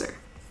closer.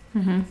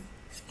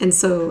 And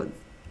so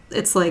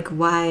it's like,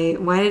 why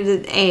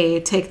did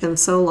it take them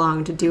so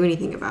long to do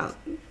anything about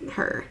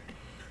her?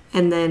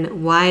 And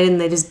then why didn't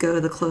they just go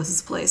to the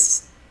closest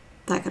place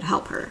that could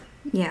help her?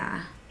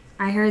 Yeah.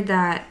 I heard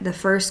that the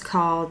first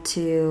call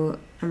to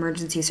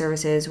emergency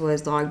services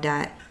was logged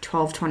at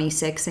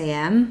 12:26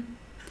 a.m.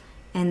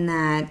 and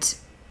that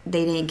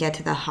they didn't get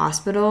to the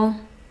hospital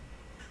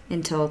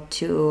until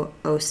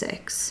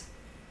 2:06.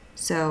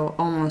 So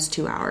almost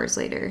 2 hours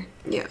later.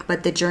 Yeah.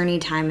 But the journey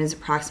time is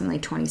approximately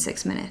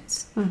 26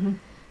 minutes. Mm-hmm.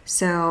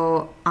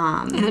 So,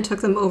 and it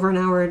took them over an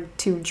hour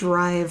to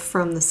drive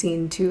from the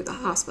scene to the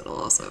hospital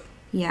also.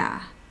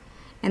 Yeah.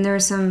 And there were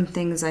some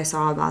things I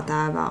saw about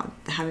that, about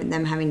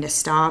them having to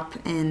stop,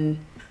 and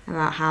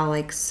about how,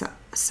 like,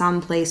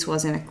 some place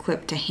wasn't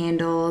equipped to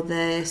handle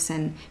this,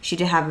 and she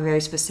did have a very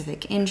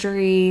specific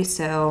injury,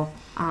 so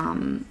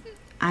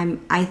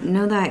I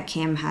know that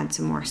Cam had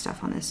some more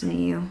stuff on this, didn't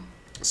you?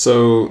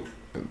 So,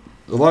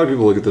 a lot of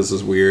people look at this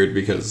as weird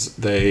because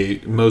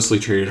they mostly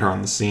treated her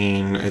on the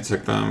scene. It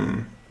took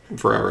them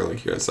forever,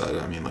 like you guys said.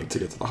 I mean, like, to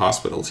get to the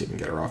hospital to even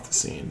get her off the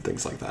scene,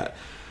 things like that.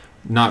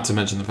 Not to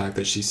mention the fact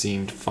that she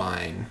seemed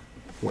fine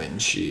when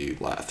she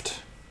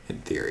left, in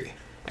theory.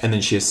 And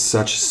then she has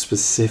such a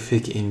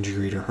specific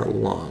injury to her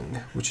lung,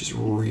 which is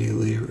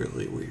really,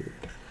 really weird.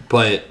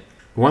 But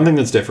one thing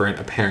that's different,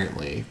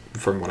 apparently,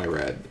 from what I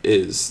read,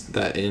 is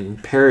that in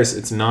Paris,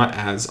 it's not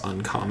as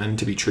uncommon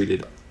to be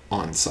treated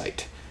on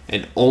site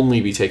and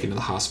only be taken to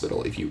the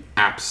hospital if you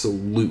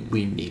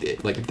absolutely need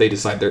it. Like, if they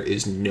decide there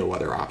is no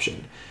other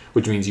option,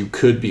 which means you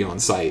could be on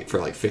site for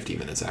like 50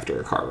 minutes after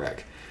a car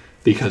wreck,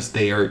 because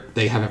they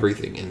have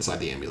everything inside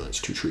the ambulance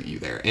to treat you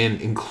there,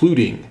 and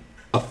including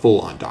a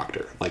full-on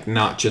doctor, like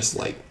not just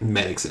like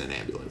medics in an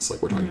ambulance,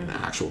 like we're talking an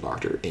actual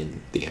doctor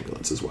in the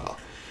ambulance as well.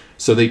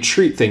 So they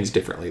treat things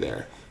differently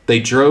there. They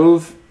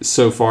drove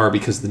so far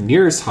because the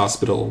nearest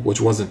hospital,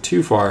 which wasn't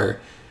too far,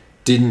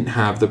 didn't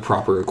have the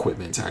proper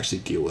equipment to actually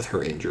deal with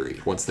her injury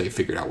once they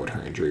figured out what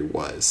her injury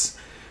was.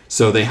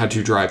 So they had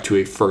to drive to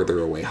a further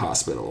away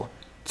hospital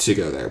to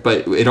go there.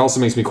 But it also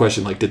makes me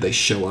question, like, did they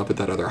show up at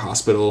that other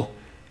hospital,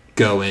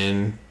 go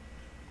in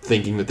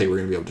thinking that they were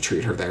going to be able to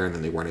treat her there, and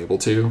then they weren't able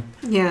to?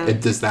 Yeah.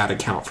 Does that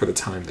account for the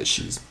time that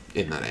she's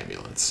in that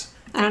ambulance?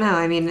 I don't know.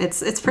 I mean,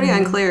 it's pretty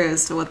unclear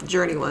as to what the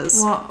journey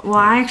was. Well,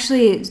 I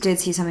actually did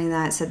see something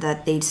that said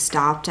that they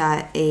stopped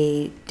at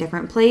a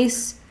different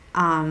place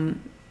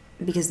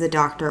because the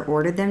doctor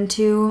ordered them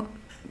to,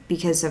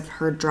 because of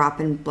her drop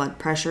in blood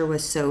pressure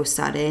was so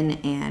sudden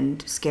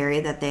and scary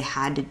that they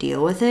had to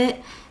deal with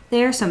it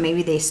there. So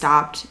maybe they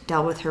stopped,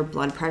 dealt with her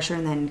blood pressure,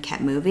 and then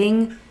kept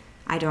moving.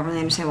 I don't really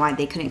understand why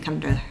they couldn't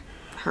come to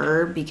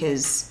her,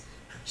 because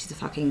she's a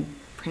fucking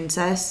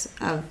princess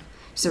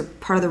she's a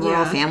part of the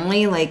royal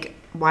family. Like,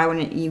 why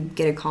wouldn't you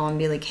get a call and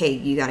be like, hey,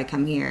 you got to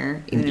come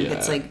here, even if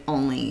it's like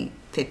only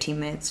 15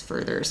 minutes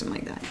further or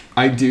something like that?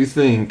 I do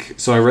think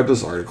so. I read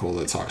this article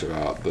that talked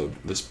about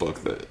this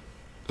book that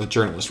a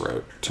journalist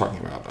wrote, talking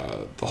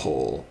about the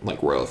whole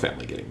like royal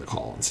family getting the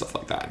call and stuff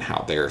like that, and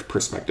how their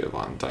perspective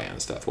on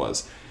Diana's death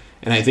was.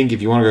 And I think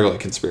if you want to go like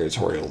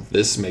conspiratorial,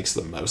 this makes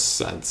the most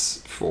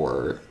sense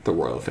for the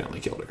royal family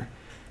killed her,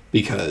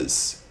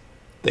 because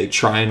they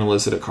try and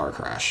elicit a car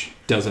crash.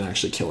 Doesn't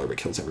actually kill her, but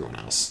kills everyone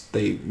else.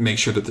 They make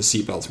sure that the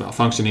seatbelt's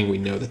malfunctioning. We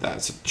know that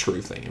that's a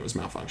true thing. It was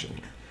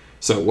malfunctioning.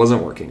 So it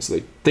wasn't working. So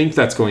they think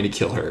that's going to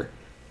kill her.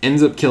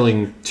 Ends up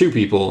killing 2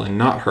 people and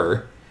not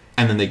her.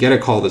 And then they get a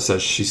call that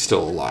says she's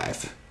still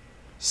alive.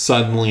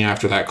 Suddenly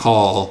after that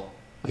call,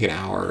 like an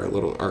hour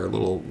or a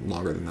little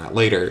longer than that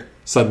later,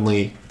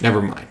 suddenly,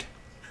 never mind.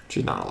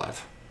 She's not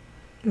alive.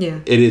 Yeah.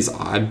 It is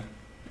odd.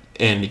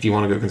 And if you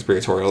want to go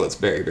conspiratorial, it's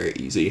very, very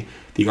easy.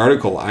 The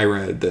article I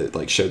read that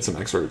like showed some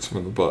excerpts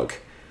from the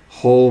book,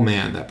 oh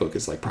man, that book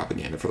is like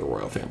propaganda for the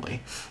royal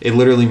family. It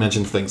literally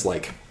mentions things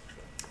like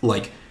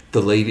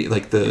the lady,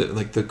 like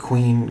the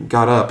queen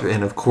got up,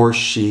 and of course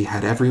she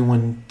had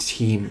everyone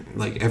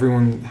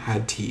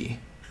had tea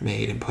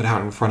made and put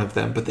out in front of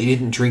them, but they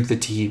didn't drink the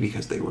tea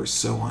because they were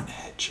so on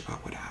edge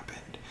about what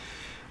happened.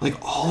 Like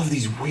all of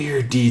these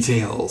weird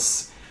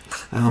details.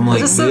 And I'm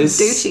like, just this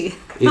so douchey.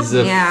 is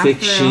a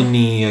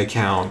fiction-y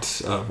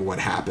account of what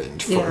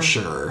happened for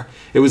sure.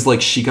 It was like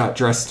she got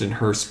dressed in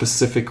her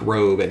specific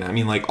robe, and I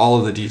mean, like all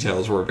of the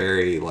details were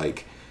very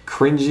like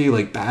cringy,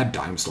 like bad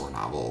dime store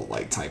novel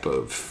like type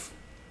of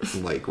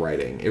like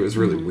writing. It was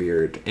really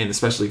weird, and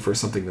especially for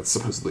something that's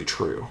supposedly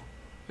true.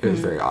 It was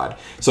very odd.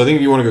 So I think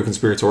if you want to go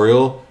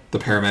conspiratorial, the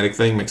paramedic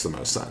thing makes the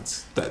most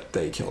sense, that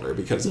they killed her,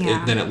 because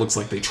then it looks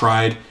like they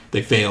tried,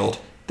 they failed,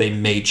 they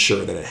made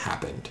sure that it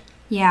happened.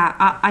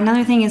 Yeah,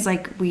 another thing is,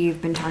 like,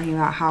 we've been talking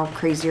about how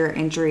crazy her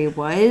injury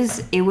was.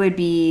 It'd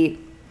be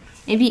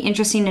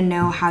interesting to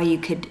know how you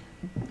could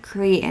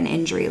create an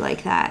injury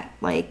like that.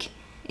 Like,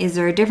 is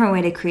there a different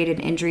way to create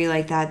an injury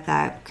like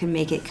that could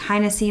make it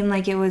kind of seem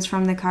like it was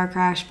from the car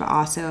crash, but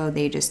also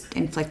they just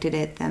inflicted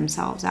it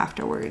themselves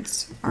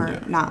afterwards? Or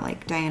not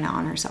like Diana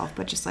on herself,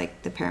 but just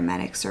like the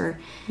paramedics or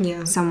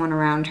someone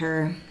around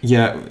her.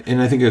 Yeah,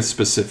 and I think it's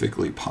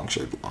specifically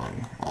punctured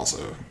lung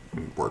also.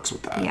 works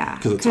with that. Yeah,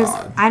 because it's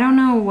odd. I don't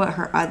know what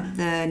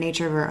the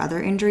nature of her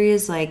other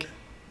injuries. Like,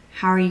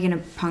 how are you going to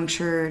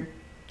puncture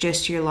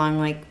just your lung?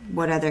 Like,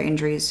 what other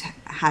injuries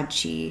had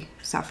she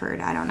suffered?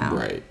 I don't know.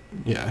 Right.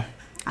 Yeah.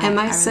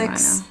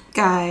 MI6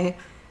 guy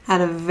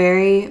had a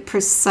very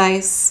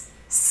precise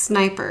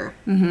sniper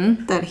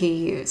that he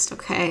used,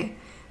 okay?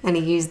 And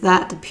he used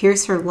that to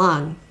pierce her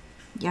lung.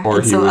 Yeah. Or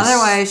And so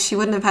otherwise, she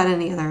wouldn't have had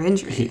any other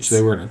injuries.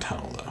 They were in a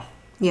tunnel, though.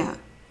 Yeah.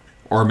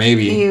 Or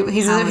maybe...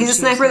 He's a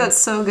sniper that's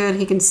so good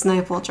he can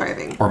snipe while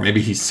driving. Or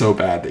maybe he's so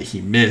bad that he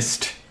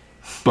missed,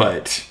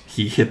 but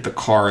he hit the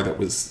car that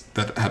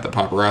had the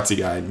paparazzi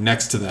guy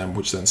next to them,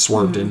 which then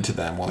swerved into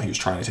them while he was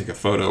trying to take a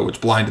photo, which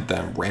blinded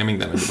them, ramming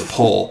them into the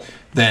pole.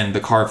 Then the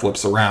car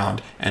flips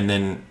around, and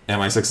then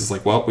MI6 is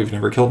like, well, we've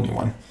never killed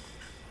anyone.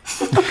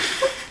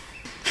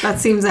 That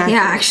seems accurate.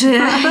 Yeah, actually,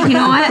 you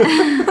know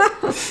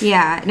what?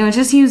 Yeah, no, it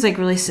just seems like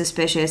really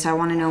suspicious. I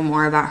want to know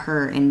more about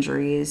her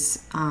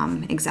injuries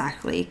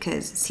exactly,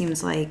 because it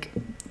seems like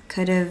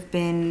could have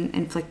been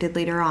inflicted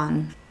later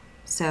on.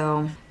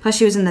 So, plus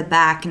she was in the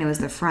back and it was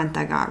the front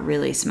that got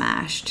really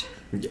smashed.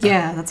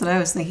 Yeah, that's what I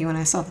was thinking when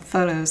I saw the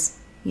photos.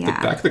 Yeah.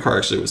 The back of the car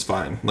actually was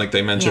fine. Like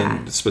they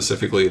mentioned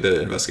specifically,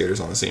 the investigators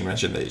on the scene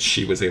mentioned that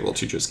she was able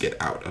to just get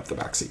out of the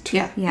back seat.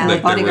 Yeah, Yeah. The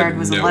Like, bodyguard there were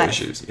was no alive.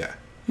 issues. Yeah.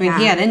 I mean,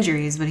 he Yeah. had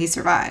injuries, but he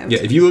survived. Yeah,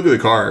 if you look at the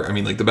car, I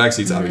mean, like the back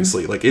seat's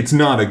obviously like it's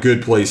not a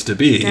good place to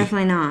be.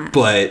 Definitely not.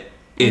 But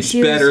it's she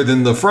was- better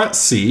than the front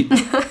seat.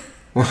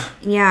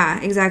 Yeah,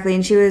 exactly.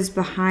 And she was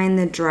behind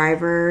the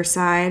driver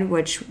side,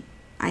 which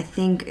I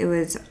think it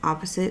was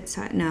opposite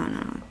side. No,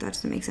 that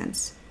doesn't make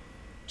sense.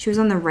 She was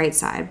on the right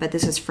side, but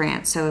this is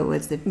France, so it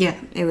was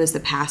the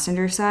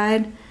passenger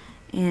side.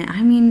 And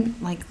I mean,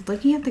 like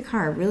looking at the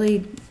car,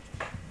 really,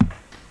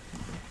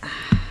 I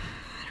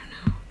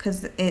don't know,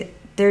 because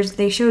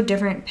they show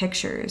different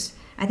pictures.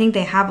 I think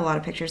they have a lot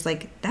of pictures.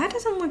 Like that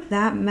doesn't look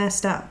that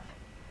messed up,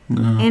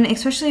 and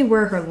especially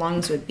where her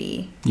lungs would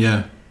be.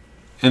 Yeah.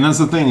 And that's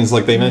the thing is,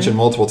 like, they mentioned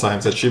multiple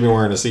times that she'd been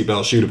wearing a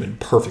seatbelt. She would have been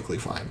perfectly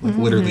fine. Like,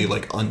 literally,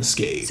 like,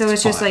 unscathed. So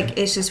it's just fine. like,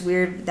 it's just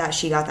weird that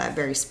she got that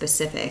very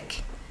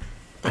specific.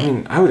 I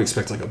mean, I would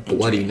expect, like, a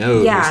bloody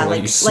nose Yeah, or something.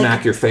 like- You smack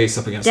like your face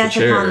up against the Death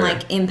chair. upon,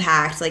 like,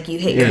 impact, like you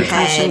hit your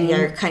Concussion. head,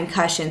 your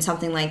concussion,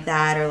 something like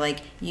that, or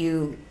like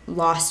you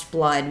lost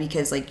blood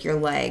because, like, your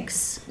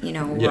legs,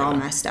 were all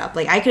messed up.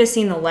 Like, I could have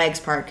seen the legs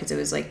part because it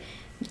was, like,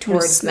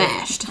 towards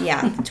smashed.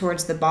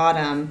 towards the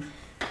bottom.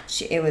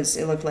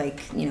 It looked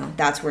like,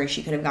 that's where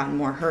she could have gotten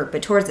more hurt.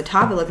 But towards the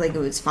top, it looked like it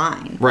was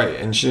fine. Right,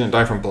 and she didn't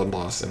die from blood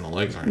loss in the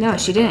legs or anything. No,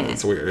 she like that. didn't.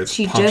 It's weird. It's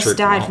she punctured just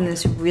died lung. from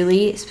this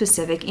really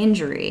specific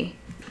injury.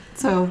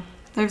 So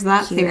there's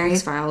that Cue theory.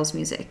 X-Files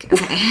music.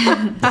 Okay.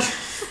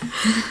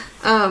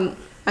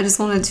 I just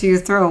wanted to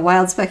throw a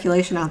wild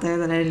speculation out there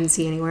that I didn't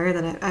see anywhere.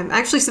 That I'm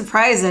actually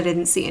surprised I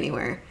didn't see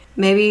anywhere.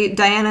 Maybe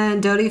Diana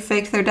and Dodie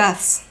faked their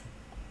deaths.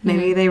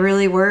 Maybe they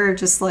really were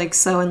just like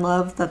so in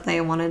love that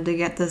they wanted to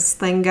get this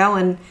thing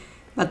going,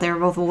 but they were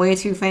both way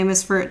too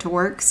famous for it to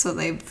work, so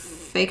they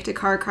faked a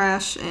car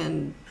crash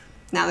and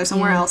now they're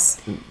somewhere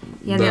else.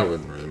 Yeah, that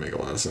wouldn't really make a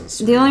lot of sense.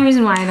 to The me. only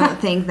reason why I don't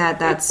think that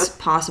that's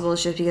possible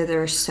is just because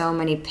there are so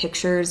many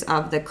pictures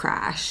of the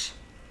crash.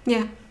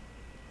 Yeah,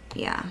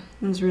 Yeah.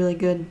 it was really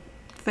good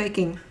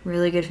faking.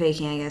 Really good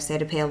faking, I guess. They had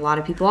to pay a lot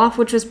of people off,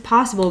 which was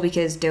possible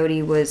because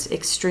Dodie was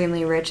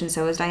extremely rich and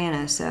so was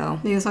Diana, so...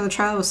 Maybe that's why the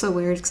trial was so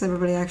weird, because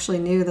everybody actually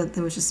knew that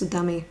it was just a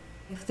dummy.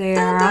 If they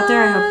are out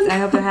there, I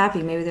hope they're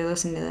happy. Maybe they're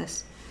listening to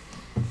this.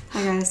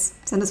 Hi guys,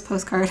 send us a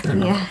postcard. They're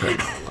not- Yeah. they're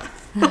not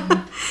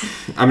alive.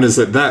 I'm going to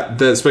say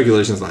that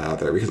speculation's not out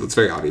there because it's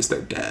very obvious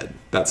they're dead.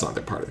 That's not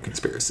their part of the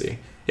conspiracy.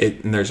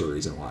 And there's a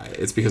reason why.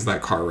 It's because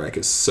that car wreck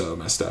is so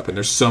messed up, and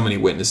there's so many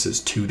witnesses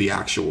to the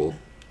actual,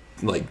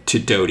 like, to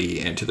Dodie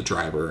and to the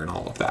driver and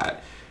all of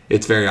that.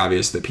 It's very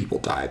obvious that people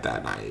died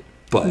that night.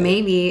 But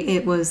Maybe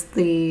it was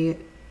there's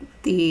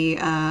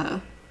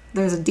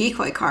a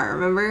decoy car,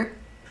 remember?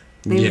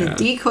 Maybe Yeah. the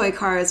decoy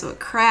car is what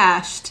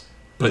crashed.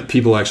 But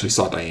people actually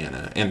saw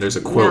Diana, and there's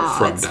a quote No,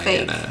 from it's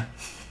Diana.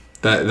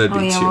 That'd be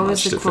Oh, yeah, too what much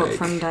was to the quote fake.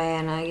 from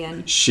Diana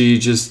again? She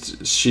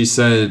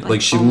said, like,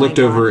 she "Oh my looked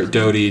over God." at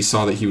Dodie,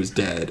 saw that he was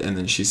dead, and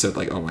then she said,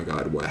 like, oh my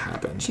God, what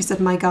happened? She said,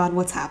 "My God,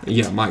 what's happened?"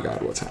 Yeah, my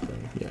God, what's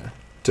happened? Yeah,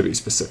 to be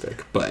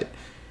specific. But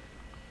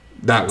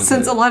that was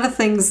Since it. a lot of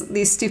things,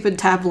 these stupid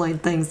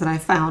tabloid things that I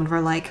found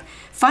were like,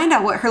 find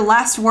out what her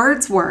last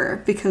words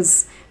were,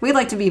 because we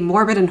like to be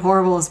morbid and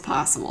horrible as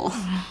possible.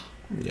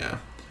 Yeah.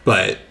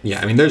 But, yeah,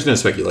 I mean, there's no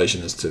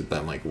speculation as to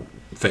them, like,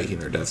 faking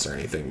their deaths or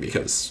anything,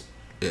 because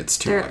it's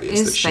too There obvious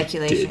is that she did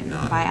speculation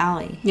not. by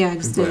Allie. Yeah, I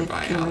just did But it.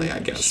 by Kinda Allie, like- I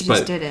guess. She but,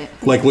 just did it.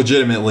 like,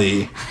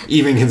 legitimately,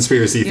 even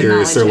conspiracy You're not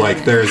theorists are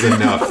like, legitimate. there's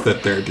enough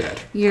that they're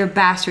dead. You're a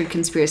bastard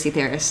conspiracy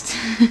theorist.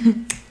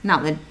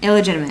 Not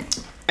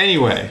illegitimate.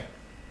 Anyway,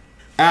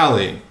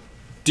 Allie,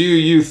 do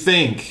you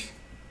think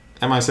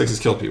MI6 has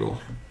killed people?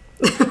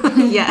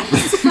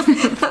 Yes.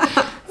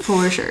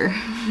 For sure.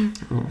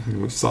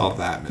 We've solved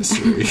that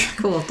mystery.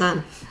 Cool,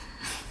 done.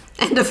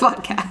 End of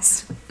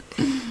podcast.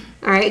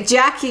 All right,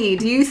 Jackie,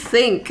 do you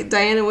think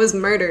Diana was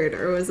murdered,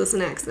 or was this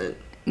an accident?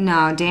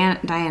 No,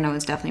 Diana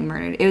was definitely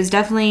murdered. It was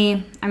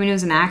definitely, I mean, it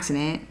was an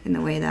accident in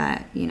the way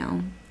that, you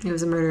know. It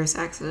was a murderous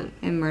accident.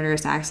 A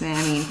murderous accident.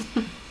 I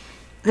mean,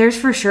 there's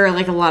for sure,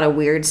 like, a lot of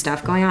weird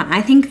stuff going on.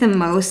 I think the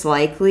most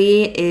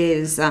likely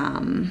is,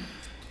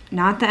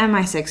 not the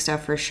MI6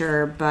 stuff for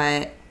sure,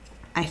 but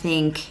I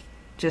think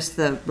just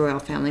the royal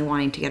family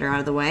wanting to get her out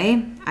of the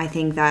way. I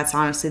think that's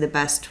honestly the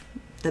best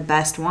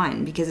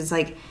one, because it's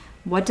like,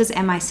 what does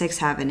MI6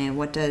 have in it?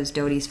 What does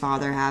Dodi's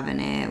father have in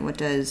it? What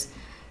does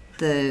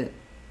the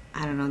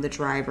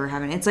driver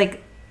have in it? It's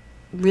like,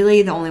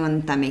 really the only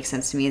one that makes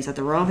sense to me is that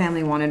the royal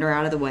family wanted her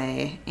out of the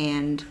way,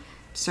 and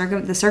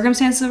the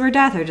circumstances of her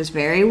death are just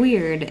very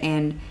weird.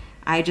 And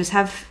I just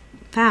have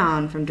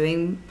found from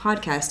doing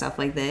podcast stuff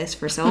like this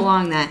for so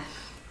long that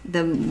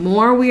the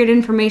more weird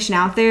information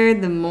out there,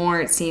 the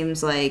more it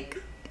seems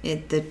like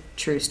the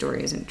true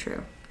story isn't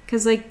true.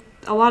 Because, like,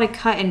 a lot of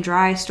cut and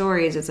dry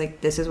stories, it's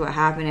like, this is what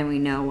happened and we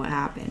know what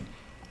happened.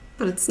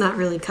 But it's not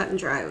really cut and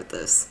dry with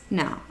this.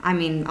 No. I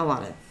mean, a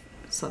lot of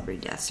celebrity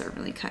deaths are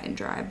really cut and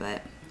dry,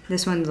 but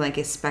this one's, like,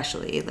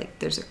 especially, like,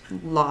 there's a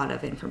lot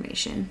of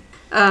information.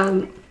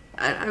 I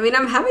mean,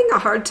 I'm having a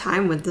hard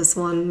time with this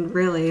one,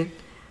 really.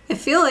 I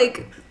feel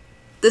like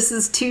this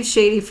is too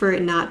shady for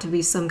it not to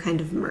be some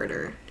kind of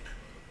murder.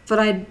 But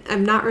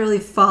I'm not really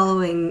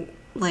following,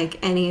 like,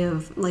 any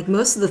of, like,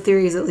 most of the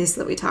theories, at least,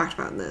 that we talked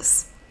about in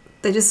this.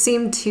 They just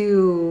seem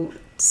too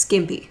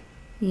skimpy.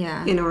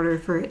 Yeah. In order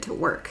for it to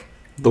work.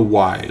 The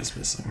why is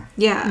missing.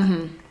 Yeah.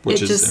 Mm-hmm.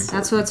 Which is important.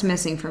 That's what's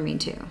missing for me,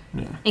 too.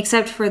 Yeah.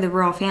 Except for the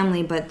royal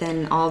family, but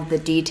then all the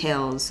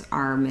details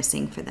are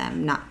missing for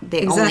them.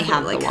 They only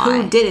have like, the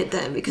why. who did it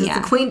then? Because the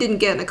queen didn't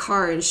get in a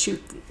car and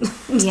shoot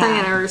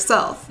Diana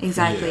herself.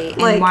 Exactly. Yeah.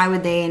 And like, why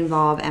would they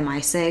involve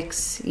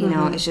MI6? You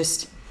know, it's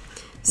just...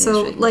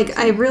 So, like,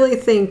 I really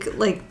think,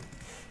 like,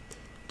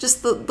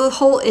 just the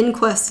whole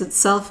inquest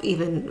itself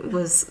even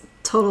was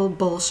total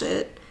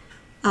bullshit.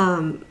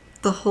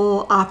 The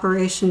whole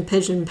Operation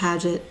Pigeon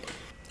Pageant.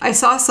 I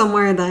saw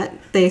somewhere that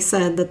they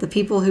said that the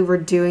people who were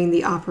doing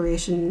the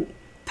Operation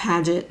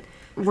Pageant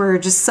were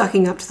just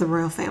sucking up to the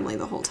royal family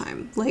the whole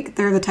time. Like,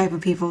 they're the type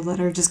of people that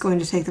are just going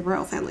to take the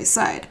royal family's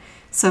side.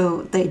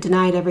 So they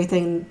denied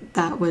everything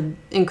that would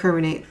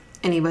incriminate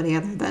anybody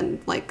other than,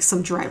 like,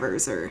 some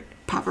drivers or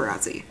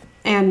paparazzi.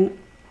 And,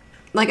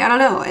 like, I don't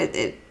know,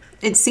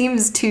 it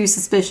seems too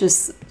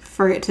suspicious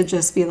for it to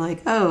just be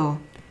like, oh,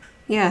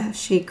 yeah,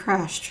 she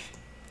crashed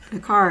in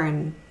a car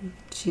and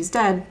she's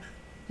dead.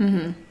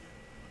 Mm-hmm.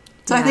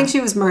 So I think she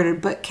was murdered,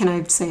 but can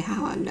I say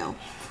how? No.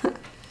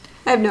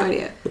 I have no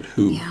idea. But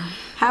who? Yeah.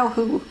 How?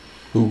 Who?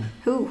 Who?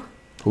 Who?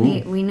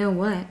 Who? We know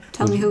what.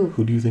 Tell me who.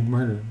 Who do you think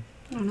murdered?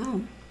 I don't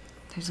know.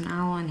 There's an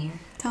owl on here.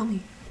 Tell me.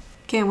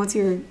 Cam, what's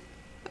your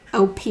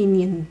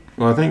opinion?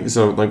 Well, I think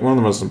so. Like, one of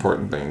the most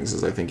important things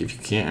is, I think, if you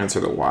can't answer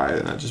the why,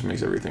 then that just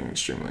makes everything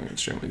extremely,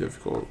 extremely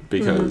difficult.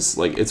 Because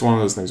like, it's one of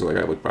those things where,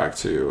 like, I look back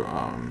to,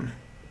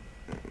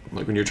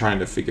 like, when you're trying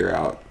to figure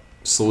out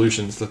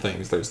solutions to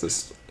things, there's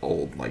this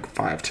old, like,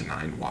 5 to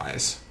 9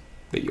 whys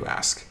that you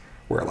ask,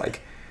 where,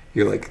 like,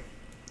 you're like,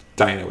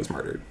 Diana was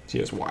murdered. She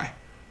goes, why?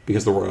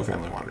 Because the royal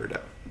family wanted her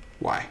dead.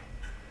 Why?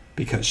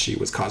 Because she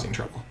was causing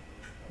trouble.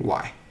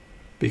 Why?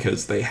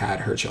 Because they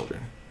had her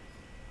children.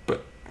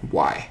 But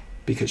why?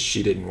 Because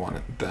she didn't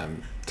want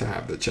them to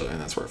have the children.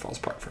 That's where it falls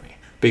apart for me.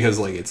 Because,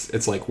 like,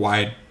 it's like,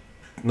 why?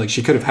 Like,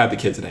 she could have had the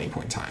kids at any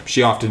point in time.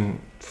 She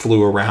often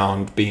flew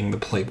around being the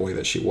playboy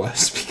that she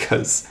was,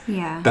 because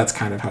that's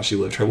kind of how she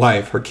lived her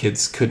life. Her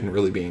kids couldn't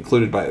really be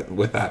included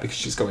with that, because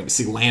she's going to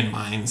see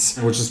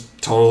landmines, which is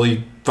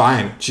totally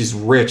fine. She's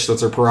rich.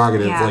 That's her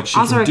prerogative. Yeah. Like, she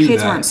also, can her do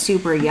kids that. weren't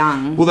super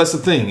young. Well, that's the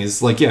thing,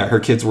 is, like, yeah, her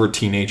kids were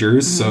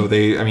teenagers, so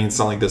it's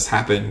not like this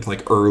happened,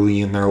 like,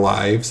 early in their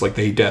lives. Like,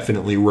 they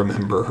definitely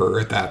remember her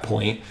at that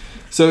point.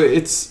 So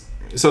it's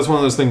one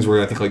of those things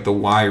where I think, like, the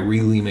why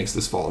really makes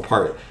this fall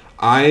apart.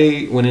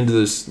 I went into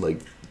this,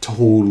 like,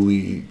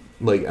 totally,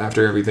 like,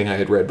 after everything I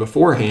had read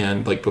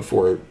beforehand, like,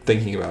 before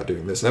thinking about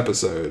doing this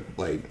episode,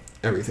 like,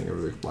 everything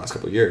over the last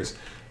couple of years,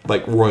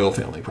 like, royal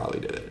family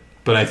probably did it.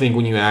 But I think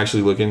when you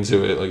actually look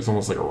into it, like, it's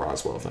almost like a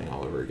Roswell thing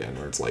all over again,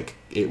 where it's like,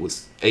 it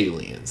was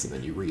aliens, and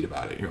then you read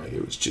about it, and you're like,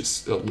 it was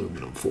just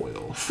aluminum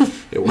foil.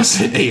 It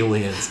wasn't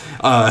aliens.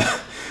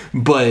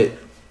 But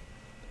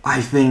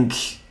I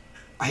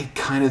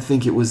kind of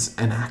think it was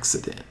an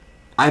accident.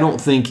 I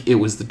don't think it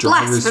was the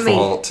driver's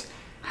fault.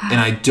 And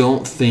I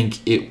don't think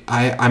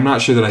I'm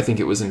not sure that I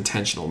think it was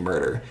intentional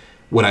murder.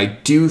 What I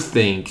do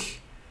think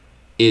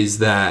is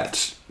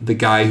that the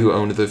guy who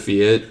owned the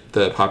Fiat,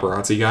 the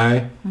paparazzi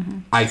guy,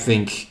 I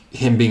think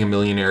him being a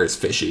millionaire is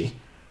fishy.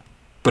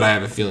 But I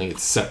have a feeling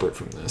it's separate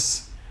from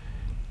this.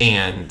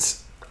 And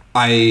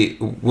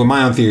what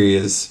my own theory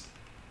is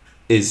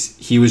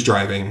he was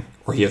driving,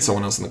 or he had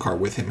someone else in the car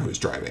with him who was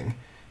driving.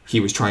 He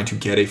was trying to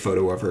get a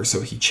photo of her,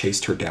 so he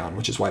chased her down,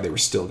 which is why they were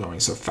still going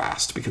so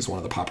fast, because one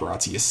of the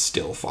paparazzi is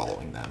still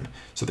following them.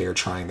 So they are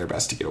trying their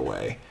best to get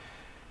away.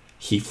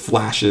 He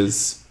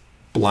flashes,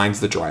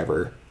 blinds the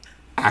driver,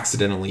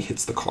 accidentally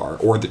hits the car,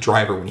 or the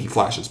driver, when he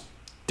flashes,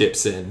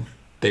 dips in.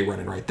 They run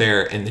in right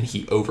there, and then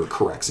he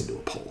overcorrects into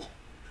a pole.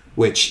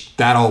 which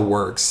that all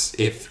works.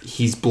 If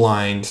he's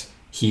blind,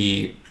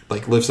 he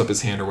like lifts up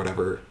his hand or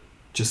whatever,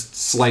 just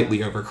slightly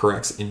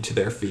overcorrects into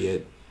their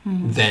Fiat.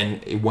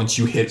 Then once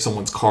you hit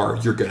someone's car,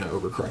 you're going to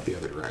overcorrect the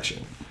other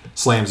direction.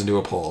 Slams into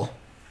a pole.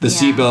 The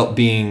seatbelt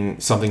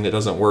being something that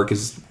doesn't work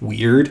is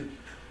weird.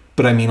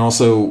 But I mean,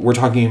 also, we're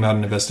talking about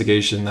an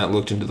investigation that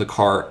looked into the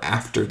car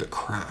after the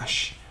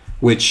crash,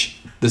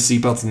 which the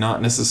seatbelt's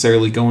not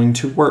necessarily going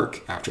to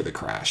work after the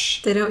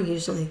crash. They don't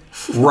usually.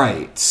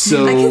 Right.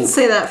 So I can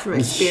say that from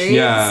experience.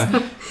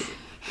 Yeah.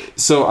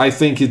 So I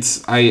think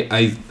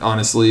I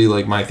honestly,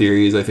 like, my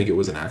theory is I think it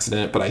was an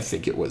accident, but I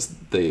think it was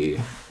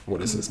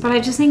what is his name? But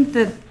I just think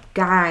the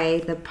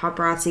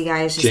paparazzi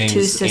guy is just James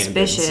too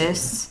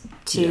suspicious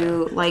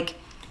to, like,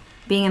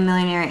 being a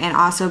millionaire and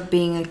also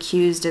being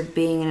accused of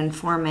being an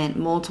informant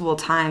multiple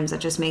times. That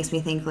just makes me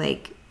think,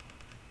 like,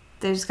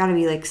 there's got to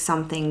be, like,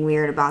 something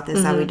weird about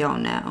this that we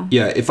don't know.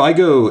 Yeah, if I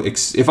go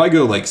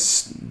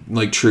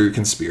like true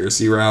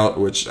conspiracy route,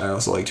 which I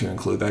also like to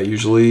include that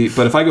usually,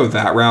 but if I go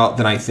that route,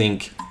 then I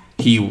think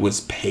he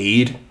was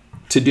paid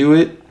to do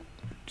it.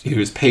 He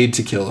was paid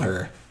to kill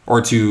her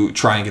or to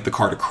try and get the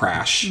car to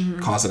crash,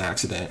 cause an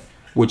accident,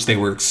 which they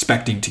were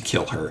expecting to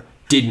kill her.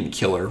 Didn't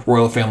kill her.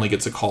 Royal family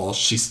gets a call.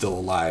 She's still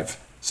alive.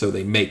 So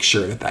they make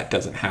sure that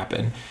doesn't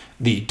happen.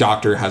 The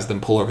doctor has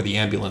them pull over the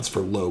ambulance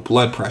for low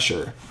blood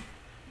pressure.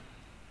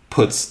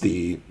 Puts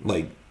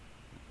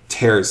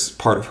tears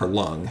part of her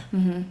lung.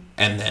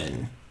 And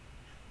then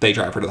they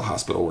drive her to the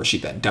hospital where she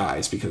then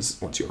dies because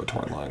once you have a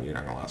torn lung, you're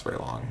not going to last very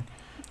long.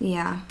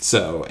 Yeah.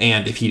 So,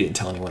 and if he didn't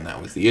tell anyone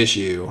that was the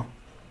issue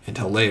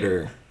until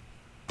later,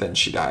 then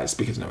she dies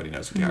because nobody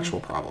knows what the actual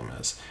problem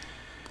is.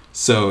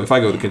 So if I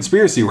go the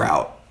conspiracy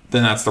route,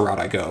 then that's the route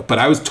I go. But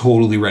I was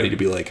totally ready to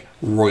be like,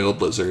 royal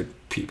lizard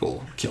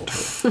people killed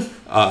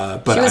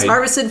her. But she was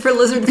harvested for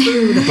lizard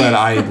food. But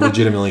I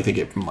legitimately think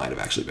it might have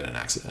actually been an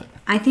accident.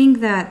 I think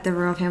that the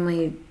royal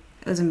family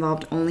was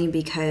involved only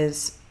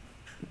because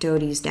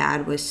Dodi's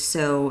dad was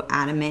so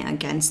adamant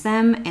against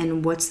them.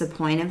 And what's the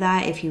point of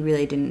that if you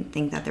really didn't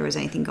think that there was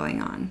anything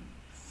going on?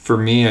 For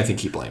me, I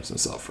think he blames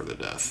himself for the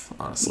death,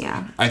 honestly.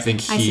 Yeah. I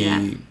think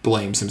he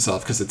blames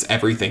himself because it's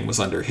everything was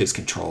under his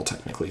control,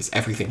 technically. It's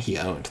everything he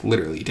owned,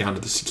 literally, down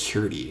to the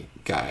security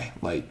guy.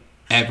 Like,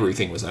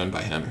 everything was owned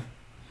by him.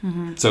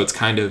 So it's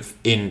kind of,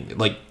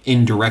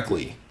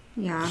 indirectly.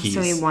 Yeah,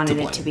 so he wanted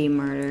it to be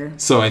murder.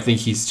 So I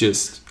think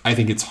I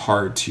think it's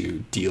hard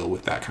to deal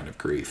with that kind of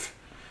grief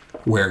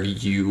where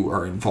you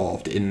are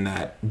involved in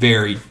that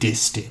very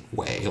distant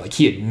way. Like,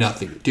 he had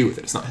nothing to do with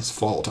it. It's not his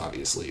fault,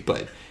 obviously,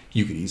 but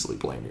you could easily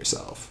blame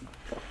yourself.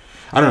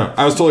 I don't know.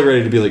 I was totally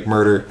ready to be like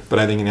murder, but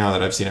I think now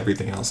that I've seen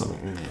everything else, I'm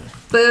like, man.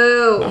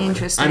 Boo! No.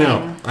 Interesting. I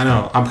know.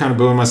 I'm kind of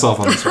booing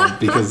myself on this one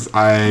because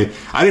I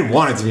didn't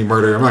want it to be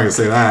murder. I'm not going to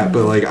say that,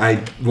 but like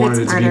I wanted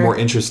it to be more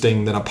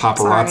interesting than a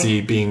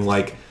paparazzi being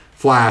like,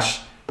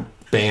 flash,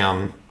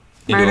 bam,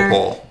 into a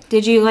pole.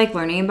 Did you like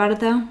learning about it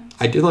though?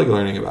 I did like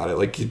learning about it.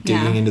 Like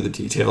digging into the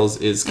details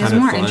is kind of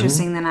fun. It's more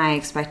interesting than I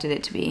expected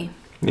it to be.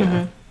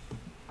 Yeah.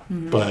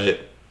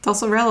 But it's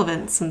also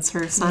relevant since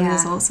her son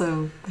is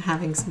also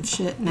having some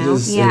shit now.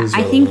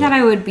 I think that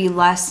I would be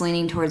less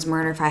leaning towards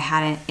murder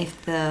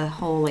if the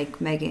whole like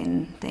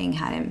Meghan thing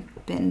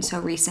hadn't been so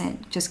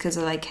recent, just because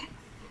of like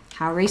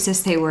how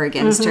racist they were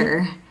against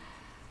her.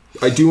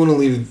 I do want to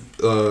leave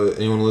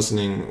anyone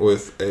listening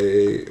with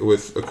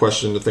a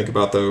question to think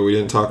about, though. We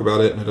didn't talk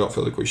about it, and I don't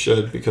feel like we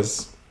should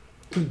because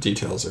the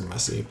details are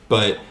messy.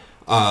 But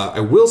I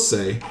will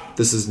say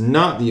this is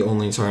not the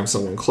only time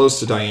someone close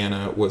to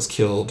Diana was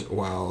killed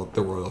while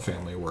the royal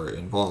family were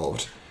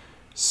involved.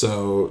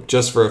 So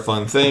just for a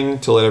fun thing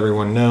to let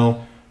everyone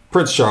know,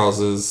 Prince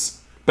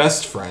Charles's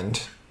best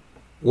friend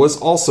was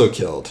also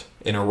killed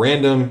in a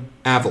random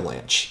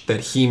avalanche that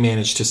he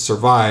managed to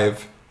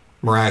survive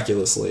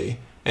miraculously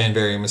and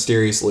very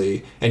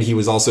mysteriously, and he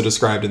was also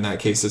described in that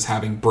case as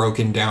having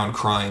broken down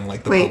crying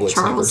like the public's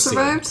never seen.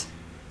 Survived?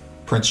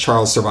 Prince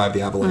Charles survived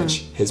the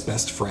avalanche. His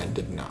best friend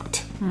did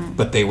not.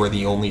 But they were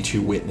the only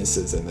two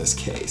witnesses in this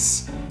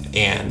case.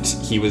 And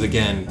he was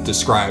again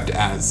described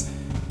as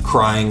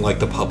crying like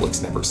the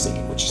public's never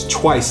seen, which is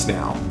twice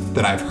now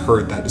that I've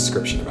heard that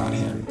description about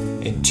him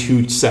in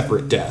two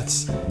separate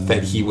deaths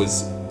that he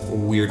was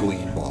weirdly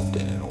involved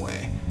in a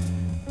way.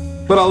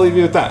 But I'll leave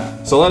you with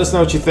that. So let us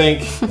know what you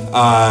think.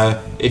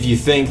 If you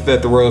think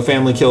that the royal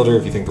family killed her,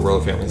 if you think the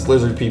royal family is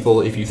lizard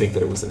people, if you think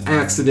that it was an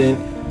accident.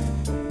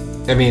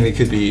 I mean, it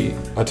could be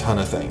a ton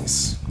of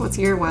things. What's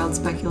your wild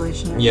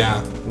speculation?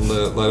 Yeah,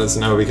 let us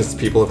know, because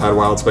people have had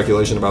wild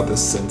speculation about this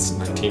since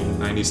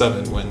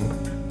 1997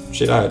 when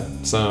she died.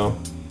 So,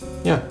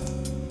 yeah.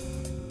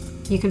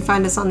 You can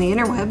find us on the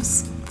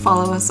interwebs.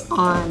 Follow us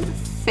on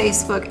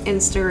Facebook,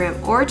 Instagram,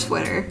 or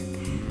Twitter.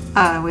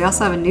 We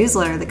also have a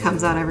newsletter that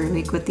comes out every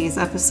week with these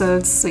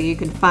episodes, so you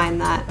can find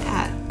that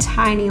at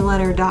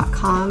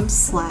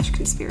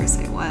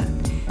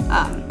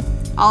tinyletter.com/conspiracywhat.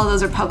 All of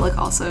those are public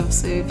also,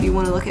 so if you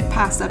want to look at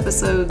past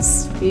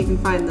episodes, you can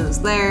find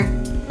those there.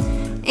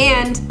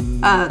 And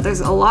there's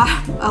a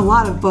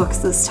lot of books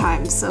this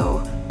time,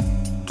 so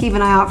keep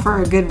an eye out for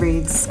our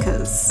Goodreads,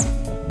 because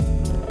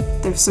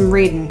there's some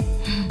reading.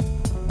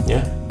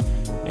 Yeah.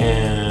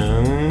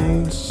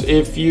 And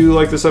if you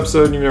like this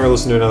episode and you've never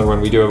listened to another one,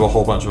 we do have a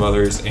whole bunch of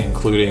others,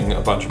 including a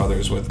bunch of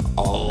others with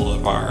all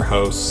of our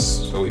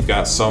hosts. So we've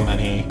got so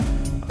many.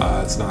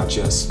 It's not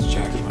just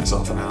Jackie,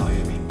 myself, and Allie.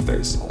 I mean,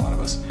 there's a lot of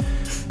us.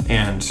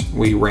 And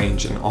we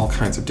range in all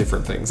kinds of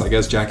different things. I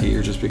guess, Jackie,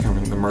 you're just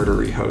becoming the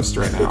murdery host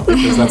right now,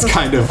 because that's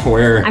kind of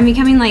where... I'm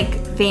becoming,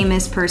 like,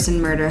 famous person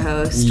murder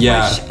host,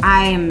 Yeah. which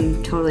I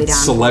am totally down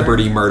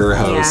Celebrity for. murder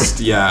host,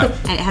 yeah.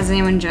 And has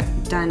anyone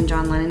done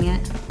John Lennon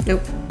yet?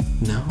 Nope.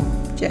 No.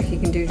 Jackie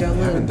can do John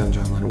We haven't Lennon. done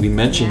John Lennon. We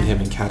mentioned Yeah.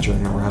 him in Catcher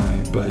in the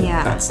Rye, but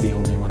Yeah. that's the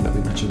only one that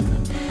we mentioned him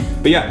in.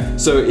 But yeah,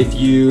 so if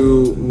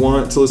you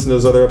want to listen to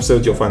those other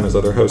episodes, you'll find those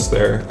other hosts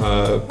there.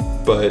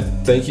 But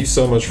thank you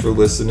so much for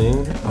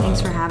listening. Thanks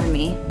for having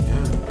me.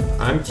 Yeah.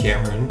 I'm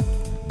Cameron.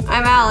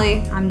 I'm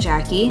Allie. I'm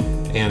Jackie.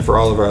 And for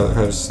all of our other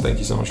hosts, thank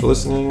you so much for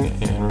listening.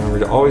 And remember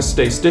to always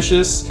stay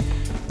stitious.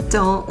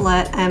 Don't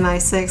let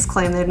MI6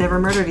 claim they've never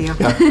murdered you.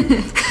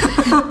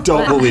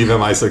 Don't believe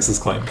MI6's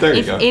claim. There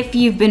you go. If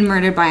you've been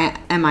murdered by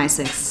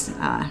MI6,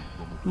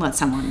 let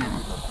someone know.